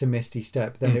difficult to Misty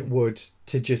Step than it would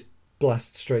to just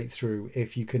blast straight through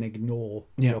if you can ignore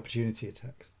the opportunity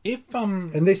attacks.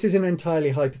 And this is an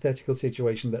entirely hypothetical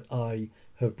situation that I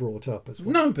have brought up as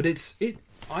well. No, but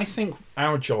I think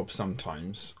our job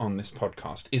sometimes on this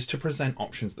podcast is to present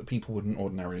options that people wouldn't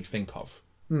ordinarily think of.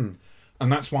 And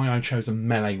that's why I chose a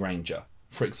melee ranger,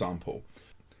 for example.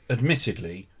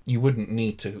 Admittedly, you wouldn't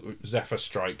need to Zephyr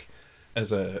Strike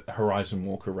as a Horizon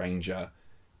Walker ranger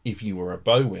if you were a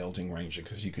bow-wielding ranger,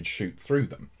 because you could shoot through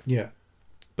them. Yeah.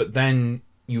 But then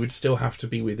you would still have to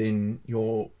be within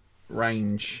your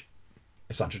range.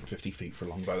 It's 150 feet for a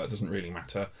longbow, that doesn't really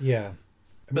matter. Yeah.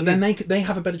 But then they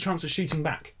have a better chance of shooting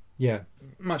back. Yeah.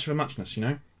 Much of a muchness, you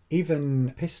know?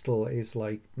 Even pistol is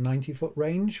like 90-foot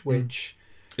range, which...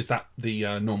 Is that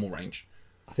the normal range?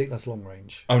 I think that's long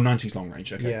range. Oh, 90's long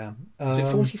range, okay. Yeah. Is it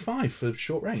 45 for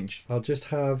short range? I'll just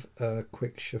have a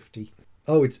quick shifty.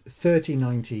 Oh, it's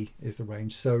 30-90 is the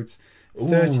range. So it's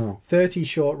 30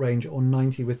 short range or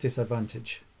 90 with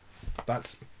disadvantage.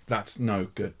 That's no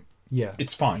good. Yeah.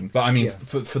 It's fine. But I mean,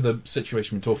 for the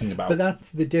situation we're talking about... But that's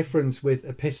the difference with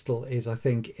a pistol is I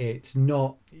think it's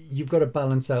not... You've got to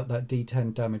balance out that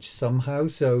D10 damage somehow.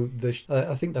 So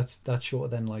I think that's shorter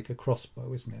than like a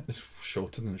crossbow, isn't it? It's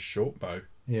shorter than a short bow.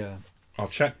 Yeah. I'll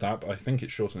check that, but I think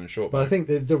it's shorter than a short bow. But I think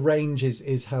the range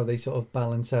is how they sort of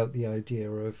balance out the idea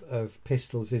of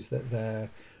pistols, is that they're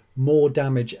more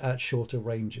damage at shorter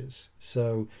ranges.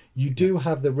 So you do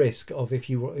have the risk of if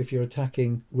you're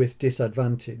attacking with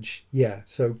disadvantage. Yeah.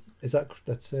 So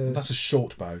that's a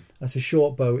short bow. That's a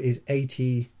short bow is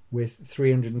 80 with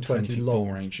 320 long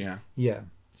range. Yeah. Yeah.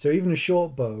 So even a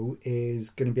short bow is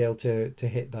going to be able to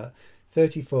hit that.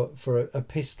 30 foot for a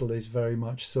pistol is very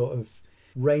much sort of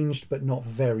ranged, but not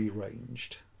very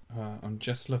ranged. I'm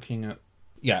just looking at...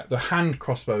 Yeah, the hand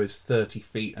crossbow is 30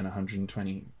 feet and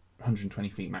 120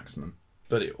 feet maximum.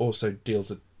 But it also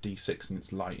deals a D6 and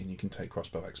it's light and you can take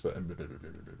crossbow expert and...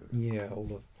 Yeah,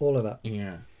 all of that.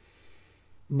 Yeah.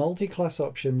 Multi-class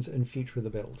options and future of the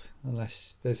build,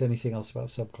 unless there's anything else about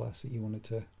subclass that you wanted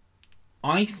to...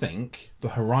 I think the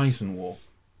Horizon War...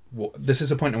 This is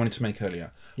a point I wanted to make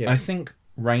earlier. Yeah. I think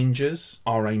Rangers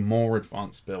are a more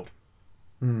advanced build.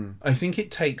 I think it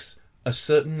takes a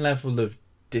certain level of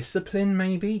discipline,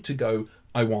 maybe, to go,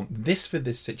 I want this for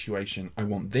this situation, I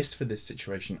want this for this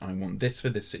situation, I want this for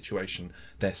this situation.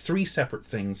 They're three separate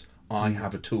things, I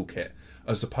have a toolkit.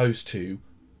 As opposed to,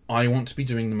 I want to be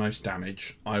doing the most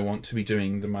damage, I want to be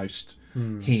doing the most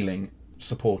healing,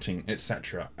 supporting,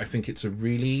 etc. I think it's a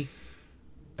really...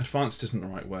 Advanced isn't the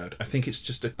right word. I think it's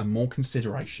just a more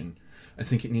consideration. I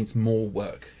think it needs more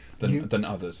work than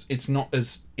others. It's not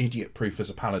as idiot-proof as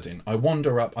a paladin. I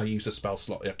wander up, I use a spell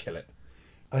slot, I kill it.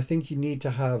 I think you need to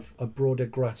have a broader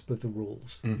grasp of the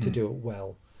rules to do it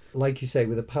well. Like you say,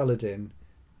 with a paladin,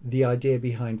 the idea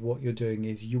behind what you're doing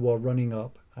is you are running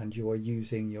up and you are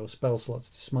using your spell slots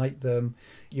to smite them.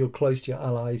 You're close to your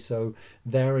allies, so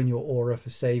they're in your aura for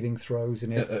saving throws.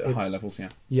 And at higher levels, yeah.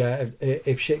 Yeah,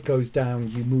 if shit goes down,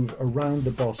 you move around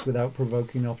the boss without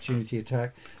provoking an opportunity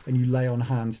attack, and you lay on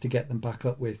hands to get them back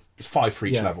up with... It's 5 for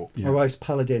each level. Yeah. My wife's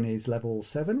paladin is level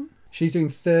 7. She's doing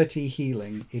 30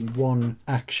 healing in one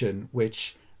action,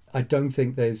 which I don't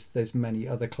think there's many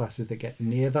other classes that get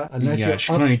near that. Unless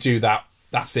she can only do that.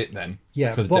 That's it then.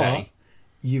 Yeah, for the day.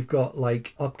 You've got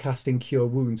like upcasting cure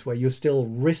wounds where you're still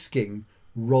risking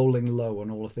rolling low on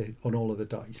all of the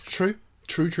dice. True.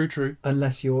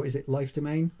 Unless is it life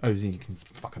domain? Oh, you can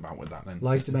fuck about with that then.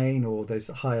 Life domain, or there's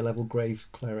higher level grave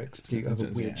clerics do other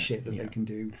weird shit that they can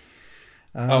do.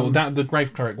 The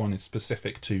grave cleric one is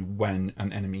specific to when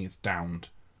an enemy is downed.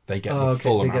 They get the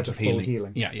full amount of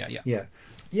healing.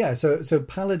 Yeah. So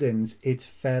paladins, it's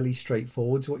fairly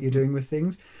straightforward what you're doing with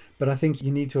things. But I think you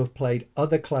need to have played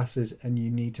other classes and you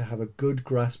need to have a good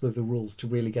grasp of the rules to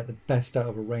really get the best out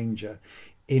of a ranger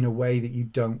in a way that you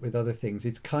don't with other things.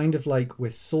 It's kind of like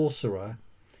with sorcerer.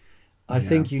 I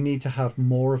think you need to have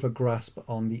more of a grasp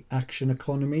on the action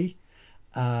economy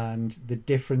and the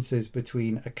differences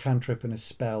between a cantrip and a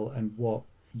spell and what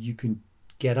you can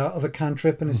get out of a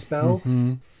cantrip and a spell.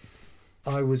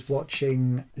 I was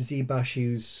watching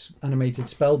Zbashu's animated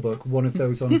spell book, one of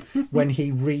those on when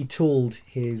he retooled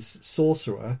his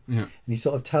sorcerer, and he's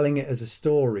sort of telling it as a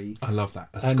story. I love that.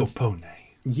 A scopone.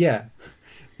 Yeah.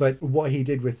 But what he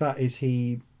did with that is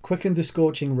he quickened the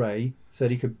Scorching Ray so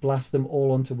that he could blast them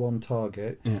all onto one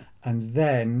target, and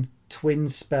then twin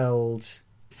spelled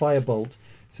Firebolt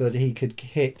so that he could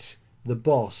hit the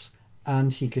boss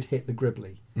and he could hit the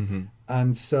Gribbly.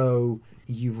 And so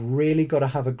you've really got to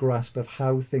have a grasp of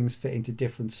how things fit into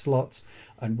different slots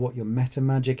and what your meta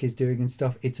magic is doing and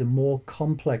stuff. It's a more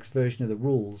complex version of the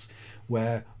rules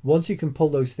where once you can pull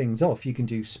those things off, you can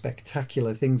do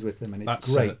spectacular things with them, and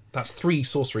it's great. That's 3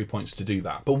 sorcery points to do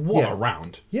that, but what a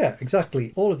round. Yeah,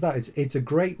 exactly. All of that it's a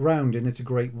great round, and it's a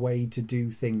great way to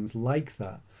do things like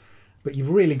that. But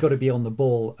you've really got to be on the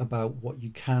ball about what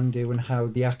you can do and how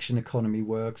the action economy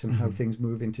works and how things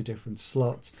move into different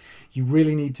slots. You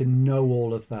really need to know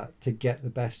all of that to get the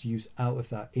best use out of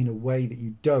that in a way that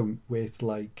you don't with,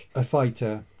 like, a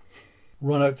fighter.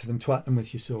 Run up to them, twat them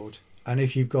with your sword. And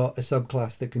if you've got a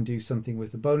subclass that can do something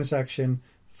with the bonus action,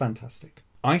 fantastic.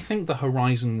 I think the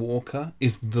Horizon Walker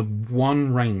is the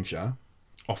one ranger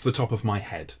off the top of my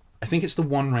head. I think it's the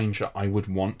one ranger I would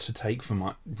want to take for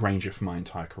my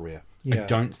entire career. Yeah. I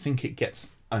don't think it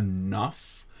gets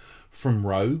enough from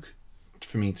Rogue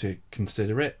for me to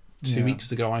consider it. 2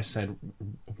 weeks ago I said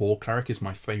War Cleric is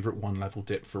my favourite 1-level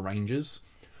dip for rangers.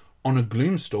 On a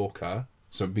Gloomstalker,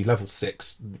 so it'd be level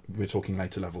 6, we're talking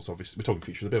later levels obviously, we're talking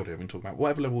future of the build here, we can talk about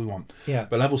whatever level we want. Yeah.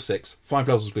 But level 6, 5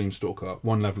 levels of Gloomstalker,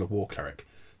 1 level of War Cleric.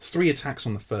 It's 3 attacks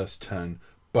on the first turn,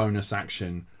 bonus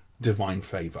action, Divine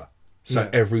Favour. So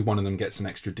every one of them gets an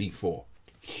extra d4.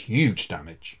 Huge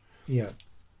damage. Yeah.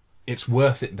 It's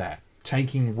worth it there.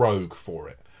 Taking Rogue for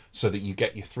it, so that you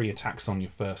get your 3 attacks on your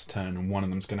first turn and one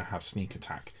of them's going to have sneak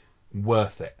attack.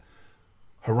 Worth it.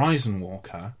 Horizon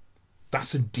Walker,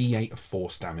 that's a d8 of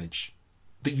force damage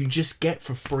that you just get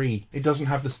for free. It doesn't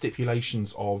have the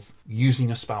stipulations of using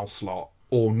a spell slot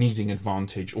or needing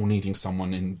advantage or needing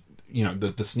someone in, you know,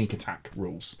 the sneak attack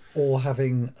rules. Or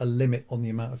having a limit on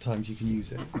the amount of times you can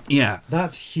use it. Yeah.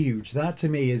 That's huge. That to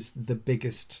me is the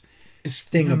biggest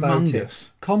thing about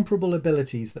it. Comparable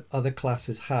abilities that other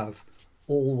classes have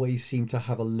always seem to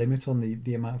have a limit on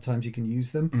the amount of times you can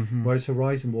use them. Whereas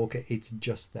Horizon Walker, it's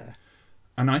just there.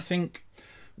 And I think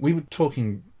we were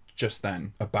talking just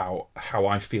then about how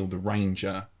I feel the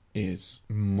Ranger is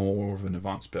more of an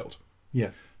advanced build.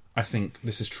 Yeah. I think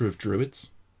this is true of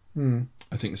Druids.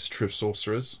 I think this is true of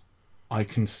Sorcerers. I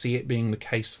can see it being the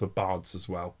case for Bards as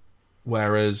well.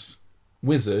 Whereas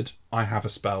Wizard, I have a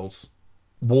spells.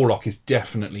 Warlock is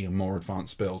definitely a more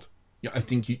advanced build. Yeah, I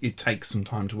think it takes some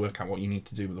time to work out what you need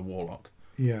to do with a Warlock.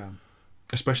 Yeah.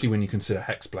 Especially when you consider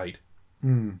Hexblade.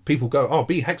 People go, oh,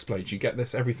 be Hexblade, you get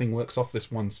this, everything works off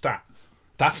this one stat.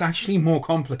 That's actually more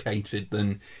complicated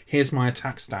than, here's my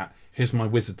attack stat, here's my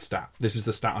wizard stat. This is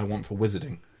the stat I want for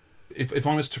wizarding. If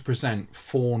I was to present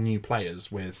 4 new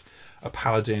players with a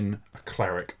paladin, a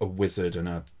cleric, a wizard, and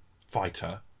a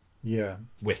fighter,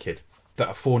 wicked.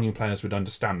 That 4 new players would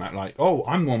understand that, like, oh,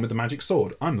 I'm the one with the magic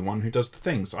sword. I'm the one who does the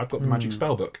things. I've got the magic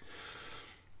spellbook.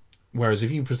 Whereas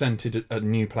if you presented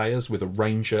new players with a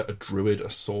ranger, a druid, a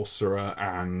sorcerer,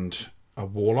 and a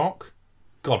warlock,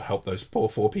 God help those poor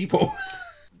 4 people.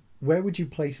 Where would you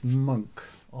place monk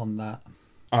on that?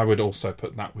 I would also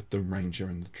put that with the ranger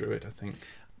and the druid, I think.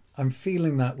 I'm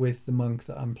feeling that with the monk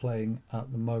that I'm playing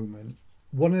at the moment.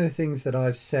 One of the things that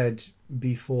I've said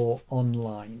before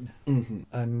online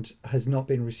and has not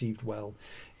been received well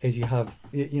is you have,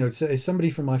 you know, so if somebody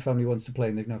from my family wants to play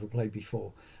and they've never played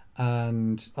before,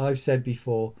 and I've said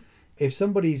before, if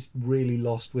somebody's really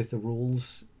lost with the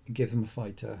rules, give them a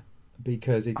fighter,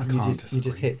 because it's, you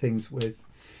just hit things with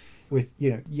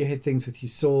you know, you hit things with your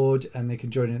sword and they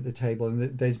can join in at the table,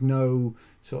 and there's no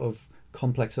sort of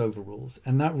complex overrules,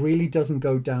 and that really doesn't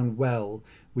go down well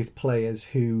with players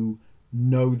who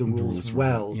know the rules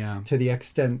well, to the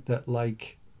extent that,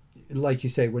 like you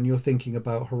say, when you're thinking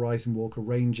about Horizon Walker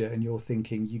Ranger and you're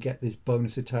thinking you get this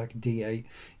bonus attack D8,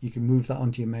 you can move that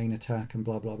onto your main attack and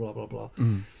blah blah blah blah blah.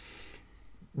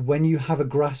 When you have a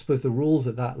grasp of the rules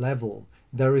at that level,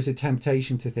 there is a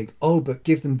temptation to think, oh, but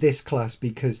give them this class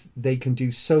because they can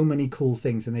do so many cool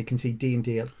things and they can see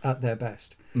D&D at their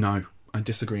best. No, I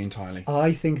disagree entirely.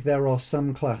 I think there are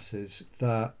some classes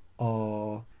that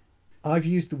are... I've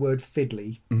used the word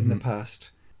fiddly in the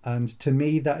past, and to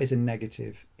me that is a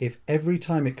negative. If every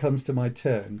time it comes to my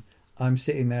turn, I'm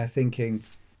sitting there thinking,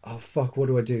 oh, fuck, what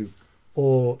do I do?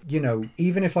 Or, you know,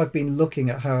 even if I've been looking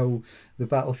at how the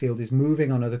battlefield is moving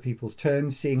on other people's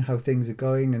turns, seeing how things are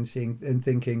going and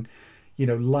thinking, you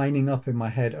know, lining up in my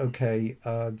head, okay,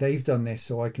 they've done this,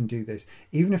 so I can do this.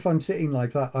 Even if I'm sitting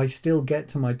like that, I still get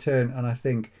to my turn and I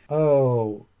think,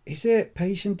 oh, is it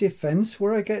patient defense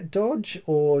where I get dodge?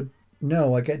 Or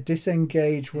no, I get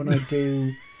disengage when I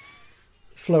do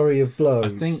flurry of blows.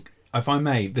 I think, if I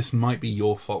may, this might be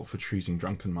your fault for choosing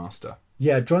Drunken Master.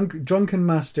 Yeah, Drunken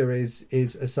Master is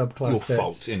a subclass. Your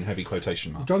fault, in heavy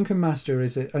quotation marks. Drunken Master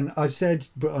is and I've said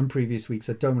on previous weeks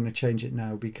I don't want to change it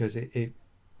now because it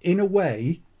in a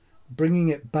way bringing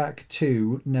it back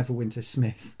to Neverwinter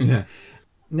Smith. Yeah.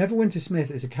 Neverwinter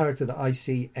Smith is a character that I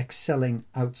see excelling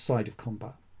outside of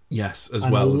combat. Yes, as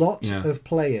and well. A lot of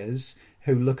players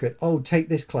who look at, take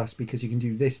this class because you can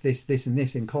do this, this, this, and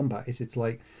this in combat. It's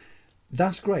like,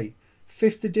 that's great.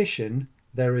 5th edition,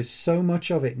 there is so much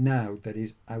of it now that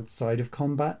is outside of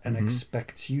combat and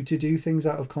expects you to do things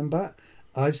out of combat.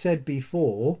 I've said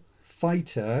before,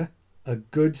 fighter, a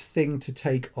good thing to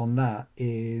take on that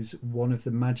is one of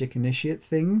the magic initiate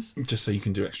things. Just so you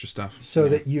can do extra stuff. So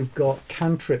that you've got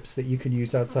cantrips that you can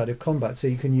use outside of combat. So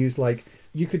you can use, like,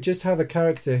 you could just have a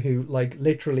character who, like,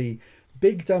 literally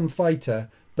big dumb fighter,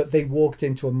 but they walked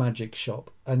into a magic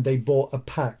shop and they bought a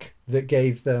pack that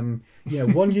gave them,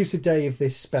 one use a day of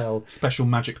this spell. Special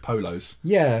magic polos.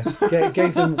 Yeah,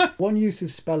 gave them one use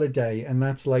of spell a day, and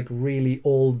that's like really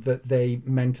all that they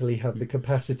mentally have the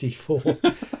capacity for.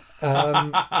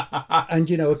 And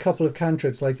a couple of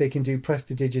cantrips, like they can do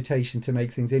prestidigitation to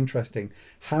make things interesting.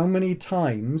 How many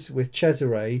times with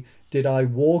Cesare did I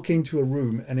walk into a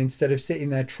room and instead of sitting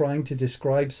there trying to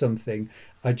describe something,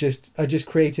 I just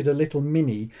created a little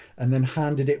mini and then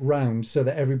handed it round so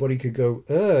that everybody could go,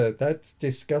 that's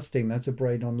disgusting, that's a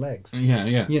brain on legs.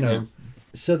 Yeah.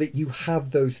 So that you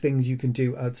have those things you can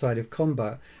do outside of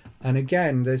combat. And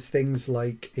again, there's things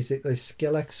like, is it the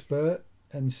skill expert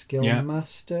and skill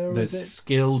master? There's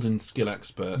skilled and skill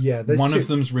expert. Yeah, one of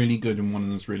them's really good and one of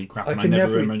them's really crap. I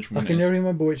never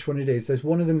remember which one it is. There's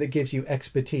one of them that gives you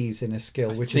expertise in a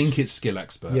skill. I think it's skill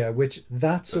expert. Yeah,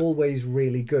 that's always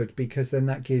really good because then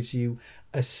that gives you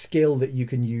a skill that you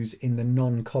can use in the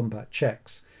non-combat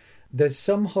checks. There's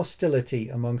some hostility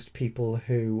amongst people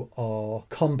who are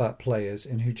combat players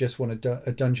and who just want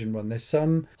a dungeon run. There's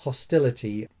some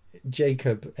hostility.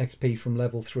 Jacob XP from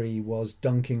level 3 was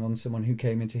dunking on someone who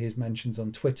came into his mentions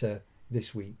on Twitter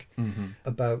this week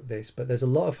about this, but there's a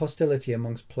lot of hostility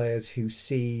amongst players who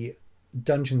see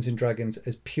Dungeons and Dragons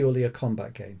as purely a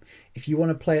combat game. If you want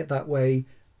to play it that way,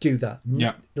 do that.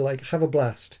 Like, have a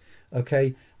blast.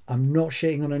 Okay, I'm not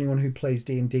shitting on anyone who plays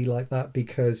D&D like that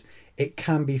because it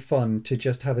can be fun to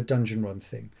just have a dungeon run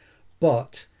thing,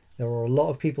 but there are a lot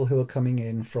of people who are coming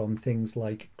in from things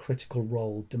like Critical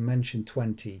Role, Dimension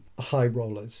 20, High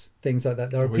Rollers, things like that.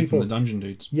 There are people from the Dungeon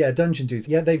Dudes. Yeah, Dungeon Dudes.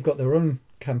 Yeah, they've got their own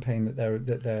campaign that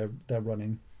they're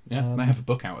running. Yeah, they have a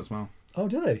book out as well. Oh,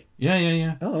 do they?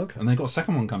 Yeah. Oh, okay. And they've got a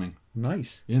second one coming.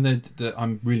 Nice. Yeah,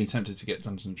 I'm really tempted to get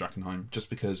Dungeons and Drakenheim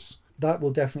just because that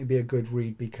will definitely be a good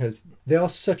read because they are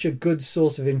such a good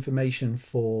source of information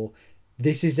for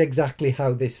this is exactly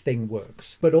how this thing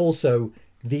works, but also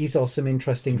these are some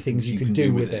interesting things you can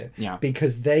do with it. Yeah.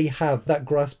 Because they have that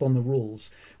grasp on the rules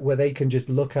where they can just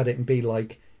look at it and be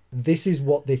like, this is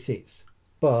what this is.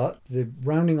 But the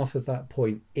rounding off of that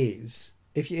point is,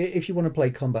 if you want to play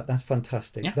combat, that's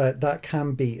fantastic. Yeah. That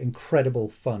can be incredible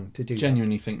fun to do.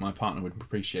 Genuinely think my partner would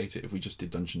appreciate it if we just did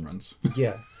dungeon runs.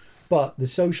 Yeah. But the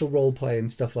social role play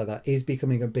and stuff like that is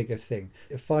becoming a bigger thing.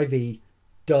 5e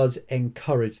does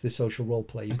encourage the social role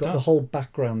play. You've got the whole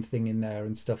background thing in there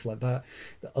and stuff like that.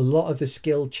 A lot of the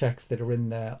skill checks that are in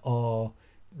there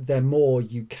they're more,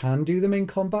 you can do them in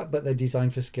combat, but they're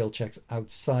designed for skill checks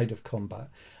outside of combat.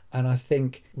 And I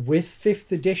think with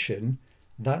 5th edition,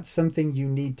 that's something you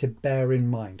need to bear in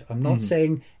mind. I'm not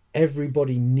saying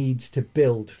everybody needs to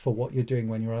build for what you're doing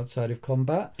when you're outside of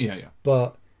combat. Yeah.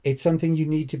 But it's something you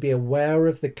need to be aware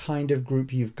of the kind of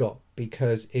group you've got.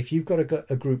 Because if you've got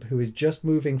a group who is just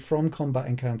moving from combat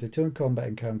encounter to a combat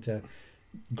encounter,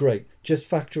 great. Just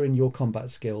factor in your combat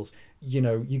skills.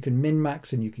 You can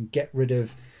min-max and you can get rid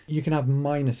of... You can have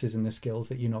minuses in the skills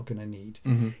that you're not going to need.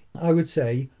 I would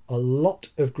say a lot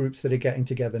of groups that are getting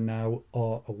together now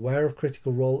are aware of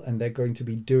Critical Role and they're going to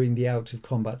be doing the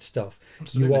out-of-combat stuff.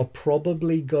 Absolutely. You are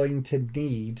probably going to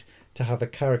need to have a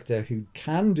character who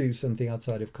can do something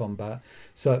outside of combat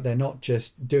so that they're not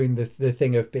just doing the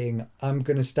thing of being, I'm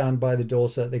going to stand by the door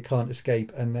so that they can't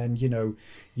escape, and then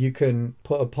you can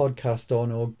put a podcast on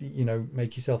or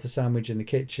make yourself a sandwich in the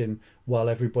kitchen while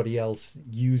everybody else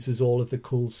uses all of the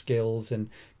cool skills and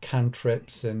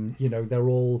cantrips and they're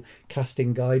all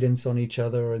casting guidance on each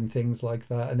other and things like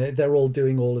that, and they're all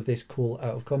doing all of this cool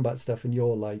out of combat stuff, and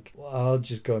you're like, well, I'll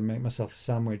just go and make myself a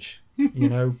sandwich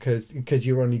because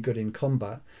you're only good in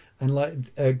combat. And like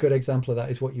a good example of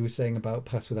that is what you were saying about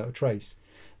Pass Without a Trace.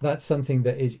 That's something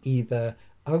that is either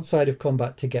outside of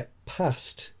combat to get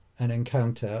past an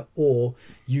encounter or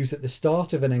use at the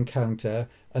start of an encounter,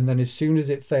 and then as soon as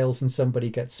it fails and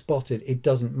somebody gets spotted, it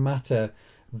doesn't matter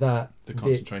that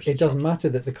it doesn't matter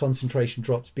that the concentration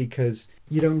drops because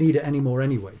you don't need it anymore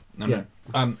anyway. No.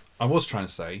 I was trying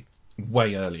to say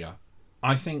way earlier,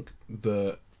 I think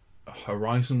that a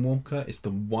Horizon Walker is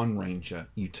the one ranger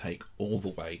you take all the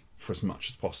way for as much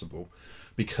as possible,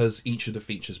 because each of the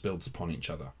features builds upon each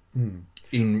other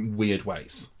in weird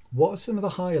ways. What are some of the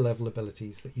higher level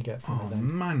abilities that you get from it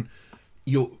then? Man,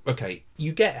 you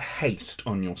get haste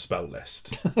on your spell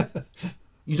list.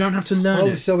 You don't have to learn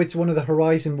it. So it's one of the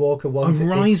Horizon Walker ones.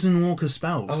 Horizon Walker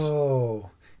spells. Oh,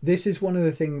 this is one of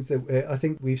the things that I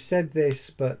think we've said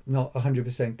this, but not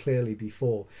 100% clearly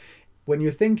before. When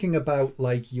you're thinking about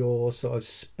like your sort of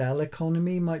spell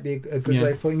economy, might be a good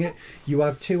way of putting it, you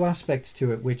have two aspects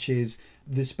to it, which is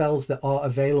the spells that are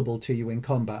available to you in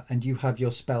combat, and you have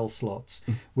your spell slots,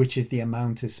 which is the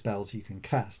amount of spells you can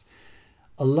cast.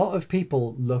 A lot of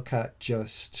people look at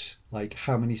just like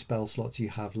how many spell slots you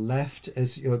have left,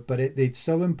 but it's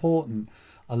so important.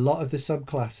 A lot of the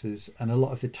subclasses and a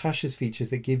lot of the Tasha's features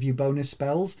that give you bonus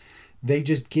spells, they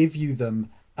just give you them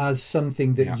as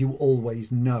something that you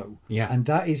always know. And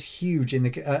that is huge. In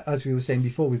the as we were saying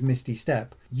before with Misty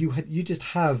Step, you just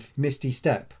have Misty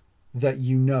Step that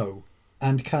you know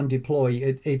and can deploy.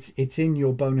 It's in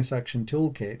your bonus action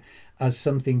toolkit as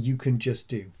something you can just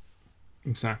do.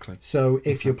 Exactly. So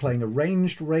if you're playing a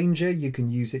ranged ranger, you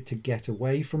can use it to get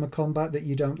away from a combat that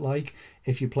you don't like.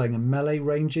 If you're playing a melee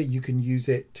ranger, you can use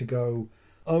it to go,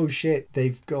 oh shit,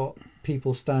 they've got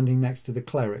people standing next to the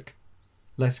cleric.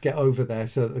 Let's get over there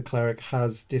so that the cleric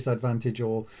has disadvantage,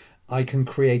 or I can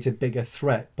create a bigger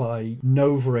threat by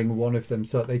novering one of them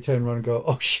so that they turn around and go,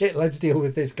 oh shit, let's deal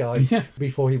with this guy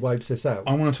before he wipes us out.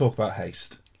 I want to talk about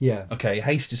haste. Yeah. Okay,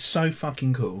 haste is so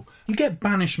fucking cool. You get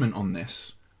banishment on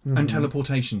this. And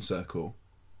teleportation circle.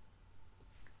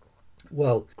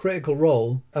 Well, critical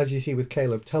role, as you see with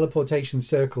Caleb, teleportation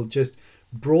circle just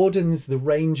broadens the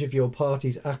range of your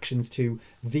party's actions to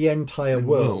the entire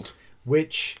world,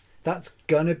 which that's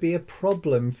gonna be a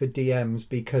problem for DMs,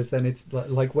 because then it's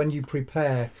like when you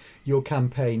prepare your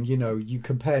campaign, you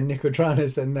compare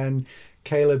Nicodranas, and then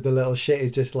Caleb, the little shit,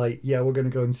 is just like, yeah, we're gonna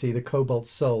go and see the Cobalt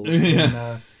Soul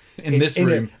in this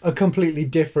room, a completely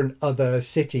different other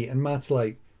city, and Matt's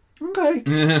like, okay,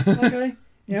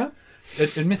 yeah.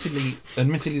 Admittedly,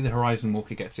 the Horizon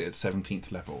Walker gets it at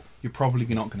 17th level. You're probably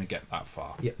not going to get that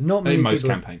far. Yeah, not many in most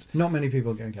people, campaigns. Not many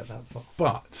people are going to get that far.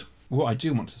 But what I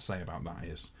do want to say about that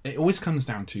is, it always comes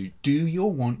down to, do you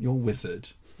want your wizard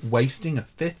wasting a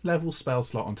 5th level spell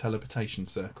slot on teleportation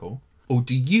circle, or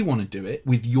do you want to do it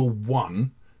with your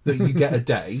one that you get a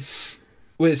day?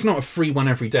 Well, it's not a free one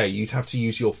every day. You'd have to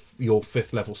use your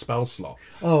 5th level spell slot.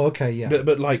 Oh, okay, yeah.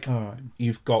 But like,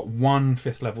 you've got one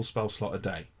 5th level spell slot a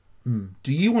day.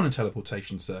 Do you want a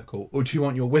teleportation circle, or do you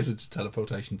want your wizard to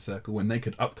teleportation circle when they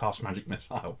could upcast Magic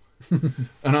Missile?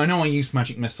 And I know I use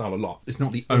Magic Missile a lot. It's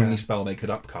not the only spell they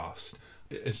could upcast.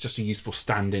 It's just a useful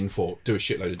stand-in for do a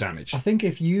shitload of damage. I think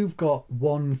if you've got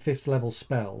one 5th level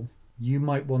spell, you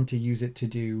might want to use it to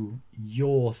do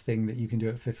your thing that you can do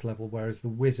at 5th level, whereas the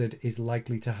wizard is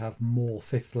likely to have more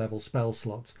 5th level spell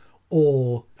slots.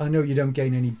 Or, I know you don't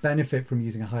gain any benefit from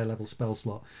using a high level spell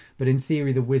slot, but in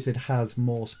theory the wizard has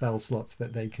more spell slots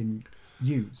that they can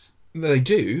use. They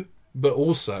do, but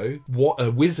also what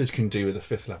a wizard can do with a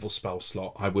 5th level spell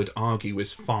slot, I would argue,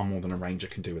 is far more than a ranger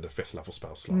can do with a 5th level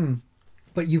spell slot.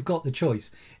 But you've got the choice.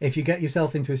 If you get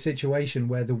yourself into a situation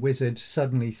where the wizard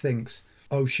suddenly thinks,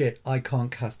 oh shit, I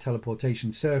can't cast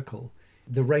teleportation circle,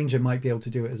 the ranger might be able to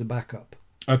do it as a backup.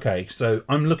 Okay, so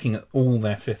I'm looking at all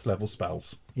their 5th level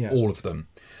spells. All of them.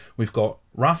 We've got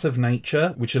Wrath of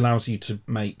Nature, which allows you to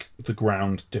make the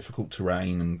ground difficult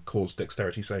terrain and cause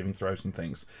dexterity saving throws and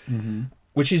things,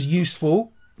 which is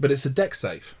useful, but it's a dex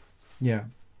save. Yeah.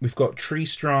 We've got Tree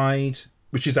Stride,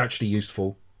 which is actually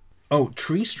useful. Oh,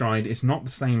 Tree Stride is not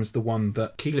the same as the one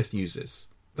that Keyleth uses.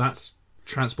 That's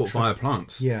transport via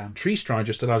plants. Yeah. Tree Stride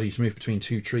just allows you to move between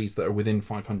two trees that are within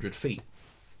 500 feet.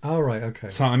 Oh, right, okay.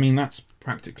 So, I mean, that's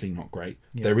practically not great.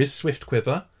 Yeah. There is Swift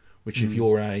Quiver, which if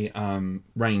you're a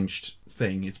ranged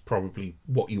thing, is probably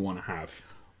what you want to have.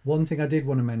 One thing I did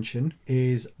want to mention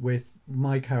is with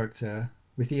my character,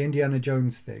 with the Indiana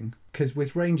Jones thing, because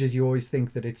with rangers you always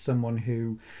think that it's someone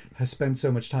who has spent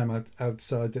so much time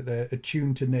outside that they're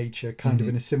attuned to nature, kind of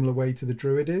in a similar way to the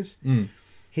druid is.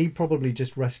 He probably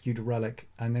just rescued a relic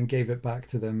and then gave it back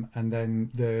to them, and then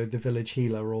the village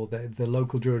healer or the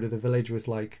local druid of the village was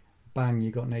like, bang, you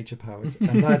got nature powers.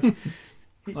 And that's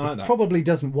probably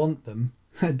doesn't want them.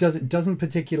 Doesn't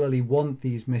particularly want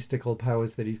these mystical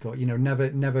powers that he's got.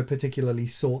 Never particularly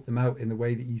sought them out in the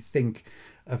way that you think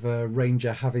of a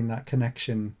ranger having that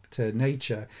connection to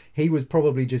nature. He was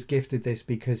probably just gifted this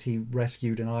because he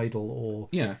rescued an idol, or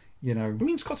I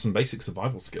mean, it's got some basic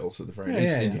survival skills at the very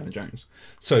least, Indiana Jones.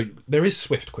 So there is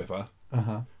Swift Quiver,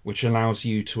 which allows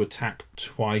you to attack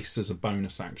twice as a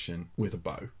bonus action with a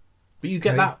bow. But you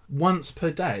get that once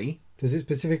per day. Does it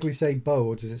specifically say bow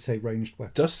or does it say ranged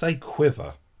weapon? It does say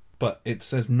quiver, but it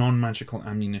says non-magical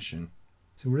ammunition.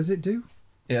 So what does it do?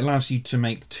 It allows you to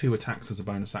make 2 attacks as a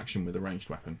bonus action with a ranged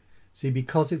weapon. See,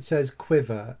 because it says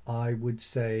quiver, I would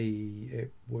say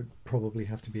it would probably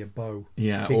have to be a bow.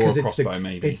 Yeah, because or a crossbow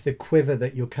maybe. It's the quiver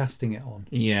that you're casting it on.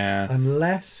 Yeah.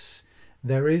 Unless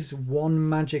there is one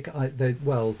magic...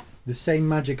 the same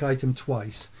magic item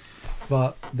twice,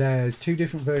 but there's 2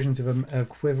 different versions of a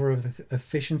quiver of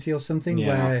efficiency or something,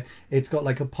 where it's got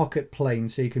like a pocket plane,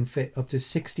 so you can fit up to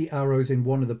 60 arrows in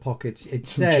one of the pockets. It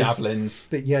says javelins.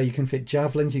 But yeah, you can fit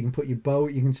javelins, you can put your bow,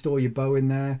 you can store your bow in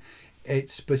there. It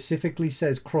specifically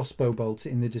says crossbow bolts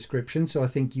in the description, so I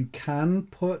think you can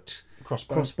put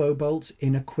crossbow bolts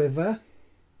in a quiver,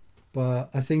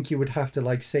 but I think you would have to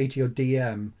like say to your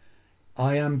DM,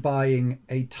 I am buying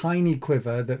a tiny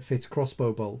quiver that fits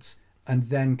crossbow bolts, and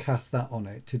then cast that on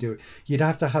it to do it. You'd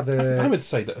have to have I would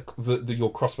say that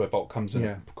your crossbow bolt comes in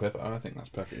a quiver. I think that's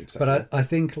perfectly acceptable. But I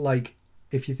think, like,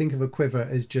 if you think of a quiver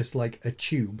as just like a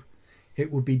tube,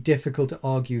 it would be difficult to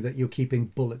argue that you're keeping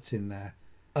bullets in there.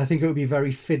 I think it would be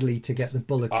very fiddly to get the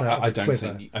bullets out of the quiver.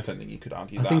 I don't think you could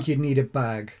argue that. I think you'd need a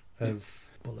bag of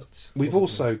bullets. We've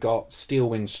also got Steel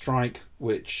Wind Strike,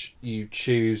 which you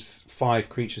choose 5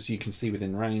 creatures you can see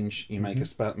within range. You make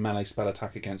a melee spell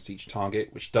attack against each target,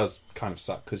 which does kind of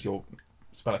suck because your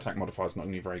spell attack modifier is not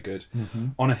going to be very good.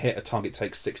 On a hit, a target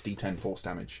takes 6d10 force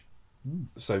damage.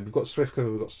 So we've got Swift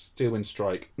Quiver, we've got Steel Wind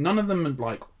Strike. None of them are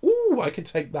like, ooh, I could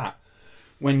take that.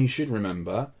 When you should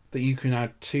remember that you can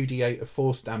add 2d8 of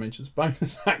force damage as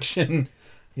bonus action.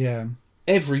 Yeah.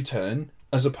 Every turn,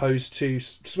 as opposed to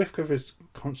Swift Quiver's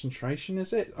concentration,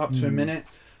 is it? Up to a minute.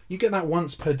 You get that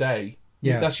once per day.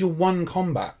 Yeah. That's your one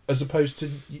combat, as opposed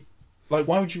to... Like,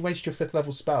 why would you waste your 5th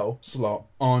level spell slot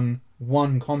on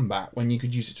one combat when you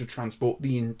could use it to transport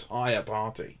the entire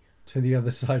party? To the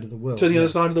other side of the world. To the other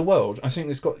side of the world. I think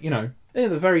it's got, at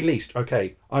the very least,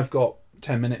 okay, I've got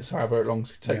 10 minutes, however long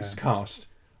it takes to cast.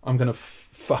 I'm going to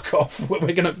fuck off. We're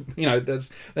going to,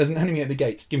 there's an enemy at the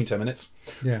gates. Give me 10 minutes.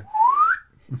 Yeah.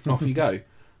 Off you go.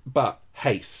 But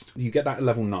haste, you get that at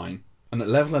level 9. And at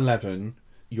level 11,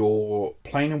 your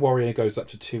Planar Warrior goes up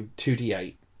to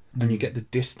 2d8. And you get the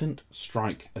Distant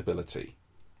Strike ability.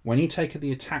 When you take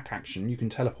the attack action, you can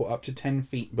teleport up to 10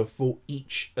 feet before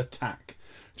each attack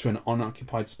to an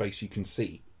unoccupied space you can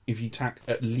see. If you attack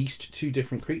at least 2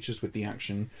 different creatures with the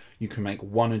action, you can make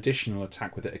 1 additional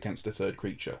attack with it against a third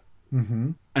creature.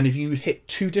 And if you hit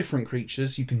 2 different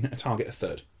creatures, you can target a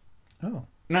third. Oh.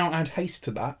 Now add haste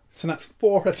to that, so that's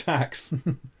 4 attacks.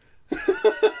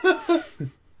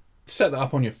 Set that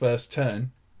up on your first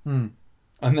turn. And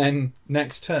then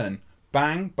next turn,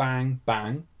 bang, bang,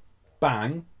 bang,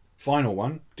 bang, final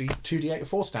one, 2d8 of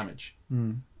force damage.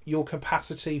 Your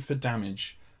capacity for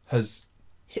damage has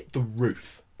hit the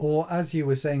roof. Or as you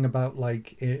were saying about,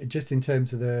 like, just in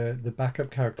terms of the backup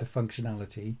character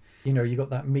functionality, you got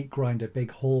that meat grinder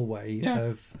big hallway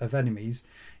of enemies.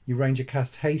 You ranger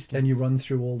cast haste and you run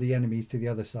through all the enemies to the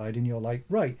other side and you're like,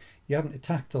 right, you haven't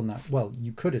attacked on that. Well,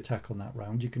 you could attack on that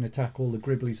round. You can attack all the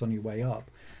Gribblies on your way up.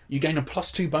 You gain a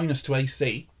 +2 bonus to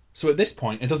AC. So at this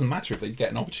point, it doesn't matter if they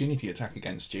get an opportunity attack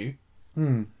against you.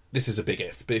 This is a big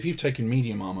if, but if you've taken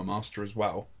Medium Armor Master as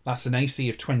well, that's an AC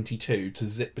of 22 to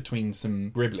zip between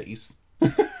some Gribblies. You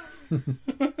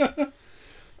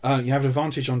have an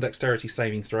advantage on dexterity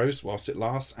saving throws whilst it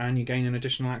lasts, and you gain an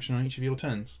additional action on each of your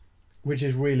turns. Which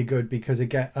is really good because,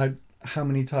 again, how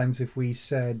many times have we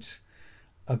said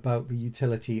about the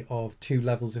utility of 2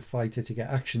 levels of fighter to get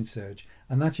action surge?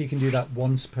 And that's you can do that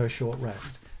once per short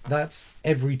rest. That's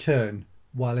every turn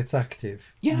while it's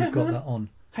active. Yeah, you've got that on.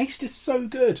 Haste is so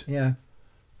good. Yeah.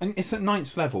 And it's at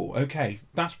 9th level. Okay,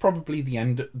 that's probably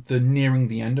nearing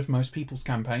the end of most people's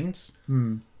campaigns.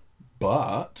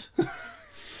 But...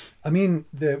 I mean,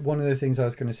 one of the things I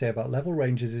was going to say about level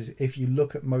ranges is if you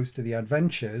look at most of the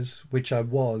adventures, which I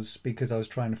was because I was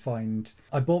trying to find...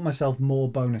 I bought myself more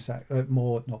not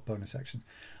bonus actions.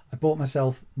 I bought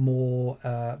myself more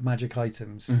magic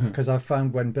items because I've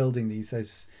found when building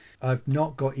these, I've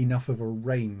not got enough of a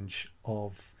range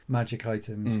of magic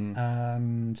items,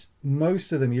 and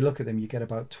most of them, you look at them, you get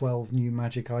about 12 new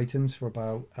magic items for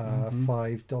about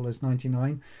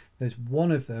 $5.99. There's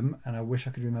one of them, and I wish I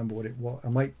could remember what it was.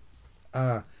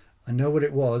 I know what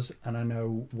it was, and I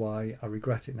know why I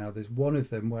regret it now. There's one of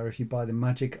them where if you buy the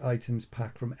magic items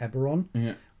pack from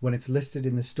Eberron, when it's listed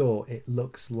in the store, it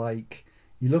looks like...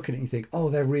 You look at it and you think, oh,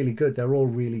 they're really good. They're all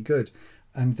really good.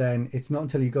 And then it's not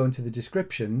until you go into the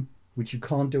description which you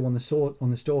can't do on the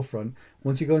storefront.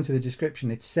 Once you go into the description,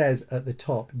 it says at the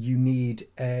top you need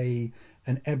an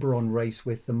Eberron race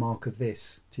with the mark of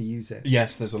this to use it.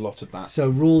 Yes, there's a lot of that. So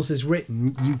rules as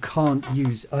written, you can't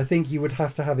use. I think you would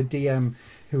have to have a DM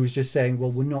who was just saying,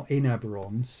 well, we're not in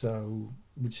Eberron, so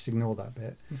we'll just ignore that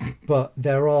bit. But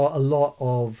there are a lot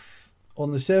of...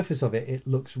 On the surface of it, it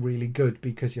looks really good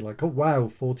because you're like, oh, wow,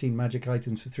 14 magic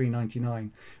items for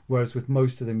 $3.99. Whereas with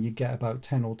most of them, you get about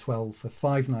 10 or 12 for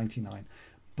 $5.99.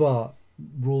 But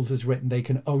rules as written, they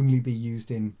can only be used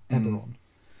in Eberron.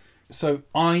 So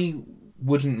I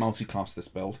wouldn't multi-class this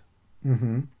build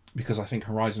because I think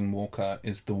Horizon Walker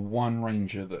is the one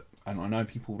ranger that, and I know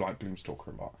people like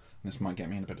Gloomstalker a lot, and this might get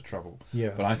me in a bit of trouble,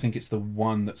 but I think it's the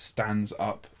one that stands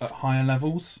up at higher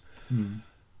levels.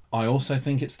 I also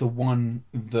think it's the one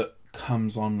that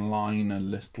comes online a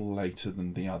little later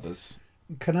than the others.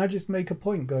 Can I just make a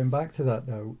point going back to that,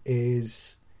 though,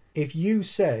 is if you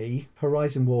say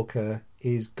Horizon Walker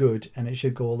is good and it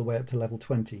should go all the way up to level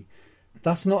 20,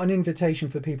 that's not an invitation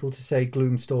for people to say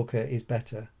Gloomstalker is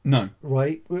better. No.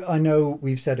 Right? I know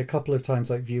we've said a couple of times,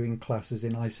 like, viewing classes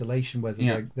in isolation,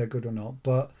 whether they're good or not,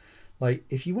 but, like,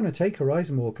 if you want to take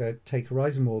Horizon Walker, take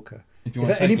Horizon Walker. If you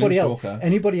want to take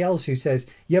anybody else who says,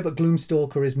 yeah, but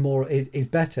Gloomstalker is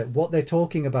better, what they're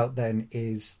talking about then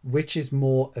is which is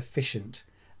more efficient.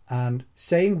 And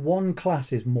saying one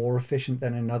class is more efficient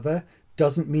than another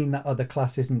doesn't mean that other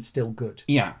class isn't still good.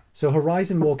 Yeah. So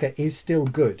Horizon Walker is still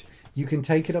good. You can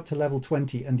take it up to level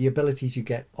 20 and the abilities you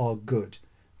get are good.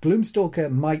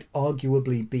 Gloomstalker might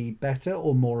arguably be better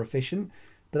or more efficient,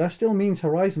 but that still means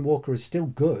Horizon Walker is still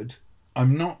good.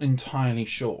 I'm not entirely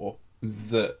sure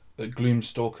that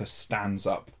Gloomstalker stands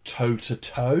up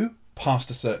toe-to-toe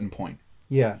past a certain point.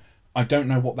 Yeah. I don't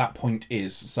know what that point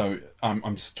is, so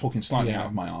I'm talking slightly out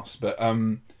of my arse. But,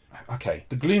 okay,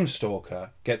 the Gloomstalker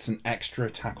gets an extra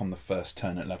attack on the first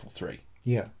turn at level 3.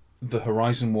 Yeah. The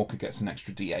Horizon Walker gets an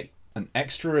extra D8. An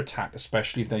extra attack,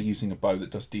 especially if they're using a bow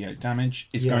that does D8 damage,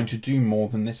 is going to do more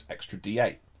than this extra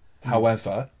D8.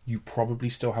 However, you probably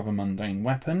still have a mundane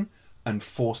weapon, and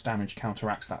force damage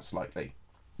counteracts that slightly.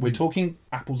 We're talking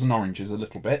apples and oranges a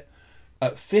little bit.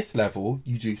 At 5th level,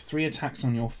 you do 3 attacks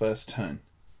on your first turn.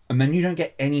 And then you don't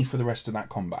get any for the rest of that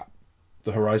combat.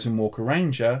 The Horizon Walker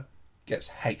Ranger gets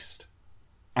haste.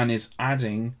 And is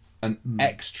adding an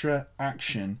extra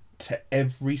action to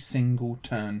every single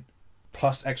turn.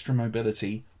 Plus extra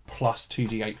mobility. Plus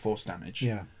 2d8 force damage.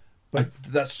 Yeah. But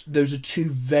those are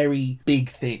two very big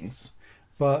things.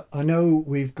 But I know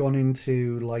we've gone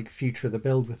into, like, future of the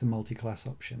build with the multi-class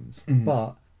options.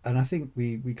 But... and I think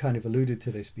we kind of alluded to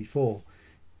this before,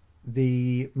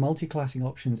 the multi-classing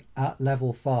options at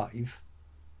level 5,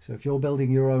 so if you're building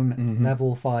your own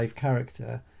level 5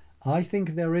 character, I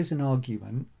think there is an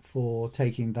argument for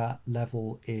taking that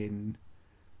level in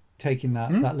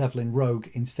Rogue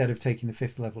instead of taking the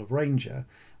 5th level of Ranger,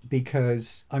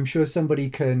 because I'm sure somebody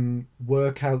can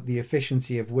work out the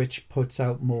efficiency of which puts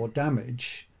out more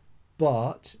damage.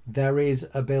 But there is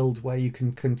a build where you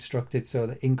can construct it so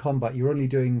that in combat you're only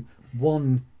doing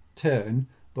one turn,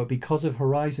 but because of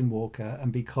Horizon Walker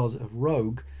and because of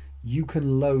Rogue, you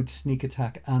can load sneak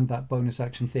attack and that bonus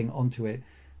action thing onto it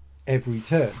every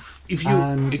turn. If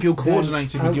you're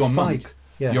coordinated with your monk,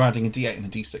 you're adding a D8 and a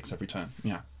D6 every turn.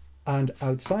 Yeah. And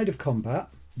outside of combat,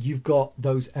 you've got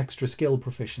those extra skill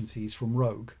proficiencies from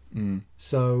Rogue.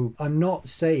 So I'm not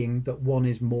saying that one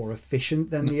is more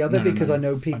efficient than the other, because I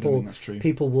know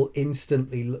people will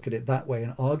instantly look at it that way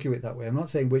and argue it that way. I'm not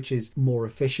saying which is more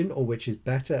efficient or which is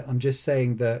better. I'm just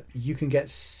saying that you can get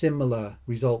similar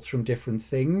results from different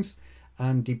things,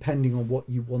 and depending on what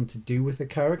you want to do with a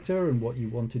character and what you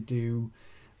want to do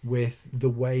with the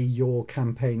way your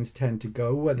campaigns tend to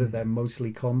go, whether they're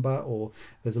mostly combat or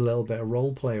there's a little bit of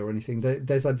role play or anything,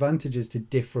 there's advantages to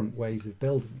different ways of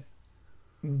building it.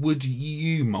 Would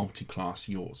you multi-class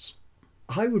yours?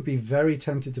 I would be very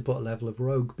tempted to put a level of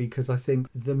Rogue, because I think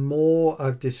the more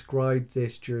I've described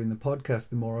this during the podcast,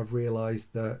 the more I've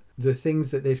realised that the things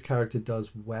that this character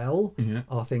does well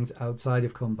are things outside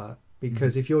of combat.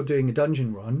 Because if you're doing a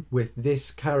dungeon run with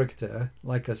this character,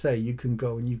 like I say, you can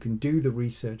go and you can do the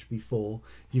research before.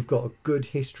 You've got a good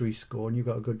history score and you've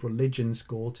got a good religion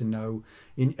score to know,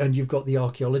 and you've got the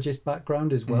archaeologist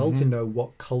background as well to know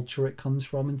what culture it comes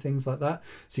from and things like that.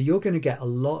 So you're going to get a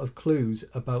lot of clues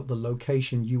about the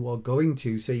location you are going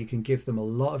to, so you can give them a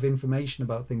lot of information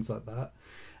about things like that.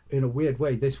 in a weird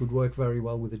way, this would work very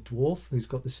well with a dwarf who's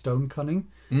got the stone cunning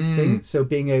thing. So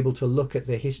being able to look at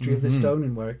the history of the stone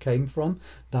and where it came from,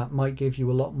 that might give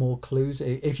you a lot more clues.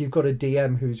 If you've got a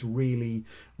DM who's really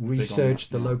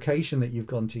researched the location that you've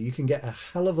gone to, you can get a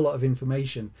hell of a lot of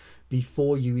information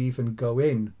before you even go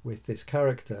in with this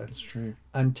character. That's true.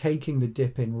 And taking the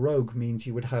dip in rogue means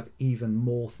you would have even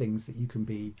more things that you can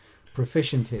be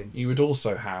proficient in. You would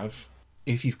also have,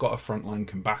 if you've got a frontline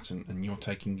combatant and you're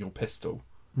taking your pistol,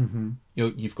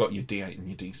 you've got your D8 and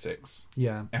your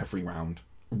D6 every round.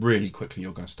 Really quickly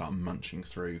you're going to start munching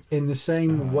through. In the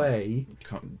same way...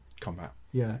 Combat.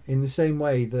 Yeah, in the same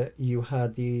way that you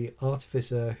had the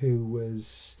artificer who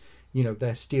was...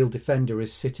 their steel defender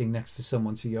is sitting next to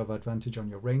someone, so you have advantage on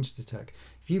your ranged attack.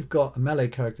 If you've got a melee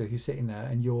character who's sitting there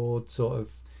and you're sort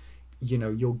of,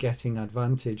 you're getting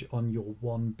advantage on your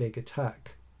one big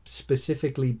attack,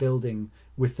 specifically building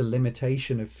with the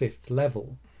limitation of 5th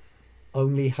level,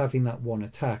 only having that one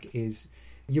attack is...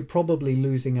 You're probably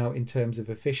losing out in terms of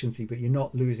efficiency, but you're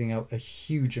not losing out a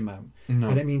huge amount. No.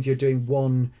 And it means you're doing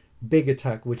one big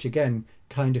attack, which again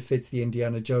kind of fits the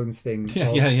Indiana Jones thing.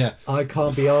 Yeah. I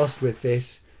can't be arsed with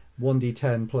this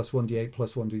 1d10 plus 1d8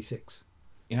 plus 1d6.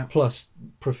 Yeah. Plus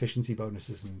proficiency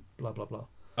bonuses and blah, blah, blah.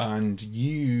 And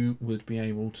you would be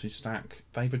able to stack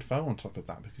Favoured Foe on top of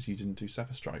that because you didn't do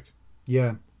Sever Strike.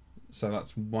 Yeah. So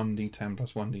that's 1d10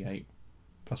 plus 1d8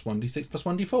 plus 1d6 plus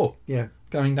 1d4. Yeah.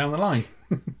 Going down the line.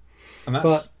 And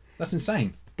that's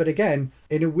insane. But again,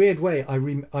 in a weird way, I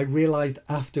realised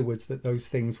afterwards that those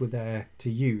things were there to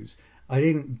use. I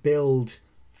didn't build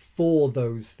for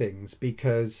those things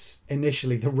because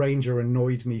initially the ranger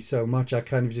annoyed me so much. I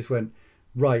kind of just went,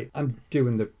 right, I'm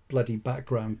doing the bloody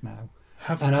background now.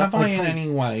 Have I in any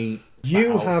way...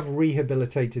 You have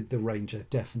rehabilitated the ranger,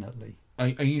 definitely. Are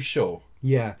you sure?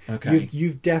 Yeah. Okay.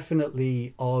 You've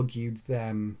definitely argued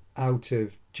them out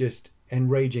of just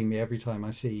enraging me every time I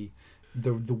see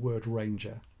the word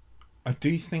ranger. I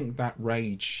do think that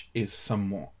rage is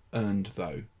somewhat earned,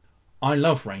 though. I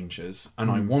love rangers,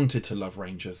 and I wanted to love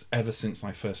rangers ever since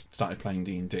I first started playing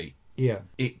D&D. Yeah.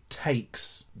 It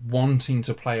takes wanting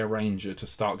to play a ranger to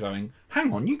start going,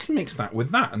 hang on, you can mix that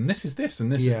with that, and this is this,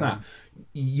 and this is that.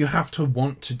 You have to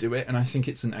want to do it, and I think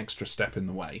it's an extra step in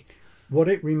the way. What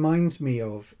it reminds me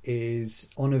of is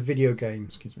on a video game.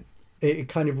 Excuse me. It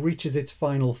kind of reaches its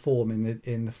final form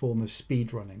in the form of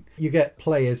speedrunning. You get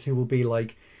players who will be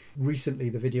like, recently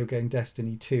the video game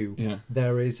Destiny 2,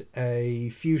 there is a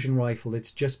fusion rifle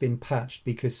that's just been patched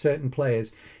because certain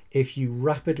players, if you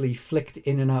rapidly flicked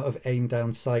in and out of aim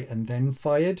down sight and then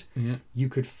fired, you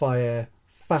could fire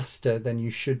faster than you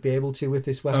should be able to with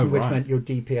this weapon, which meant your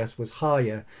DPS was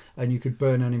higher and you could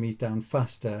burn enemies down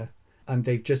faster. And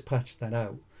they've just patched that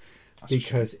out. That's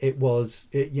because it was,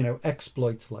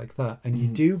 exploits like that. And you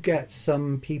do get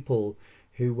some people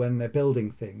who, when they're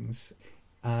building things,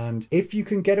 and if you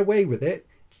can get away with it,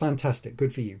 fantastic,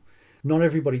 good for you. Not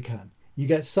everybody can. You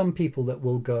get some people that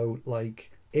will go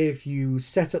like, if you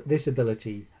set up this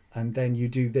ability and then you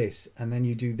do this and then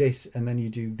you do this and then you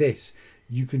do this,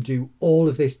 you can do all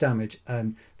of this damage,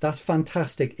 and that's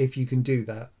fantastic if you can do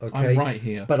that. Okay, I'm right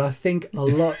here. But I think a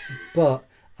lot,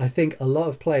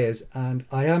 of players, and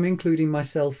I am including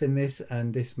myself in this,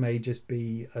 and this may just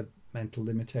be a mental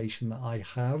limitation that I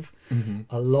have.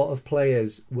 A lot of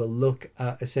players will look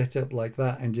at a setup like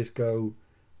that and just go,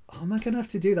 oh, am I going to have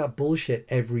to do that bullshit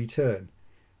every turn?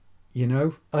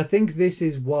 I think this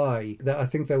is why I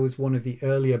think there was one of the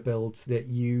earlier builds that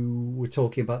you were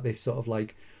talking about, this sort of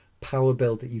like power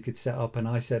build that you could set up, and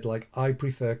I said like I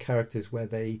prefer characters where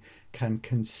they can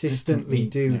consistently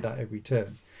do that every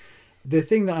turn. The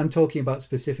thing that I'm talking about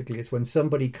specifically is when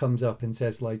somebody comes up and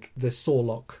says like the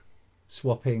Sorlock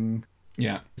swapping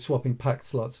pact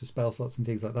slots for spell slots and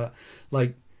things like that.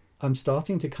 Like, I'm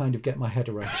starting to kind of get my head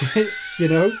around it,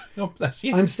 Oh, bless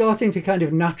you. I'm starting to kind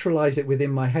of naturalize it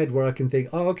within my head where I can think,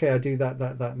 oh, okay, I do that,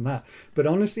 and that. But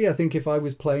honestly, I think if I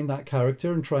was playing that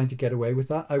character and trying to get away with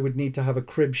that, I would need to have a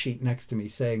crib sheet next to me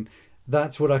saying,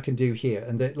 that's what I can do here.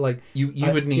 And that, like, you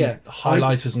would need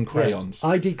highlighters and crayons.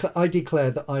 I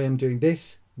declare that I am doing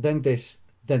this, then this,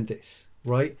 then this,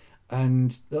 right?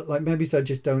 And like maybe I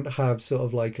just don't have sort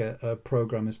of like a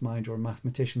programmer's mind or a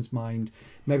mathematician's mind.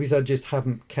 Maybe I just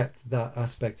haven't kept that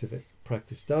aspect of it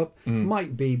practiced up.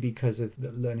 Might be because of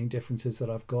the learning differences that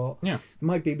I've got. Yeah.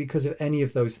 Might be because of any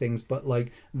of those things. But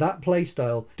like that play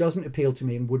style doesn't appeal to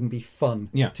me and wouldn't be fun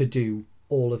to do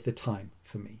all of the time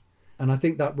for me. And I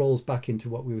think that rolls back into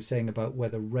what we were saying about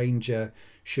whether Ranger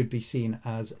should be seen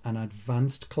as an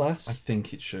advanced class. I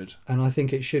think it should. And I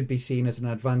think it should be seen as an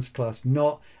advanced class,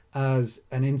 not as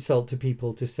an insult to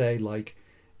people to say, like,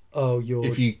 oh, you're...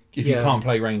 If you can't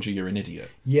play Ranger, you're an idiot.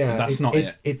 Yeah. That's not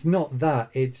it. It's not that.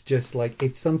 It's just like,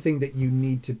 it's something that you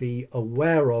need to be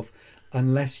aware of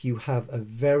unless you have a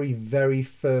very, very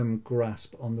firm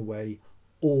grasp on the way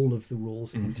all of the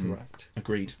rules interact.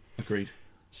 Agreed.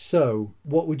 So,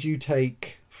 what would you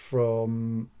take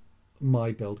from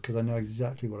my build? Because I know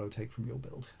exactly what I would take from your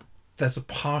build. There's a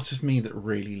part of me that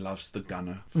really loves the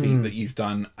gunner feat that you've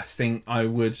done. I think I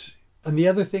would... And the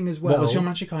other thing as well... What was your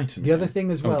magic item? The other thing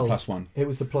as well... the +1. It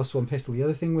was the +1 pistol. The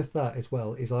other thing with that as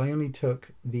well is I only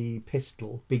took the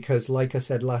pistol because, like I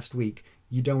said last week,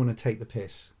 you don't want to take the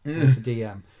piss with the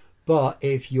DM. But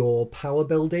if you're power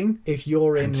building, if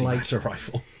you're in like... a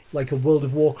rifle. Like a World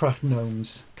of Warcraft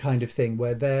gnomes kind of thing,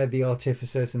 where they're the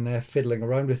artificers and they're fiddling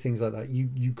around with things like that,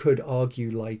 you could argue,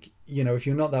 like, you know, if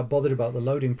you're not that bothered about the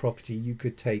loading property, you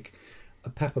could take a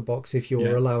pepper box. If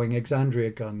you're allowing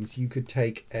Exandria guns, you could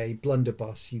take a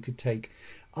blunderbuss. You could take,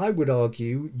 I would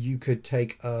argue, you could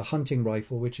take a hunting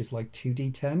rifle, which is like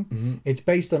 2d10. It's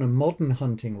based on a modern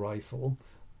hunting rifle,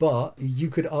 but you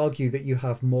could argue that you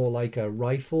have more like a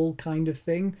rifle kind of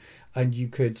thing, and you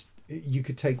could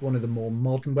take one of the more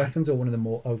modern weapons or one of the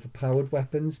more overpowered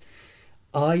weapons.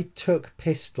 I took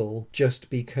pistol just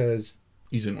because...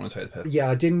 You didn't want to take the piss. Yeah,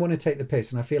 I didn't want to take the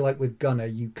piss. And I feel like with gunner,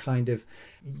 you have to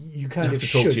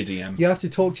talk to your DM. You have to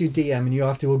talk to your DM and you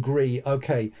have to agree,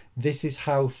 okay, this is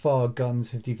how far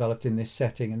guns have developed in this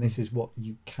setting and this is what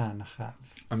you can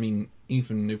have. I mean,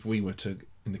 even if we were to,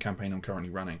 in the campaign I'm currently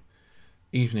running,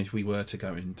 even if we were to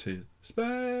go into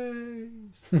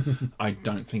space, I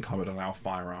don't think I would allow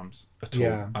firearms at all.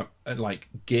 Yeah. Like,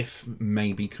 GIF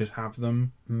maybe could have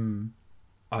them.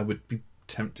 I would be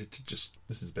tempted to just...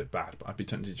 This is a bit bad, but I'd be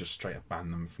tempted to just straight up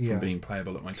ban them from being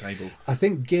playable at my table. I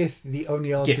think GIF, the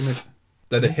only argument... GIF.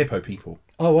 They're the hippo people.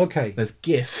 Oh, okay. There's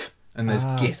GIF and there's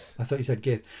GIF. I thought you said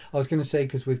GIF. I was going to say,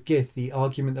 because with GIF, the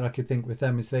argument that I could think with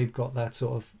them is they've got that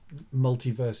sort of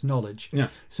multiverse knowledge. Yeah.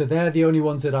 So they're the only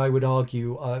ones that I would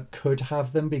argue could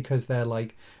have them because they're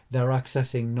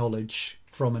accessing knowledge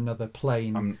from another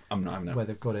plane. I'm not having it. Where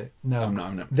they've got it. No. I'm not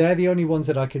having it. They're the only ones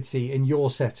that I could see in your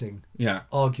setting. Yeah.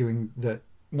 Arguing that...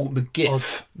 Well, the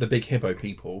GIF, the big hippo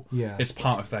people, it's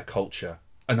part of their culture.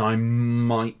 And I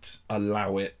might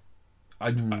allow it.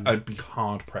 I'd be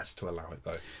hard pressed to allow it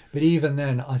though. But even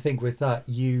then, I think with that,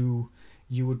 you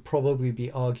would probably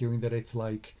be arguing that it's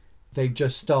like they've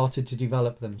just started to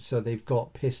develop them, so they've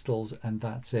got pistols and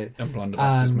that's it. And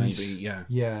blunderbusses, maybe, yeah.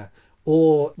 Yeah.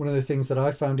 Or one of the things that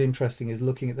I found interesting is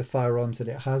looking at the firearms that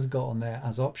it has got on there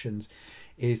as options,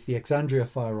 is the Exandria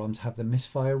firearms have the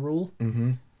misfire rule.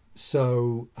 Mm-hmm.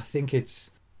 So I think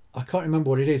I can't remember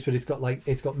what it is, but it's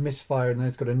got misfire and then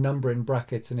it's got a number in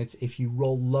brackets, and it's if you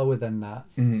roll lower than that,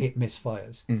 it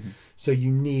misfires. Mm-hmm. So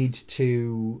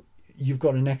you've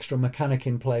got an extra mechanic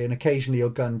in play, and occasionally your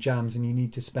gun jams and you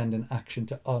need to spend an action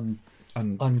to unjam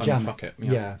unfuck it.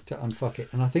 Yeah, to unfuck it.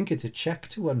 And I think it's a check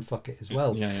to unfuck it as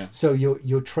well. Yeah. So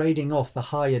you're trading off the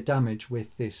higher damage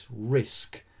with this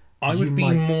risk. I would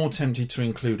be more tempted to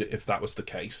include it if that was the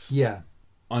case. Yeah.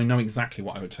 I know exactly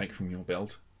what I would take from your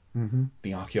build. Mm-hmm.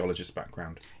 The archaeologist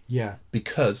background. Yeah.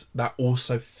 Because that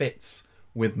also fits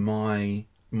with my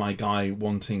guy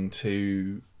wanting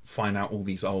to find out all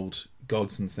these old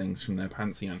gods and things from their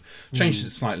pantheon. Changes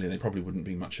it slightly, they probably wouldn't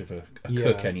be much of a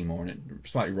cook anymore, and it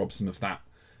slightly robs them of that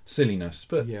silliness.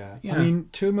 But yeah. I mean,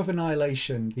 Tomb of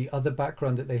Annihilation, the other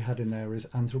background that they had in there is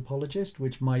anthropologist,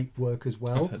 which might work as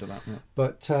well. I've heard of that, yeah.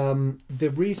 But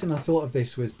the reason I thought of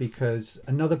this was because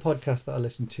another podcast that I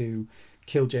listened to,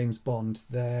 Kill James Bond,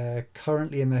 they're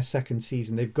currently in their second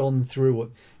season. They've gone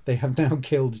through they have now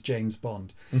killed James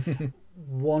Bond.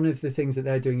 One of the things that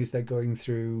they're doing is they're going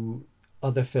through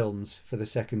other films for the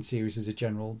second series as a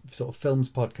general sort of films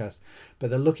podcast, but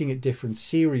they're looking at different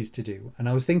series to do. And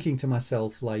I was thinking to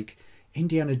myself, like,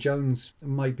 Indiana Jones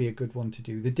might be a good one to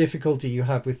do. The difficulty you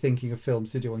have with thinking of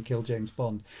films to do on Kill James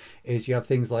Bond is you have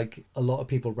things like, a lot of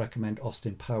people recommend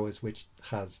Austin Powers, which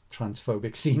has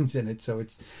transphobic scenes in it, so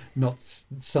it's not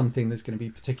something that's going to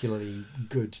be particularly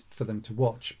good for them to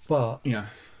watch, but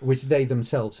which they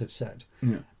themselves have said.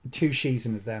 Yeah. To she's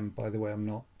and them, by the way, I'm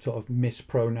not sort of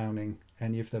mispronouncing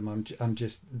any of them. I'm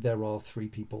just, there are three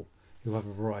people who have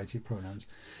a variety of pronouns.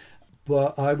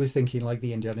 But I was thinking like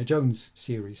the Indiana Jones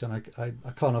series, and I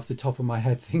can't off the top of my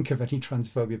head think of any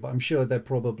transphobia, but I'm sure there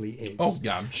probably is. Oh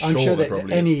yeah, I'm sure there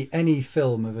probably is. Any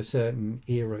film of a certain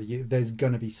era, there's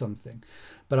going to be something.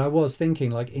 But I was thinking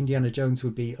like Indiana Jones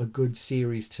would be a good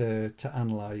series to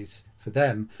analyse for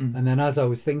them. And then as I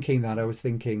was thinking that, I was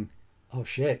thinking, oh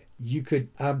shit, you could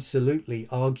absolutely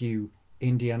argue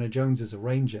Indiana Jones as a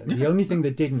ranger. The only thing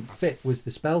that didn't fit was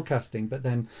the spell casting. But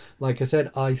then, like I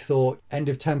said, I thought end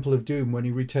of Temple of Doom, when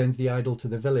he returns the idol to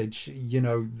the village,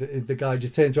 the guy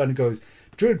just turns around and goes,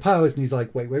 Druid powers, and he's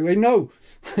like, wait, no.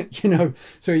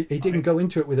 So he didn't go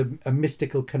into it with a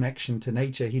mystical connection to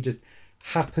nature. He just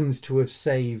happens to have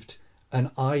saved an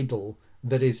idol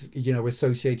that is,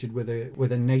 associated with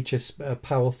a nature, a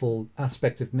powerful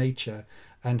aspect of nature,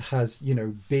 and has,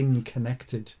 been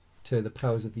connected to the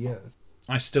powers of the earth.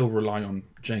 I still rely on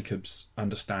Jacob's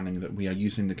understanding that we are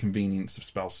using the convenience of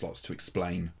spell slots to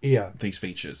explain these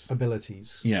features.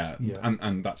 Abilities. Yeah.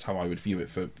 And that's how I would view it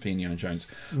for Indiana Jones.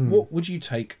 What would you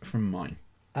take from mine?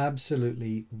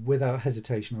 Absolutely, without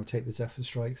hesitation, I'll take the Zephyr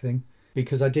Strike thing,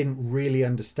 because I didn't really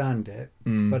understand it,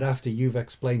 but after you've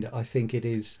explained it, I think it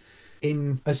is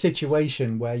in a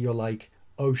situation where you're like,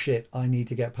 oh shit, I need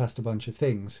to get past a bunch of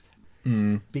things.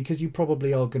 Because you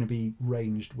probably are going to be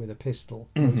ranged with a pistol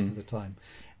most of the time.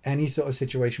 Any sort of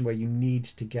situation where you need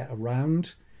to get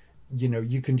around,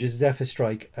 you can just Zephyr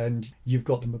Strike and you've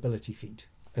got the mobility feat,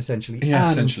 essentially. Yeah,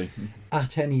 and essentially.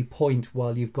 At any point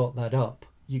while you've got that up,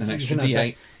 an extra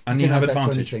D8, and you have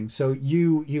advantage. So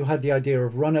you had the idea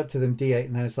of run up to them D8,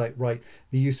 and then it's like, right,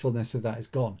 the usefulness of that is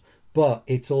gone. But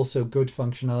it's also good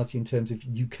functionality in terms of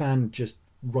you can just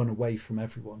run away from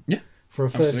everyone. Yeah. For a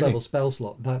first level spell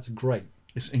slot, that's great.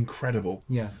 It's incredible.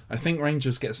 Yeah. I think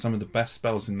Rangers get some of the best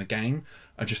spells in the game.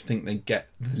 I just think they get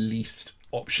the least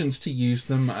options to use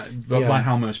them by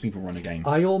how most people run a game.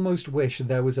 I almost wish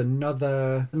there was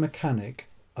another mechanic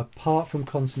apart from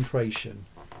concentration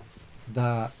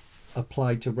that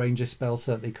applied to Ranger spells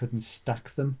so that they couldn't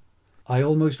stack them. I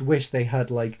almost wish they had,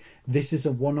 like, this is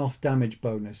a one-off damage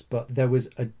bonus, but there was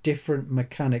a different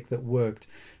mechanic that worked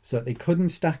so that they couldn't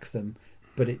stack them,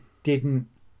 but it didn't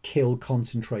kill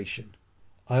concentration.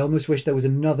 I almost wish there was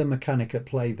another mechanic at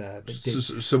play there that did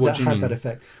so what that do you had mean? that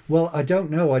effect. Well, I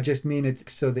don't know. I just mean it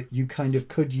so that you kind of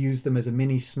could use them as a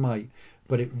mini smite,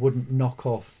 but it wouldn't knock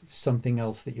off something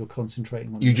else that you're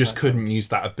concentrating on. You just couldn't use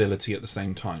that ability at the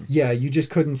same time. Yeah, you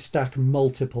just couldn't stack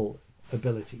multiple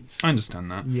abilities. I understand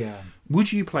that. Yeah.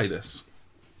 Would you play this?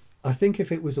 I think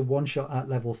if it was a one-shot at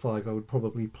level 5, I would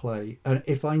probably play. And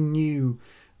if I knew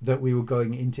that we were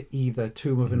going into either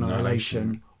Tomb of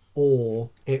Annihilation or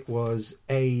it was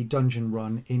a dungeon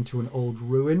run into an old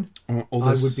ruin, I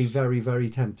would be very, very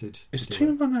tempted. Is Tomb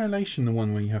of Annihilation the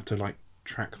one where you have to, like,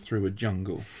 track through a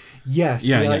jungle? Yes.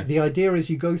 The idea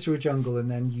is you go through a jungle and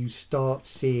then you start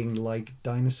seeing, like,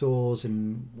 dinosaurs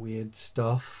and weird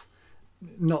stuff.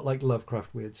 Not like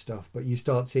Lovecraft weird stuff, but you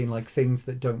start seeing, like, things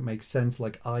that don't make sense,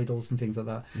 like idols and things like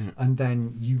that. And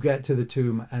then you get to the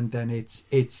tomb and then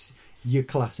it's your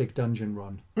classic dungeon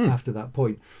run after that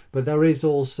point. But there's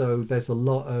a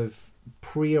lot of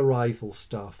pre-arrival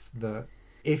stuff that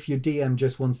if your DM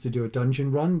just wants to do a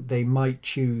dungeon run, they might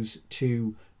choose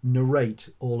to narrate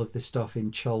all of the stuff in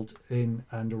Chult in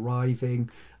and arriving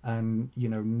and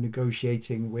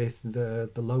negotiating with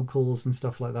the locals and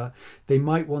stuff like that. They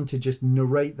might want to just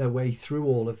narrate their way through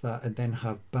all of that and then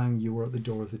have bang, you were at the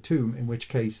door of the tomb, in which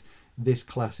case this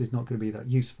class is not going to be that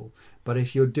useful. But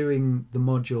if you're doing the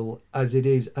module as it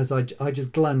is, as I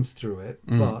just glanced through it,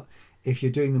 but if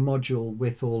you're doing the module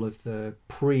with all of the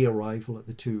pre-arrival at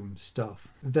the tomb stuff,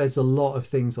 there's a lot of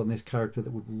things on this character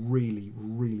that would really,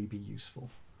 really be useful.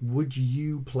 Would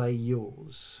you play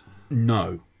yours?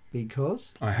 No.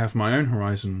 Because? I have my own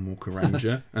Horizon Walker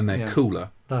Ranger, and they're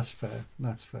cooler. That's fair.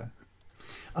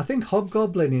 I think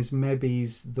Hobgoblin is maybe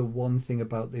the one thing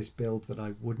about this build that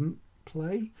I wouldn't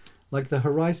play. Like the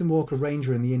Horizon Walker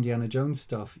Ranger and the Indiana Jones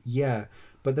stuff, yeah,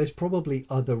 but there's probably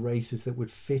other races that would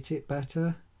fit it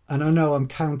better. And I know I'm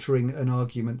countering an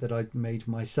argument that I'd made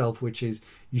myself, which is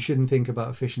you shouldn't think about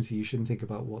efficiency, you shouldn't think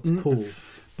about what's cool.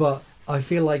 But I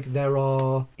feel like there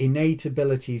are innate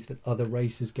abilities that other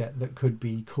races get that could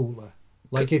be cooler.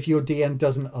 Like if your DM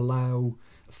doesn't allow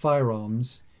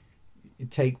firearms,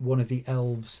 take one of the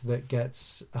elves that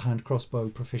gets a hand crossbow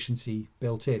proficiency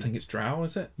built in. I think it's Drow,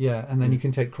 is it? Yeah, and then you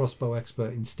can take crossbow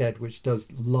expert instead, which does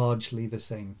largely the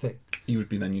same thing. You would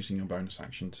be then using your bonus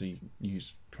action to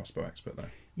use crossbow expert, though.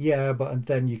 Yeah, but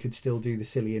then you could still do the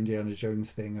silly Indiana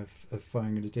Jones thing of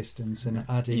firing at a distance and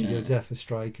adding your Zephyr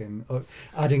Strike and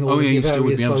adding all the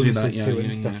various bonuses to it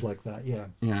and stuff like that.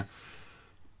 Yeah.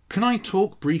 Can I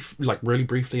talk really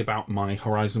briefly about my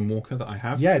Horizon Walker that I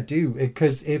have? Yeah, do.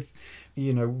 Because if,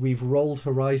 we've rolled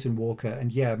Horizon Walker,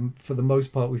 and for the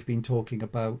most part we've been talking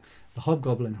about the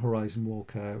Hobgoblin Horizon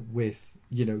Walker with,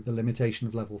 the limitation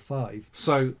of level 5.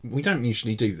 So we don't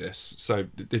usually do this. So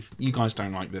if you guys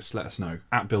don't like this, let us know.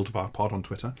 At BuildABarPod on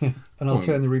Twitter. And I'll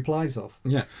turn the replies off.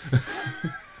 Yeah.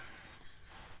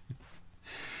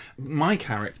 my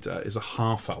character is a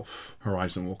half-elf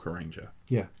Horizon Walker Ranger.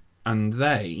 Yeah. And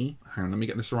hang on, let me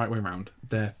get this the right way around.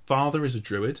 Their father is a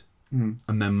druid, and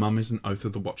their mum is an Oath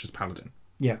of the Watcher's paladin.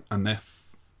 Yeah. And if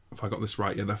I got this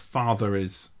right, their father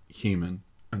is human,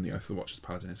 and the Oath of the Watcher's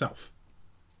paladin is elf.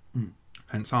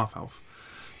 Hence half-elf.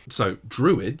 So,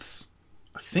 druids,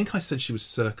 I think I said she was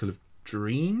Circle of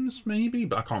Dreams, maybe,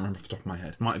 but I can't remember off the top of my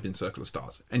head. Might have been Circle of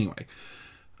Stars. Anyway.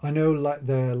 I know, like,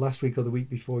 the last week or the week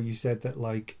before, you said that,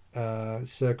 like,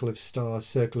 Circle of Stars,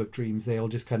 Circle of Dreams, they all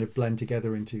just kind of blend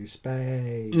together into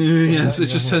space. Yes, it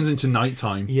just turns into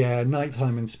nighttime. Yeah,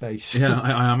 nighttime and space. Yeah,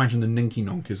 I imagine the Ninky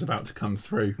Nonk is about to come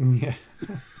through. Yeah.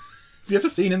 Have you ever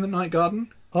seen In the Night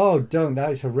Garden? Oh, don't.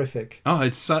 That is horrific. Oh,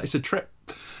 it's a trip.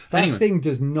 That Anyway. thing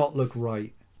does not look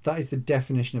right. That is the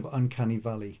definition of Uncanny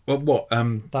Valley. Well, what?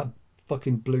 That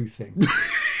fucking blue thing.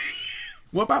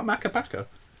 What about Macapaka?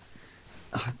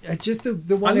 Just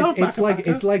the one. I love It's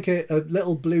like a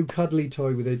little blue cuddly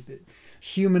toy with a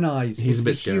human eyes. He's a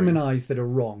bit the scary. human eyes that are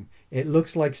wrong. It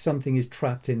looks like something is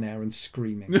trapped in there and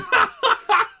screaming.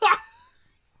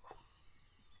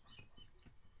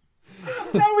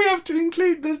 Now we have to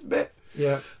include this bit.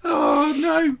 Yeah. Oh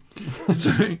no.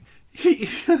 So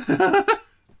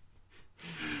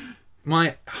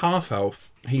my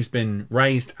half-elf, he's been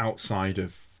raised outside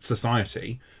of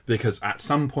society because at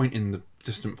some point in the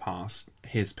distant past,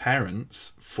 his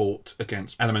parents fought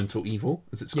against elemental evil,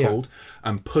 as it's called,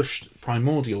 and pushed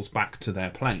primordials back to their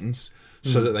planes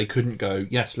so that they couldn't go,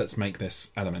 yes, let's make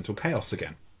this elemental chaos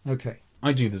again. Okay.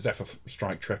 I do the Zephyr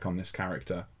Strike trick on this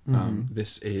character.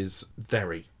 This is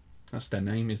Very. That's their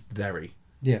name, is Very.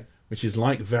 Yeah. Which is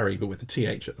like Very, but with a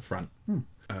TH at the front.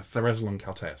 Thereslon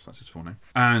Calteus, that's his full name.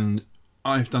 And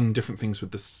I've done different things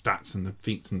with the stats and the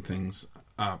feats and things,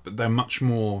 but they're much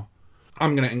more...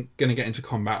 I'm gonna get into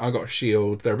combat. I got a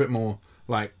shield. They're a bit more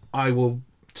like, I will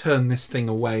turn this thing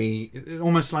away,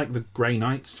 almost like the Grey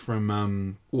Knights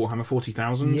from Warhammer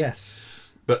 40,000.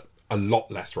 Yes. But a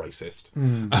lot less racist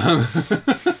and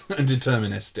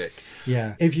deterministic.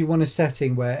 Yeah. If you want a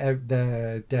setting where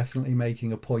they're definitely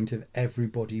making a point of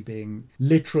everybody being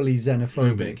literally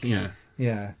xenophobic.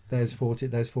 Yeah. There's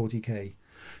 40k.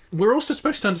 We're also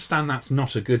supposed to understand that's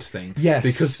not a good thing. Yes.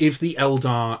 Because if the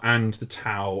Eldar and the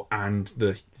Tau and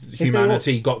the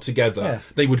humanity got together,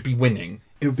 they would be winning.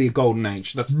 It would be a golden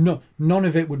age. None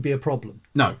of it would be a problem.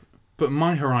 No. But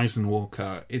my Horizon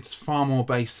Walker, it's far more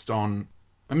based on...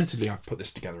 Admittedly, I put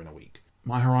this together in a week.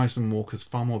 My Horizon Walker's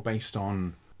far more based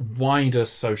on wider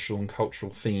social and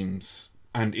cultural themes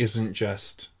and isn't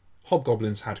just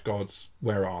hobgoblins had gods,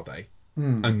 where are they?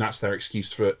 And that's their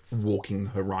excuse for walking the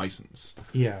horizons.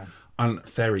 Yeah. And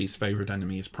Thery's favourite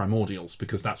enemy is primordials,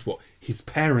 because that's what his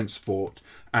parents fought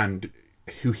and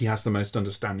who he has the most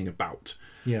understanding about.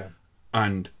 Yeah.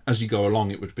 And as you go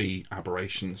along, it would be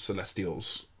aberrations,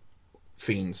 celestials,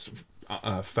 fiends,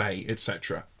 fae,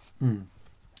 etc.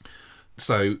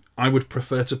 So I would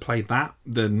prefer to play that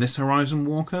than this Horizon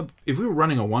Walker. If we were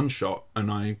running a one-shot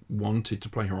and I wanted to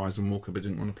play Horizon Walker but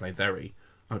didn't want to play Thery,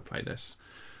 I would play this.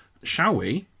 Shall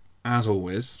we, as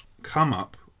always, come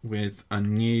up with a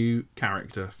new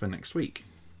character for next week?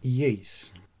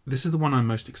 Yes. This is the one I'm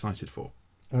most excited for.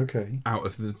 Okay. Out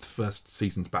of the first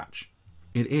season's batch.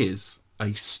 It is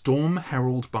a Storm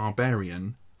Herald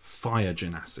Barbarian Fire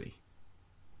Genasi.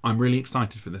 I'm really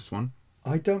excited for this one.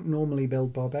 I don't normally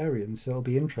build barbarians, so it'll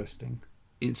be interesting.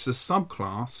 It's a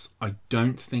subclass I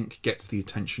don't think gets the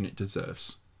attention it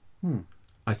deserves.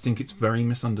 I think it's very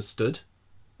misunderstood.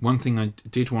 One thing I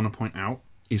did want to point out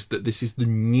is that this is the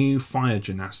new Fire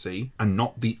Genasi and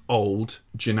not the old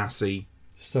Genasi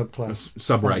subclass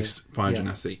subrace Fire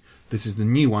Genasi. This is the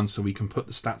new one, so we can put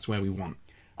the stats where we want.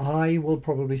 I will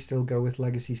probably still go with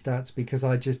legacy stats because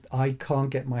I can't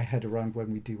get my head around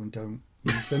when we do and don't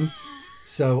use them.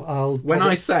 So I'm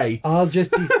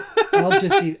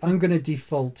going to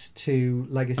default to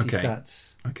legacy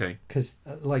stats. Okay. Because,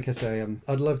 like I say,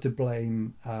 I'd love to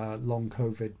blame long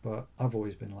COVID, but I've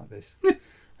always been like this.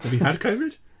 Have you had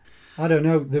COVID? I don't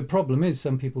know. The problem is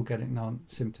some people get it and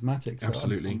aren't symptomatic. So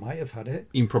Absolutely. I might have had it.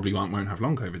 You probably won't have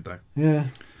long COVID, though. Yeah.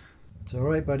 It's all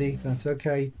right, buddy. That's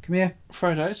okay. Come here.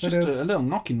 Frodo, it's just a little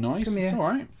knocking noise. Come here. It's all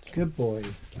right. Good boy.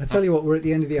 I tell you what, we're at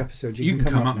the end of the episode. You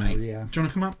can come up, now, mate. Yeah. Do you want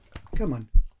to come up? Come on.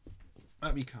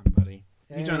 Let me come, buddy.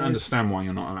 You don't understand why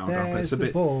you're not allowed up. It's a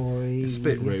bit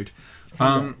rude.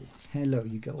 Hello,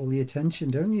 you got all the attention,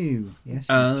 don't you? Yes,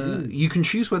 you do. You can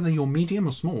choose whether you're medium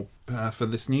or small for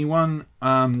this new one.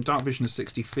 Dark vision is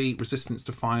 60 feet, resistance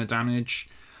to fire damage,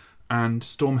 and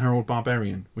Storm Herald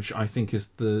Barbarian, which I think is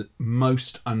the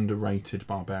most underrated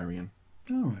barbarian.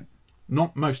 All right.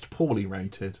 Not most poorly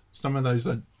rated. Some of those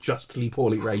are justly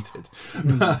poorly rated.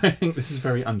 But I think this is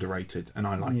very underrated, and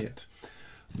I like it.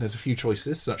 There's a few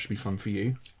choices, so that should be fun for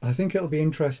you. I think it'll be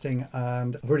interesting,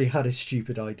 and I've already had a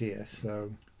stupid idea,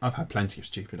 so... I've had plenty of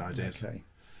stupid ideas. Okay.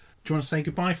 Do you want to say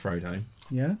goodbye, Frodo?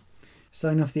 Yeah?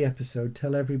 Sign off the episode.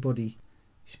 Tell everybody,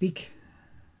 speak.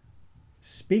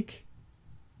 Speak.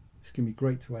 It's going to be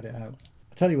great to edit out.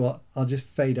 I'll tell you what, I'll just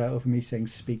fade out of me saying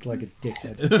speak like a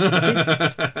dickhead.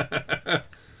 Speak.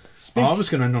 Speak. I was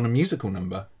going to end on a musical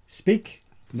number. Speak.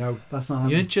 No, that's not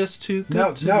happening. You're just too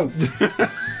good. No.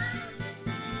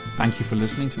 Thank you for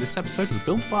listening to this episode of the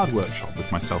Build Bard Workshop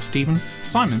with myself, Stephen,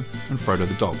 Simon, and Frodo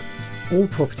the dog. All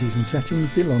properties and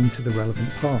settings belong to the relevant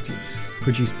parties.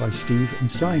 Produced by Steve and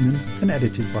Simon and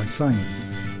edited by Simon.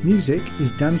 Music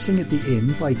is Dancing at the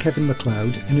Inn by Kevin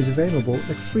MacLeod and is available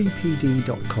at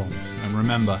freepd.com. And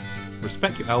remember,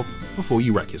 respect your elf before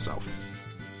you wreck yourself.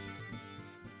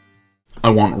 I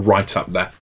want right up there.